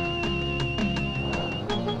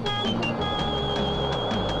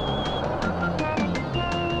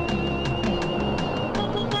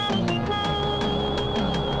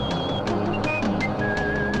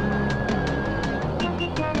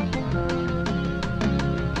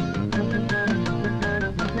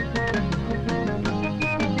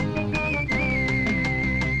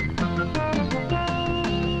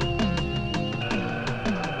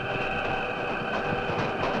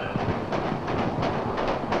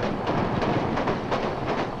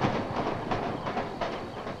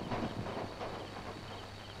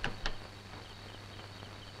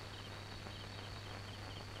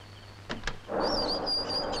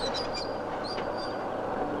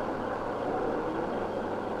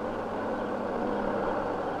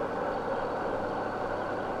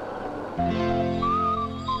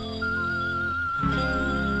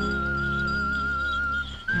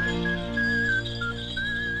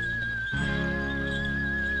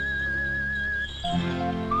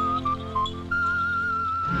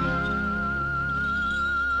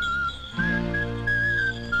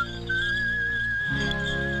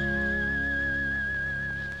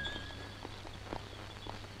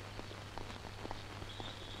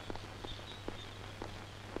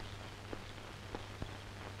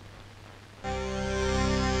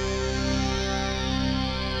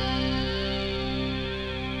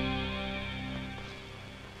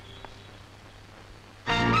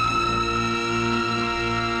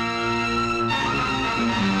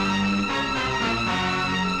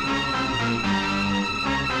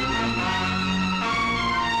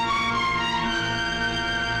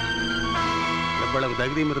 எவ்வளவு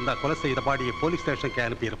தைரியம் இருந்தா கொலை செய்த பாடியை போலீஸ் ஸ்டேஷனுக்கு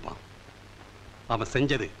அனுப்பியிருப்பான். அவன்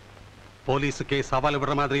செஞ்சது போலீஸுக்கே சவால்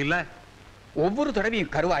விடுற மாதிரி இல்ல. ஒவ்வொரு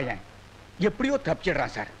தடவையும் கருவாயன் எப்படியோ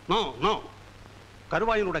தப்பிச்சிடுறான் சார். நோ நோ,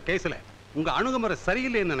 கருவாயனோட கேஸ்ல உங்க அணுகுமுறை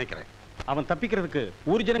சரியில்லைன்னு நினைக்கிறேன். அவன் தப்பிக்கிறதுக்கு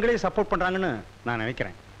ஊர் ஜனங்களே சப்போர்ட் பண்றாங்கன்னு நான்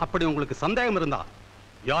நினைக்கிறேன். அப்படி உங்களுக்கு சந்தேகம் இருந்தா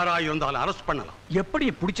யாரா இருந்தாலும் அரெஸ்ட் பண்ணலாம். எப்படி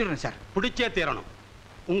பிடிச்சிடுறேன் சார்? பிடிச்சே தீரணும்.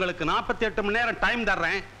 உங்களுக்கு 48 மணி நேரம் டைம்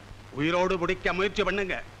தர்றேன். உயிரோடு பிடிக்க முயற்சி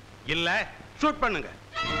பண்ணுங்க, இல்ல ஷூட் பண்ணுங்க.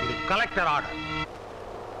 இது கலெக்டர் ஆர்டர்.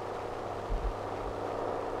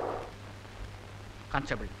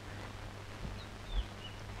 கான்ஸ்டபிள்,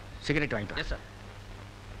 சிகரெட் வாங்கிட்டு வா. Yes sir.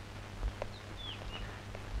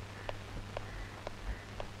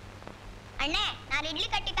 அண்ணே 4 இட்லி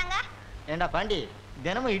கட்டிட்டாங்க. ஏண்டா பாண்டி,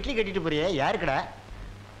 தினமும் இட்லி கட்டிட்டு போறியே, யாருக்குடா?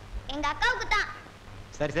 எங்க அக்காவுக்கு தான்.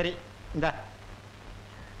 சரி சரி, இந்தா.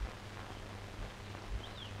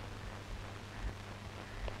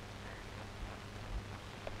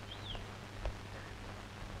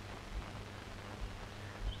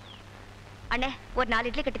 அண்ணே ஒரு 4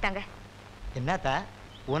 இட்லி கட்டித்தாங்க. என்னத்தா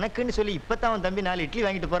உனக்குன்னு சொல்லி இப்பதான் உன் தம்பி 4 இட்லி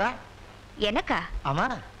வாங்கிட்டு போறான்? எனக்கா? ஆமா.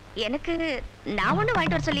 எனக்கு நான் ஒண்ணு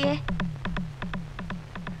வாங்கிட்டு வர சொல்லியே.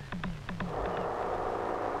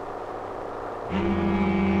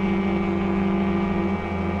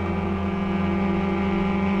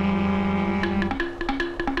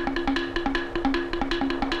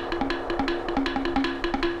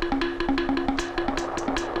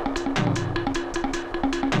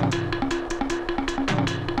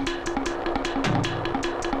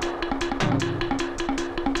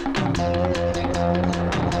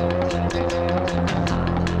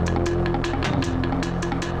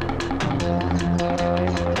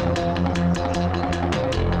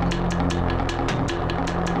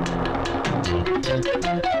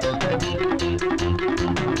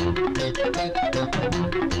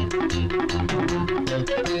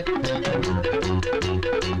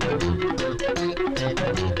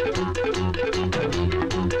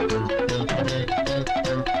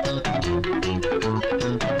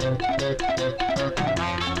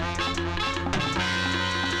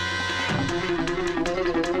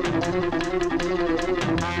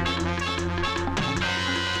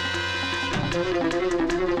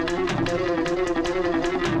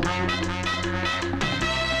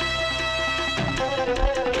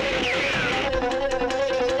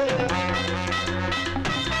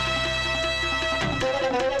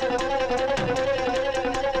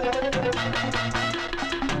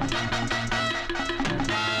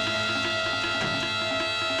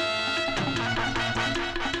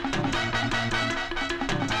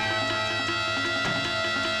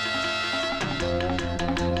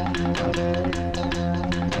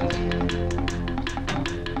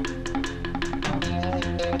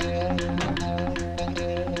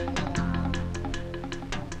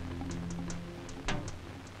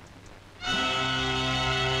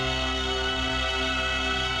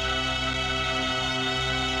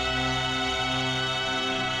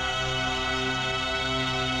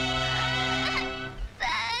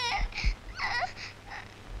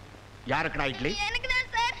 யாருக்குடா இட்லி? எனக்கு தான்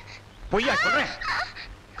சார். பொய்யா சொல்றேன்?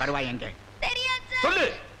 கருவாய் எங்க? தெரியாது சார். சொல்லு.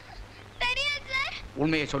 தெரியாது சார்.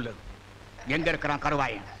 உண்மையை சொல்லு. எங்க இருக்கிறான்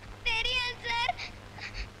கருவாயன்? தெரியாது சார்.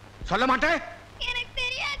 சொல்ல மாட்டேன்? எனக்கு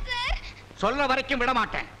தெரியாது சார். சொல்ற வரைக்கும் விட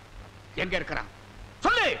மாட்டேன். எங்க இருக்கிறான்?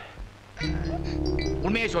 சொல்லு.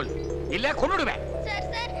 உண்மையை சொல், இல்ல கொன்னுடுவேன். சார்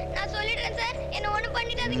சார் நான் சொல்லிடுறேன் சார். என்ன ஒண்ணும்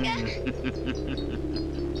பண்ணிடாதீங்க.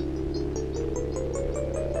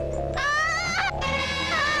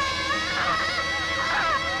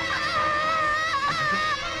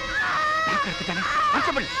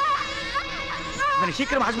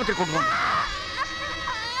 சீக்கிரம் ஆஸ்பத்திரி கொண்டு போங்க.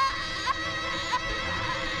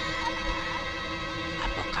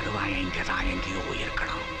 அப்ப கருவாய இங்கதான் எங்கேயோ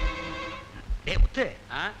இருக்கணும். டே முத்து,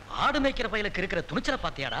 ஆடு மேய்க்கிற பையலுக்கு இருக்கிற துணிச்சலை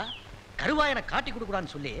பாத்தியாடா? கருவாயனை காட்டி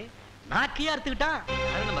கொடுக்கூடான்னு சொல்லி நாக்கியா எடுத்துக்கிட்டான்.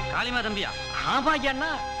 அது நம்ம காளிமா தம்பியா? ஆமா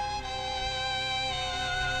அண்ணா.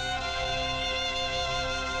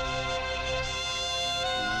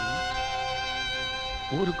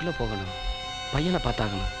 ஊருக்குள்ள போகணும், பையனை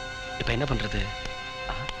பார்த்தாகணும். இப்ப என்ன பண்றது?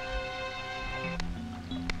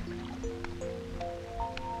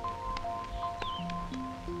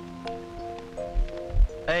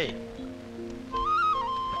 ஏய்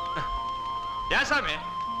யாசாமே,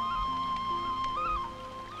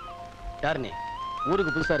 யார் நீ?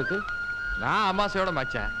 ஊருக்கு புதுசா இருக்கு. நான் அம்மாசையோட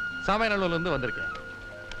மச்சான், சமையநல்லூர்ல இருந்து வந்திருக்கேன்.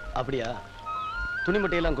 அப்படியா?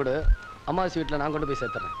 துணிமட்டையெல்லாம் கொடு, அம்மாவாசி வீட்டுல நான் கொண்டு போய்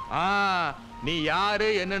சேர்த்துறேன். நீ யாரு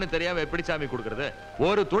என்னன்னு தெரியாம எப்படி சாமி கொடுக்கறது?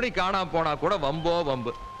 ஒரு துணி காணாம போனா கூட வம்போ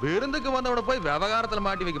வம்பு. விருந்துக்கு வந்தவன போய் விவகாரத்துல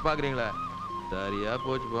மாட்டி வைக்க பாக்குறீங்களா? சரியா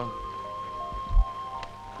போச்சு போ.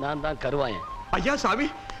 நான் தான் கருவாயன். ஐயா சாமி,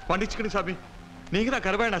 மன்னிச்சுக்கணும் சாமி. நீங்க தான்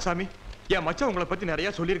கருவாயனா சாமி? என் மச்சான் உங்களை பத்தி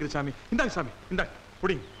நிறைய சொல்லியிருக்கு சாமி. இந்தாங்க சாமி, இந்தாங்க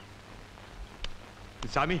புடிங்க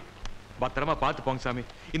சாமி. பத்திரமா பார்த்து போங்க சாமி.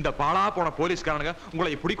 இந்த பாலா போன போலீஸ்காரனுங்க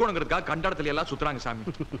உங்களை பிடிக்கணுங்கிறதுக்காக கண்டடத்துல எல்லாம் சுத்துறாங்க சாமி.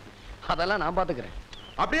 அதெல்லாம் நான் பாத்துக்கிறேன்.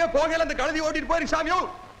 அப்படியே போகல அந்த கழுதி ஓட்டிட்டு போயிரு சாமியோ.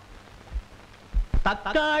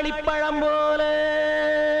 தக்காளி பழம் போல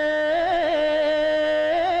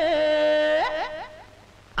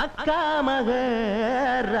அக்கா மக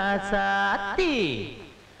ராசாத்தி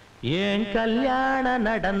ஏன் கல்யாணம்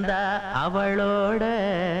நடந்தா அவளோட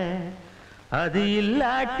அது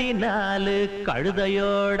இல்லாட்டி 4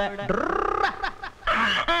 கழுதையோட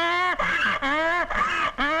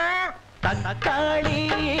தக்காளி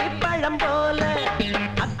பழம் போல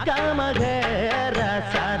அக்கா மக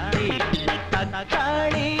ராசாத்தி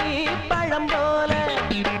தக்காளி பழம் போல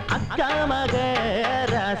அக்கா மக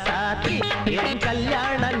ராசாத்தி என்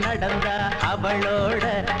கல்யாணம் நடந்தா அவளோட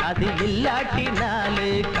அது இல்லாட்டி 4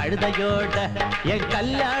 கழுதையோட என்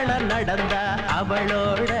கல்யாணம் நடந்தா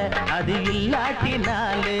அவளோட அது இல்லாட்டி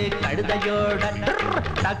 4 கழுதையோட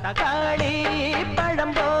தக்காளி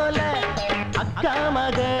பழம் போல அக்கா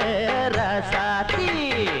மக ராசாத்தி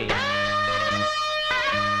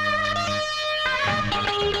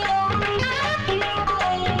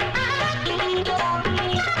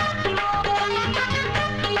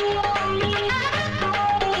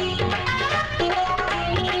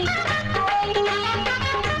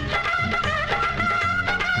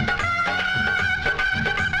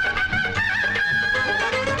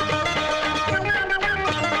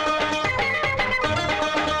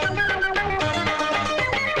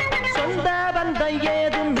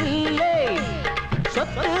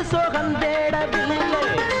சோகம் தேடவில்லை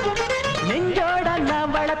நெஞ்சோட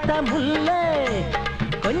நான் வளர்த்த முல்லை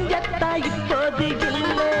கொஞ்சத்தா இப்போது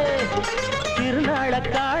இல்லை திருநாள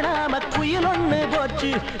காணாம குயில் ஒண்ணு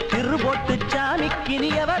போச்சு திருபோட்டு சாமிக்கு நீ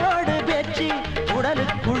எவரோடு பேச்சு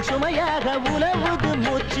உடலுக்குள் சுமையாக உலவுது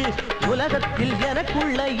மூச்சு உலகத்தில்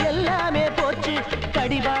எனக்குள்ள எல்லாமே போச்சு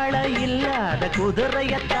கடிவாள இல்லாத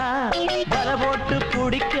குதிரையத்தான் பல போட்டு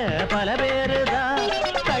பிடிக்க பல பேருதான்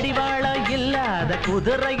கடிவாள இல்லாத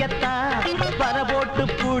குதிரையத்தான் பல போட்டு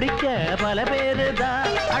பிடிக்க பல பேருதான்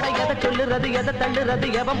அட எதை சொல்லுறது எதை தள்ளுறது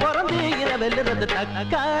எவன் பிறந்து இரவெல்லுறது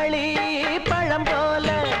தக்காளி பழம் போல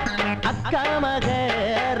அக்கா மக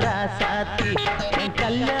ராசாத்தி என்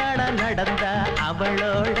கல்யாணம் நடந்தா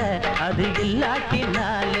அவளோட அது இல்லாட்டி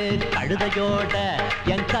 4 கழுதையோட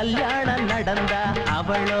என் கல்யாணம் நடந்தா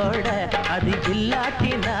அவளோட அது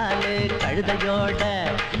இல்லாட்டி 4 கழுதையோட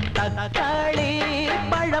தக்காளி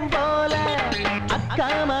பழம் போல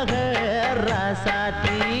அக்கா மக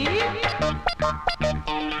ராசாத்தி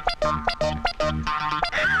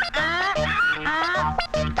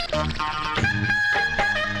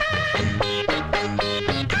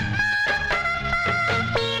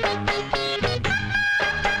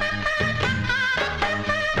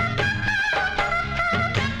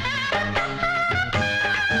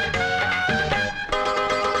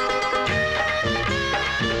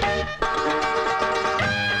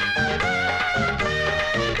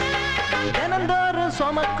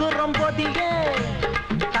சுமக்குறோம் பொதியே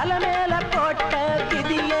தலைமேல போட்ட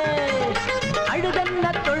விதியே அழுதன்ன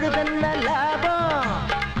தொழுதன்ன லாபம்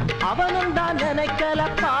அவனும் தான் நினைக்கல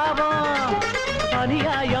பாவம்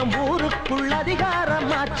அநியாயம் ஊருக்குள்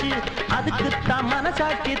அதிகாரமாச்சு அதுக்குத்தான்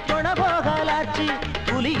மனசாட்சி துணை போகலாச்சு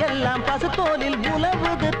புலியெல்லாம் பசுத்தோலில்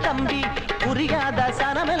உலவுது தம்பி புரியாத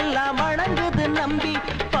சனமெல்லாம் வணங்குது நம்பி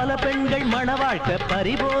பல பெண்கள் மன வாழ்க்கை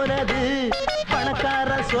பறிபோனது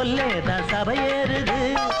பணக்கார சொல்லேதான் சபையேறுது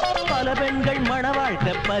பல பெண்கள் மன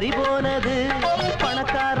வாழ்க்கை பறிபோனது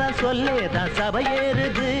பணக்கார சொல்லேதான்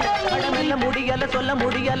சபையேறுது படமெல்ல முடியல சொல்ல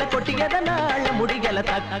முடியல கொட்டியதனால முடியல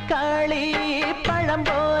தக்காளி பழம்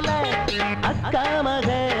போல அக்கா மக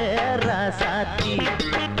ராசாத்தி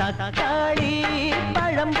தக்காளி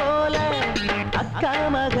பழம் போல அக்கா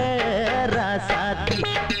மக ராசாத்தி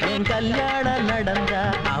என் கல்யாணம் நடந்தா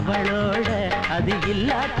அவளோட அது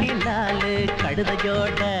இல்லாட்டி 4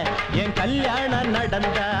 கழுதையோட என் கல்யாணம்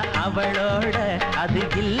நடந்தா அவளோட அது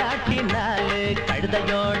இல்லாட்டி 4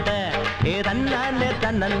 கழுதையோட ஏ தன்னானே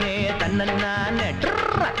தன்னே தன்னே தன்னானே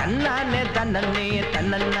தன்னே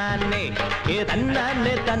தன்னே ஏ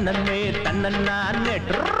தன்னானே தன்னே தன்னே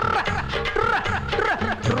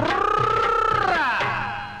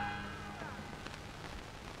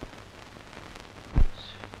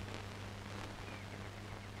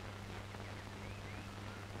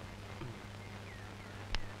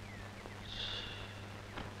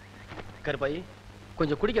கருப்பாயி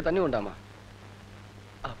கொஞ்சம் குடிக்க தண்ணி உண்டாமா?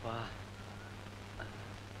 அப்பா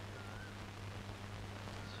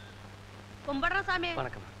கும்பிடுறோம் சாமி.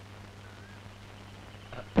 வணக்கம்.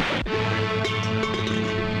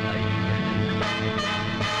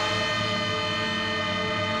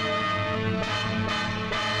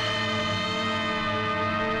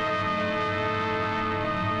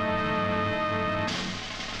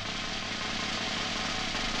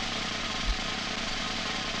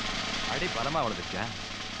 அடி பலமா வளர்ந்துச்சா?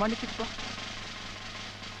 மன்னிச்சுட்டு போ.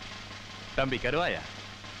 தம்பி கருவாயா,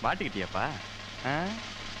 மாட்டிக்கிட்டியாப்பா?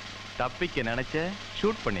 தப்பிக்க நினைச்ச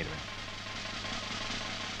ஷூட் பண்ணிடுவேன்.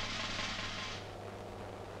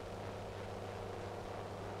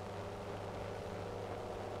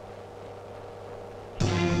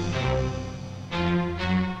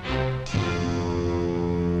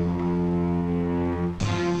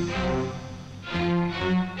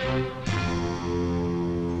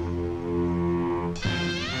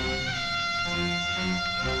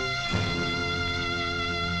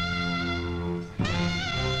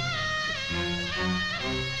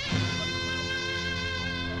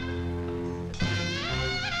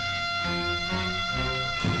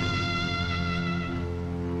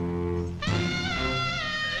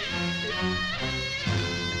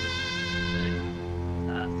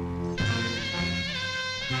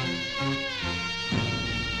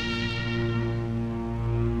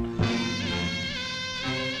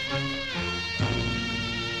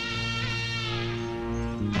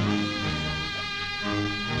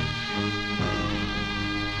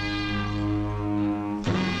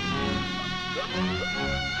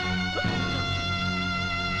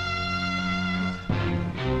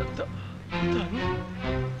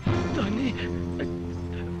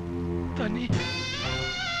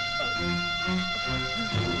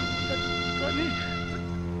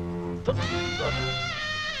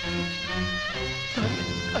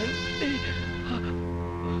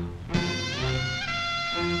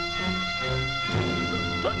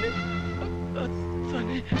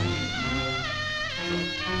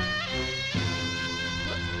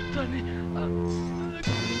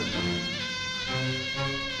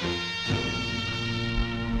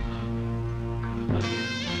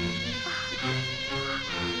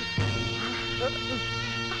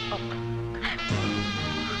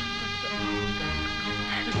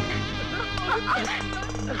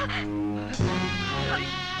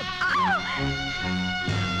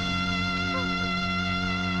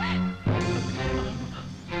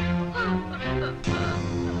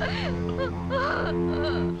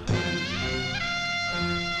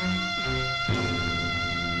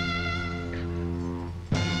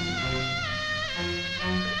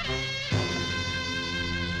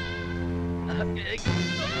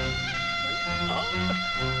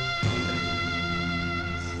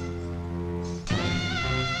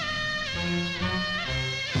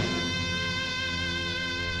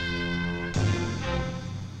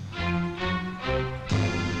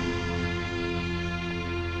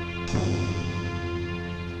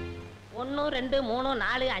 ஒன்னு ரெண்டு மூணு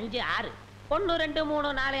நாலு அஞ்சு ஆறு. 1 2 3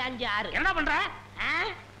 4 5 6. என்ன பண்ற?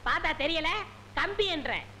 பார்த்தா தெரியல, கம்பி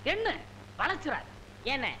என்ற என்ன வளச்சுறாரு.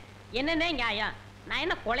 என்னன்னே நியாயம்? நான்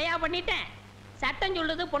என்ன கொலையா பண்ணிட்டேன்? சட்டம்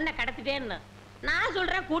சொல்லுது பொண்ணை கடத்திட்டேன்னு, நான்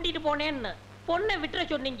சொல்றேன் கூட்டிட்டு போனேன்னு. பொண்ணை விட்டுற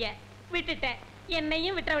சொன்னீங்க, விட்டுட்டேன்.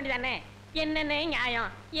 என்னையும் விட்டுற வேண்டியதானே? என்னன்னே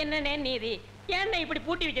நியாயம்? என்னன்னே நீதி? என்ன இப்படி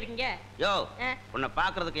பூட்டி வச்சிருக்கீங்க? யோ, உன்னை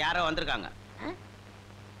பாக்குறதுக்கு யாரோ வந்திருக்காங்க.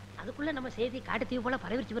 அதுக்குள்ள நம்ம செய்தி காட்டு தீவு போல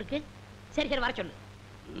பரவிச்சு இருக்கு. சரி சரி, வர சொல்லு.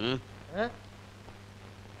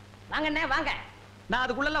 வாங்கண்ணே வாங்க. நான்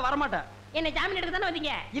அதுக்குள்ள வரமாட்டேன். என்ன ஜாமீன் எடுக்க தானே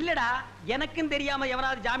வந்தீங்க? இல்லடா, எனக்கும் தெரியாம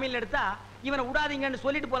எவனாவது ஜாமீன்ல எடுத்தா இவனை விடாதீங்கன்னு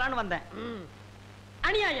சொல்லிட்டு போலான்னு வந்தேன்.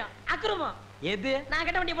 அநியாயம், அக்கிரமம். எது? நான்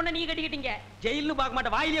கட்ட வேண்டிய பொண்ணை நீ கட்டிக்கிட்டீங்க. ஜெயில்னு பார்க்க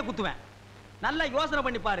மாட்டேன், வாயிலே குத்துவேன். நல்லா யோசனை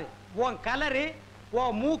பண்ணி பாரு. உன் கலரு,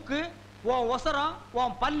 உன் மூக்கு, உன் ஒசரம்,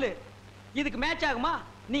 உன் பல்லு இதுக்கு மேட்ச் ஆகுமா?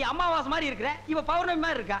 நீ அமாவாசை மாதிரி இருக்கிற, இவ பௌர்ணமி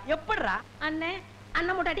மாதிரி இருக்கா. எப்படிடா? அண்ணே,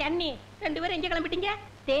 அண்ணன் முட்டாட்டி அண்ணி 2 பேரும் எங்க கிளம்பிட்டீங்க?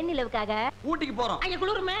 தேனிலவுக்காக ஊட்டிக்கு போறோம். அங்க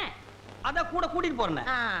குளிருமே, அத கூட கூட்டிட்டு போறேன்.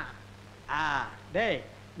 டேய்,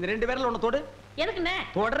 இந்த 2 பேர்ல ஒண்ணு தொடு. எதுக்குண்ணே?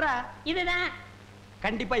 தொடற. இதுதான்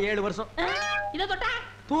கண்டிப்பா 7 வருஷம். இத தொட்டா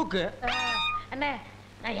தூக்கு. அண்ணே,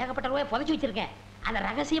 நான் ஏகப்பட்ட ரூபாய் புதைச்சு வச்சிருக்கேன். அத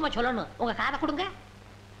ரகசியமா சொல்லணும். உங்க காதை கொடுங்க.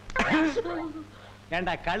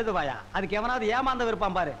 ஏண்டா கழுதுவாயா, அதுக்கு எவனாவது ஏமாந்த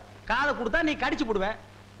விருப்பான் பாரு. காதை கொடுத்தா நீ கடிச்சு போடுவ.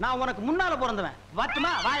 நான் உனக்கு முன்னால பிறந்தவன்.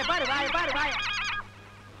 வட்டுமா? வாய பாரு, வாய பாரு, வாய.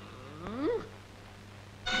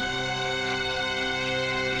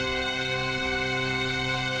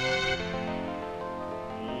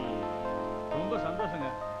 ரொம்ப சந்தோஷங்க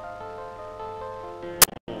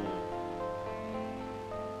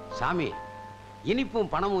சாமி.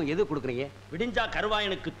 இனிப்பும் பணமும் எது கொடுக்குறீங்க? விடிஞ்சா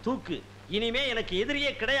கருவாயனுக்கு தூக்கு. இனிமே எனக்கு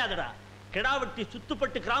எதிரியே கிடையாதுடா. கிடாவட்டி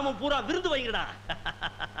சுத்துப்பட்டு கிராமம் பூரா விருது வைங்கடா.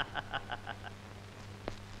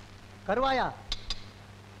 கருவாயா,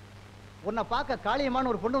 உன்னை பார்க்க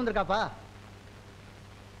காளியம்மான்னு ஒரு பொண்ணு வந்திருக்காப்பா.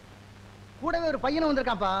 கூடவே ஒரு பையனும்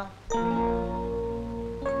வந்திருக்கான்ப்பா.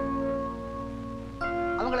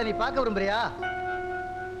 அவங்கள நீ பார்க்க விரும்புறியா?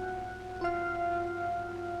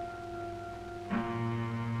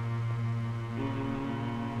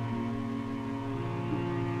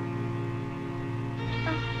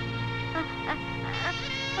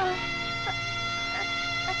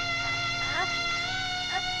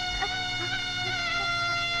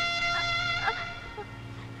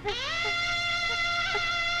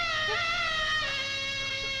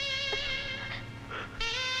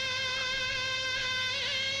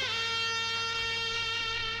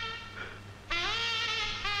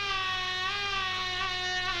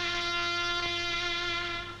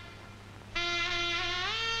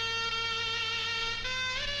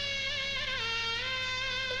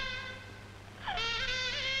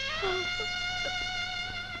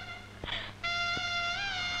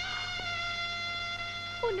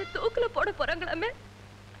 என்ன தூக்குல போட போறாங்களாமே.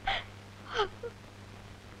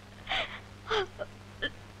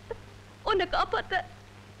 உன்னை காப்பாத்த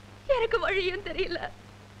எனக்கு வழியும் தெரியல,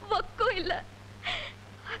 வக்கம் இல்ல.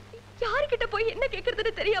 யாருக்கிட்ட போய் என்ன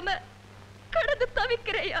கேக்குறதுன்னு தெரியாம கடந்து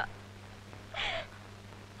தவிக்கிறையா.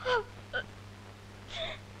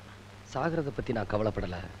 சாகிறத பத்தி நான்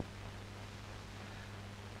கவலைப்படல,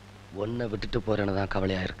 உன்னை விட்டுட்டு போறேன்னு தான்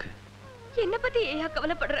கவலையா இருக்கு. என்ன பத்தி ஏயா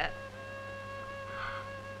கவலைப்படுற?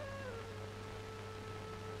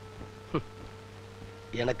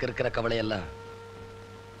 எனக்கு இருக்கிற கவலையெல்லாம்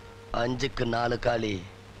 5க்கு 4 காலி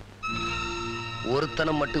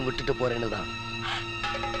ஒருத்தனை மட்டும் விட்டுட்டு போறேன்னு தான்.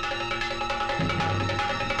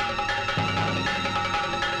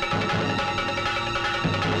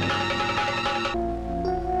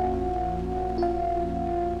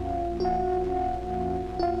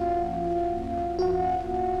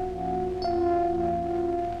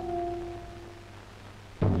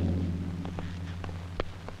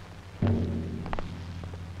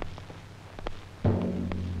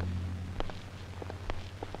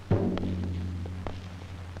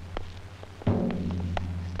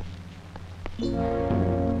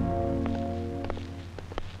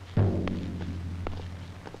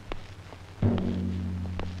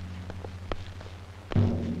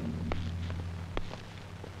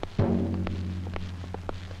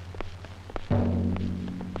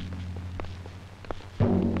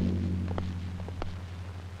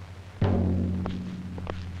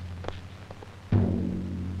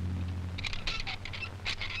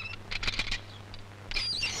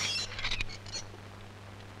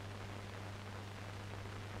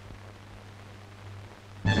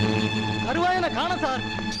 கருவாயனை காண சார்.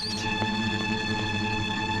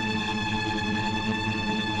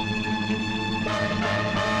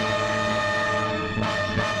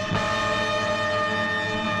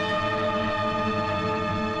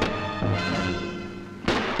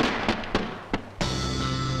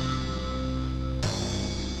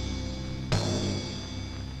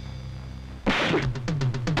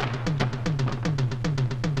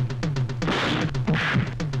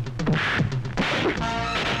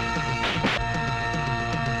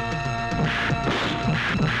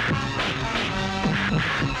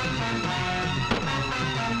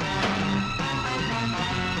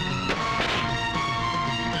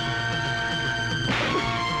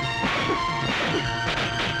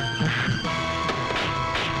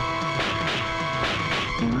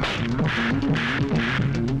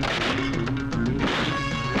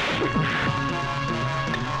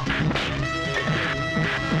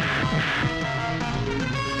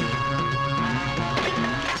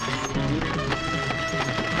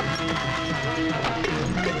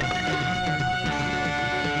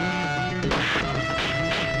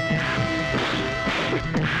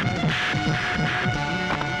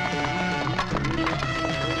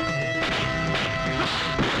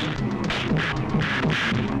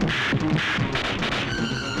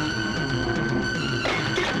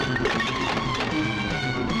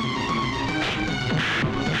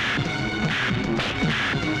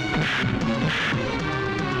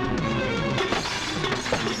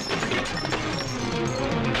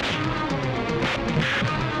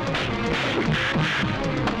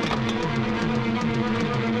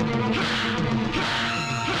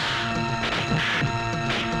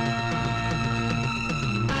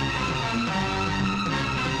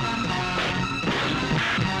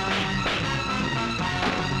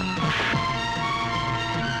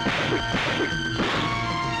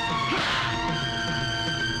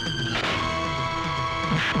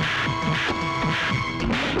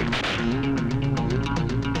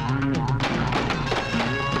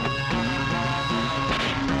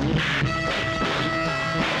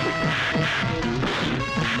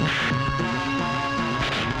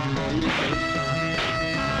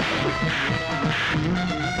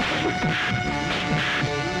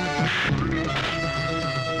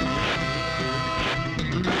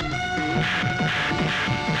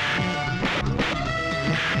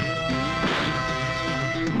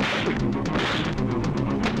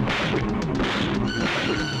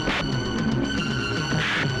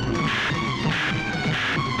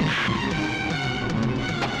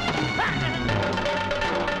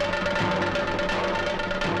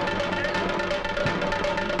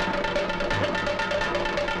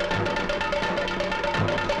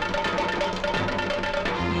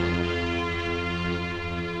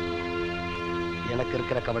 எனக்கு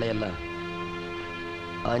இருக்கிற கவலையெல்லாம்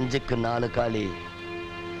 5க்கு 4 காலி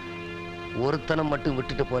ஒருத்தனை மட்டும்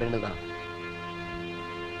விட்டுட்டு போறேன்னு தான்.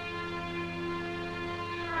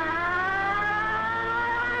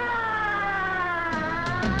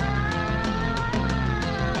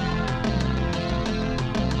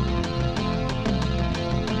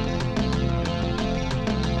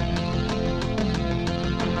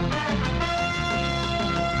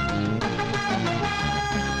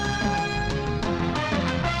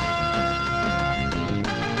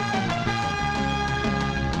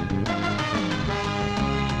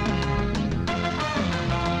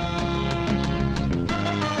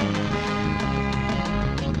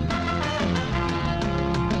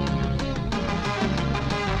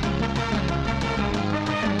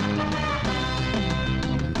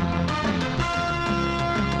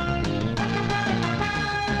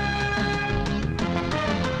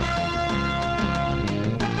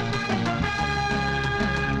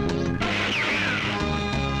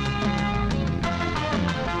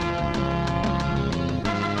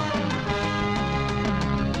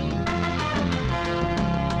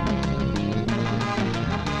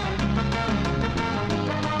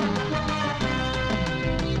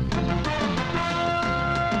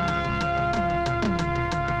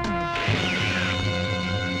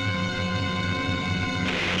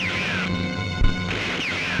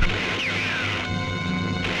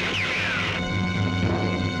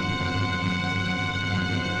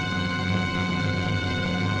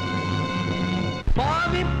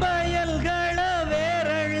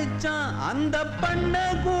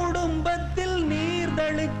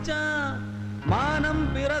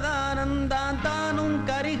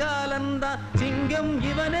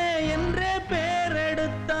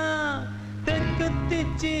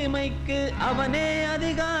 சீமைக்கு அவனே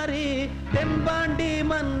அதிகாரி தென்பாண்டி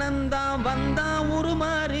மன்னன்தான் வந்தான்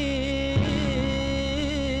உருமாறி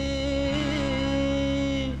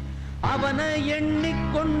அவனை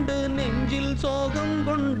எண்ணிக்கொண்டு நெஞ்சில் சோகம்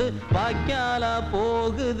கொண்டு வாய்க்காலா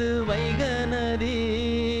போகுது வைகநதி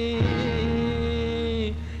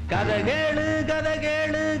கதகேளு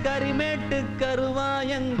கதகேளு கரிமேட்டு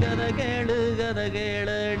கருவாயங்கதகேளு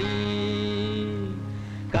கதகேளடி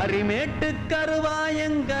கரிமேட்டு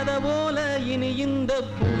கருவாயங்கத போல இனி இந்த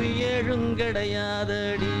புவி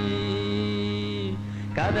எழுங்கடையாதடி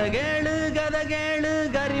கதகேளு கதகேளு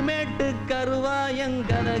கரிமேட்டு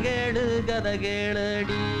கருவாயங்கதகேளு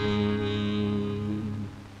கதகேளடி